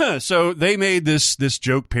 So they made this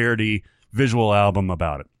joke parody visual album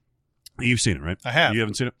about it. You've seen it, right? I have. You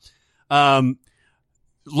haven't seen it?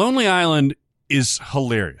 Lonely Island is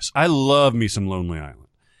hilarious. I love me some Lonely Island.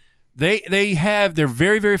 They're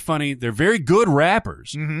very, very funny. They're very good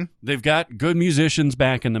rappers. They've got good musicians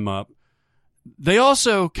backing them up. they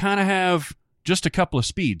also kind of have just a couple of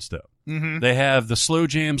speeds, though. Mm-hmm. They have the slow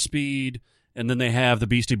jam speed, and then they have the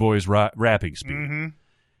Beastie Boys rapping speed. Mm-hmm.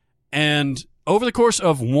 And over the course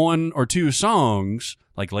of one or two songs,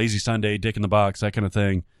 like Lazy Sunday, Dick in the Box, that kind of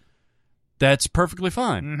thing, that's perfectly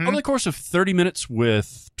fine. Mm-hmm. Over the course of 30 minutes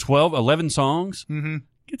with 11 songs, Mm-hmm.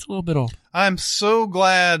 gets a little bit old. I'm so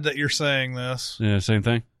glad that you're saying this. Yeah, same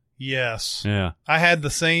thing? Yes. Yeah. I had the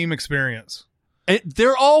same experience.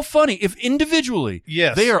 They're all funny. If individually,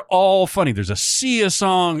 Yes. they are all funny. There's a Sia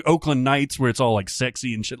song, Oakland Nights, where it's all like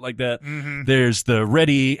sexy and shit like that. Mm-hmm. There's the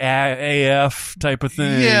Ready AF type of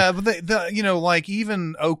thing. Yeah, but like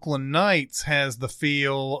even Oakland Nights has the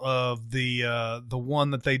feel of the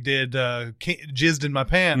one that they did Jizzed in My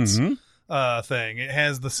Pants thing. It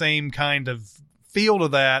has the same kind of feel to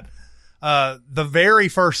that. The very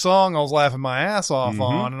first song I was laughing my ass off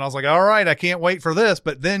on, and I was like, all right, I can't wait for this.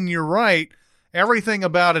 But then you're right. Everything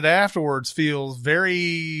about it afterwards feels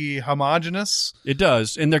very homogenous. It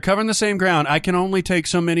does. And they're covering the same ground. I can only take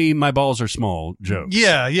so many my balls are small jokes.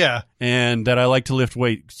 Yeah. And that I like to lift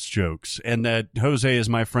weights jokes. And that Jose is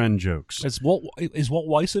my friend jokes. Is Walt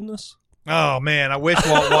Weiss in this? Oh man, I wish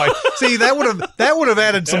Walt White. See, that would have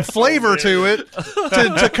added some flavor to it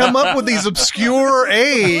to come up with these obscure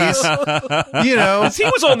A's. You know, He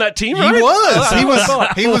was on that team, right? He was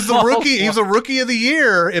the rookie. He was a rookie of the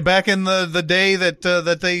year back in the day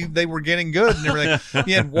that they were getting good and everything.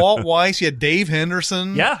 You had Walt Weiss, you had Dave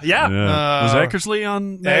Henderson. Yeah. Was Eckersley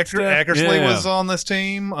on that stuff? Eckersley was on this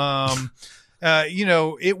team.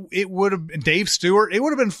 It would have Dave Stewart. It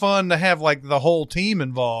would have been fun to have like the whole team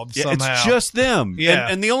involved somehow. It's just them. Yeah.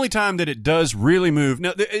 And the only time that it does really move,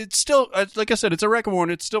 now it's still, like I said, it's a record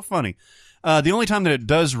warrant. It's still funny. The only time that it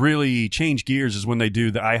does really change gears is when they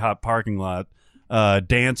do the IHOP parking lot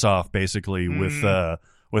dance off, basically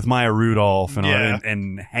with Maya Rudolph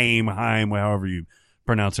and Haim, however you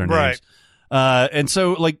pronounce their names. Right. And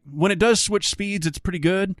so, like, when it does switch speeds, it's pretty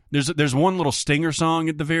good. There's one little stinger song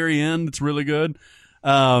at the very end that's really good.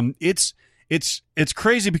 It's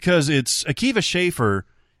crazy because it's Akiva Schaffer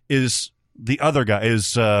is the other guy,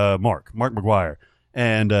 is Mark McGuire,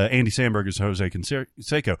 and Andy Samberg is Jose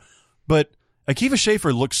Canseco. But Akiva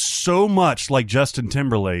Schaffer looks so much like Justin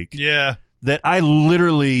Timberlake that I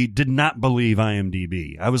literally did not believe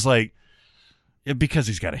IMDb. I was like, because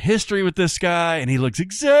he's got a history with this guy and he looks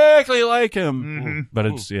exactly like him. Mm-hmm. But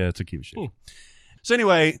it's Akiva Schaffer. So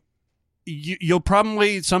anyway, you'll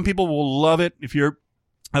probably, some people will love it. If you're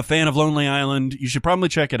a fan of Lonely Island, you should probably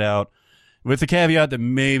check it out, with the caveat that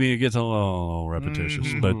maybe it gets a little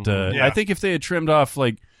repetitious. But I think if they had trimmed off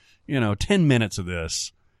 10 minutes of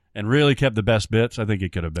this and really kept the best bits, I think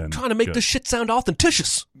it could have been Trying to make good. this shit sound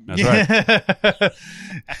authenticous. That's right.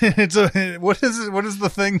 What is the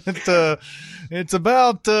thing that it's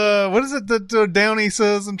about? What is it that Downey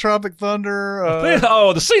says in Tropic Thunder?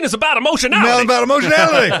 The scene is about emotionality. No, about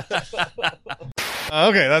emotionality.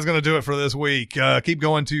 Okay, that's going to do it for this week. Keep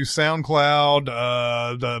going to SoundCloud,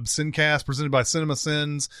 the Sincast presented by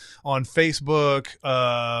CinemaSins on Facebook,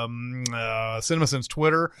 CinemaSins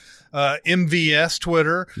Twitter, MVS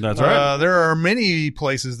Twitter. That's right. There are many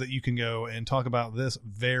places that you can go and talk about this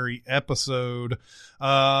very episode.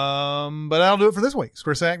 But that'll do it for this week. It's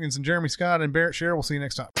Chris Atkins and Jeremy Scott and Barrett Sher. We'll see you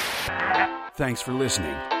next time. Thanks for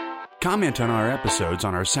listening. Comment on our episodes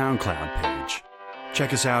on our SoundCloud page.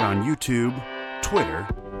 Check us out on YouTube, Twitter,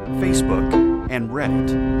 Facebook, and Reddit.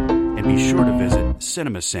 And be sure to visit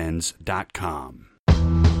cinemasins.com.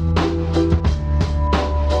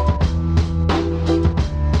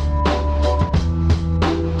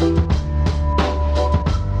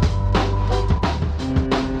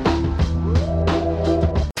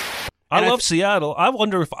 I love Seattle. I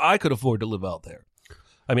wonder if I could afford to live out there.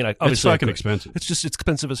 I mean, It's fucking expensive. It's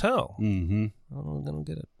expensive as hell. Mm-hmm. I don't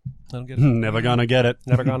get it. Never gonna get it.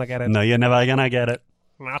 Never gonna get it. No, you're never gonna get it.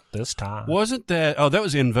 Not this time. Wasn't that? Oh, that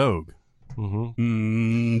was In Vogue.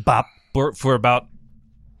 Mm-hmm. Bop. For about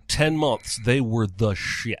 10 months, they were the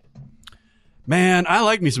shit. Man, I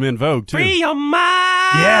like me some In Vogue too. Free your mind.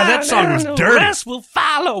 Yeah, that song was and dirty. The rest will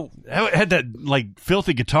follow. It had that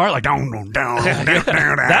filthy guitar, down.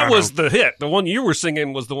 That was the hit. The one you were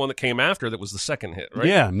singing was the one that came after. That was the second hit, right?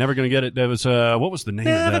 Yeah, Never Gonna Get It. That was what was the name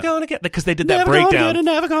of that? Never gonna get it, because they did that breakdown.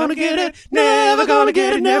 Never gonna get it. Never gonna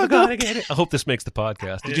get it. Never gonna get it. I hope this makes the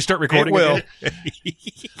podcast. Did you start recording? It will.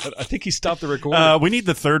 I think he stopped the recording. We need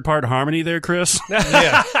the third part harmony there, Chris.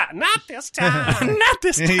 Yeah. Not this time. Not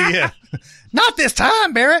this time. Yeah. Not this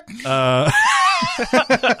time, Barrett.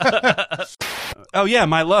 Oh yeah,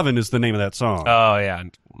 My Lovin' is the name of that song. Oh yeah,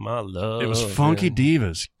 my love. It was Funky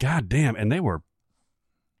Divas. God damn, and they were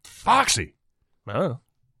foxy. Oh.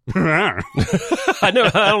 I know.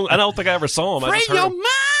 I don't think I ever saw him. I just heard him.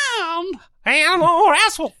 mom. And all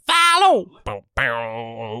else will follow.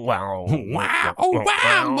 Wow,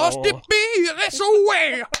 must it be this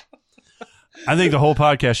way? I think the whole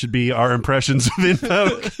podcast should be our impressions of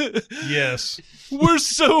Invoke. Yes. We're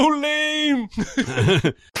so lame.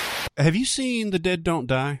 Have you seen The Dead Don't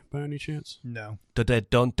Die by any chance? No. The dead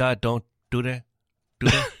don't die. Don't do that. Do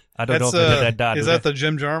that. I don't That's, know if the dead die. is that the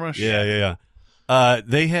Jim Jarmusch? Yeah.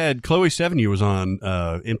 They had Chloe Sevigny was on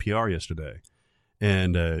NPR yesterday,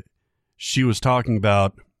 and she was talking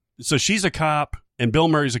about. So she's a cop, and Bill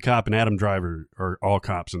Murray's a cop, and Adam Driver are all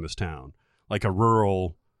cops in this town, like a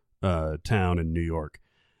rural town in New York.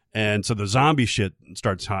 And so the zombie shit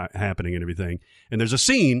starts happening and everything. And there's a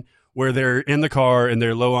scene where they're in the car and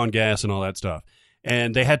they're low on gas and all that stuff.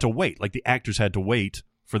 And they had to wait, like the actors had to wait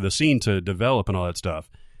for the scene to develop and all that stuff.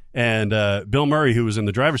 And Bill Murray, who was in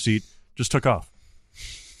the driver's seat, just took off.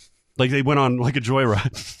 Like they went on like a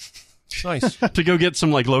joyride. Nice. To go get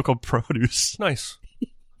some like local produce. Nice.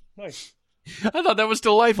 I thought that was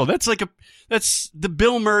delightful. That's the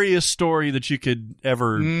Bill Murrayest story that you could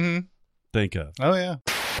ever think of. Oh, yeah.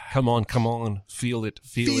 Come on. Feel it.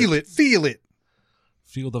 Feel it.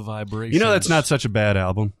 Feel the vibration. You know, that's not such a bad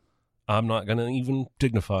album. I'm not going to even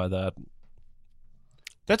dignify that.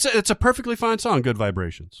 It's a perfectly fine song, Good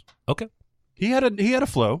Vibrations. Okay. He had a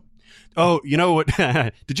flow. Oh, you know what?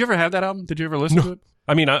 Did you ever have that album? Did you ever listen to it?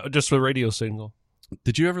 I mean, just the radio single.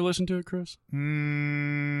 Did you ever listen to it, Chris?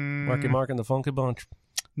 Marky Mark and the Funky Bunch.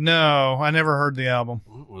 No, I never heard the album.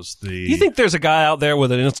 What was the... You think there's a guy out there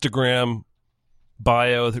with an Instagram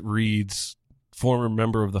bio that reads former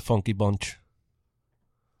member of the Funky Bunch?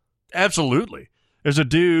 Absolutely. There's a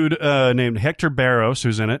dude named Hector Barros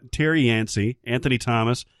who's in it, Terry Yancey, Anthony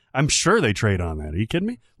Thomas. I'm sure they trade on that. Are you kidding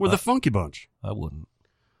me? We're the Funky Bunch. I wouldn't.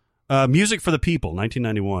 Music for the People,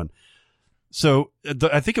 1991. So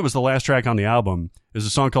I think it was the last track on the album. Is a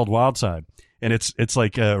song called Wild Side. And it's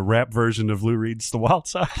like a rap version of Lou Reed's The Wild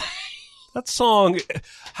Side. That song,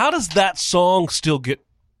 how does that song still get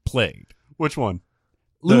played? Which one?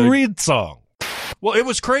 Lou Reed song. Well, it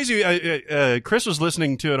was crazy. Chris was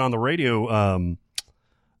listening to it on the radio,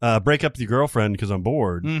 Break Up With Your Girlfriend Because I'm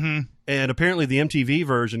Bored. Mm-hmm. And apparently the MTV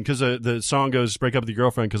version, because the song goes Break Up With Your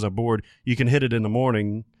Girlfriend Because I'm Bored, you can hit it in the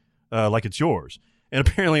morning like it's yours. And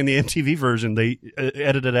apparently in the MTV version, they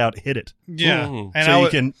edited out Hit It. Yeah. Mm-hmm. And so you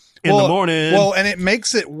can, in the morning. Well, and it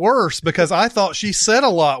makes it worse because I thought she said a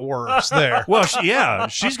lot worse there. Well,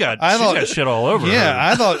 she's got shit all over her. Yeah,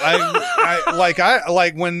 I thought I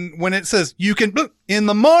like when it says you can in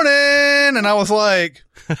the morning, and I was like,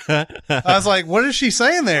 what is she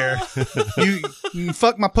saying there? You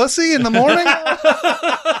fuck my pussy in the morning?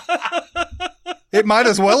 It might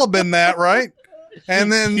as well have been that, right? And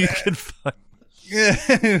then you can fuck. Yeah.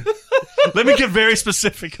 Let me get very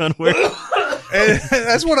specific on where.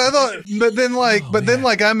 That's what I thought. But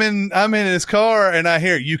then I'm in his car and I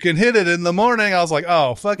hear you can hit it in the morning. I was like,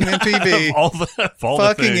 oh, fucking MTV. all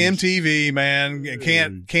fucking MTV,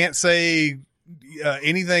 man. Can't say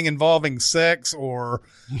anything involving sex or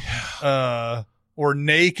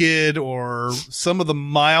naked or some of the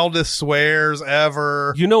mildest swears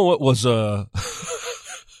ever. You know what was a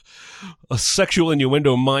sexual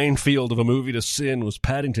innuendo minefield of a movie to sin was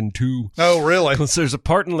Paddington 2. Oh, really? Because there's a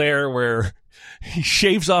part in there where he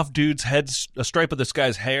shaves off dude's head, a stripe of this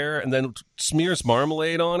guy's hair, and then smears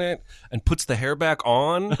marmalade on it and puts the hair back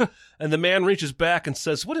on. And the man reaches back and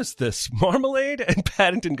says, "What is this, marmalade?" And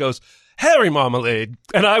Paddington goes, "Harry marmalade."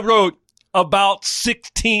 And I wrote about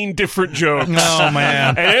 16 different jokes. Oh,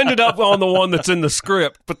 man. And ended up on the one that's in the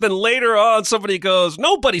script. But then later on, somebody goes,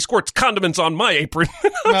 "Nobody squirts condiments on my apron."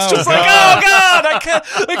 It's just like, oh, God,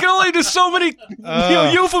 I can only do so many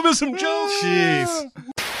euphemism jokes. Jeez.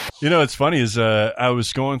 You know, what's funny is I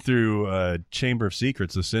was going through Chamber of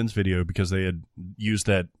Secrets, the Sins video, because they had used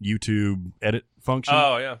that YouTube edit function.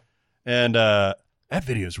 Oh, yeah. And that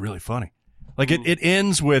video is really funny. Like, it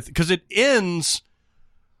ends with, because it ends...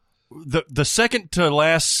 The second to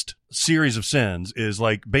last series of sins is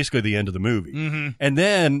like basically the end of the movie. Mm-hmm. And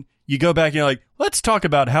then you go back and you're like, let's talk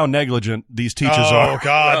about how negligent these teachers are. Oh,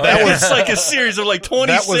 God. That was like a series of like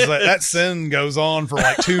 20 sins. That sin goes on for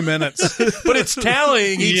like 2 minutes. But it's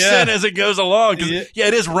tallying each sin as it goes along. Yeah,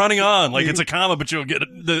 it is running on. Like it's a comma, but you'll get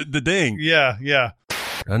the ding. Yeah, yeah.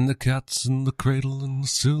 And the cat's in the cradle and the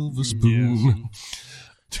silver spoon.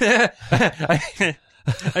 Yes.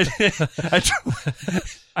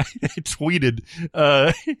 I tweeted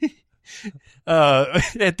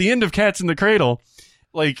at the end of Cats in the Cradle,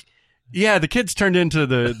 like Yeah, the kid's turned into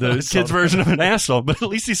the kid's version of an asshole, but at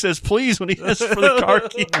least he says please when he asks for the car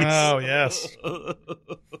keys. Oh, yes.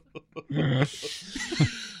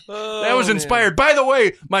 That was inspired. By the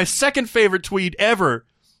way, my second favorite tweet ever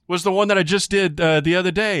was the one that I just did the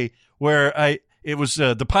other day, where it was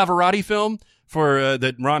the Pavarotti film for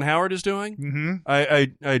that Ron Howard is doing. Mm-hmm. I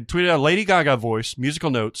tweeted out Lady Gaga voice, musical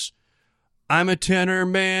notes. I'm a tenor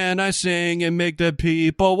man, I sing and make the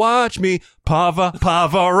people watch me.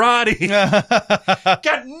 Pavarotti.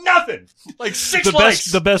 Got nothing. Like 6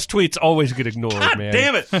 likes. The best tweets always get ignored, God man.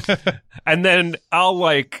 damn it. And then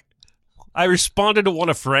I responded to one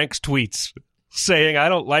of Frank's tweets saying, I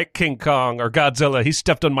don't like King Kong or Godzilla. He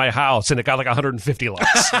stepped on my house, and it got like 150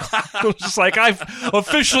 likes. I was just like, I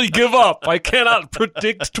officially give up. I cannot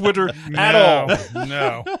predict Twitter at all.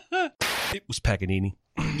 No. It was Paganini.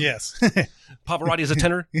 Yes. Pavarotti is a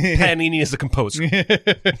tenor. Paganini is the composer.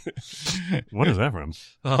 What is that from?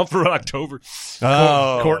 For October.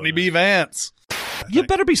 Oh. Courtney B. Vance. You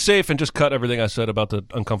better be safe and just cut everything I said about the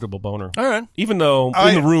uncomfortable boner. All right. Even though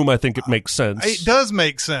in the room I think it makes sense. It does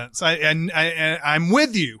make sense. I'm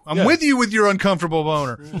with you. I'm with you with your uncomfortable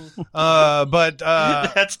boner. But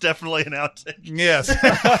That's definitely an outtake. yes.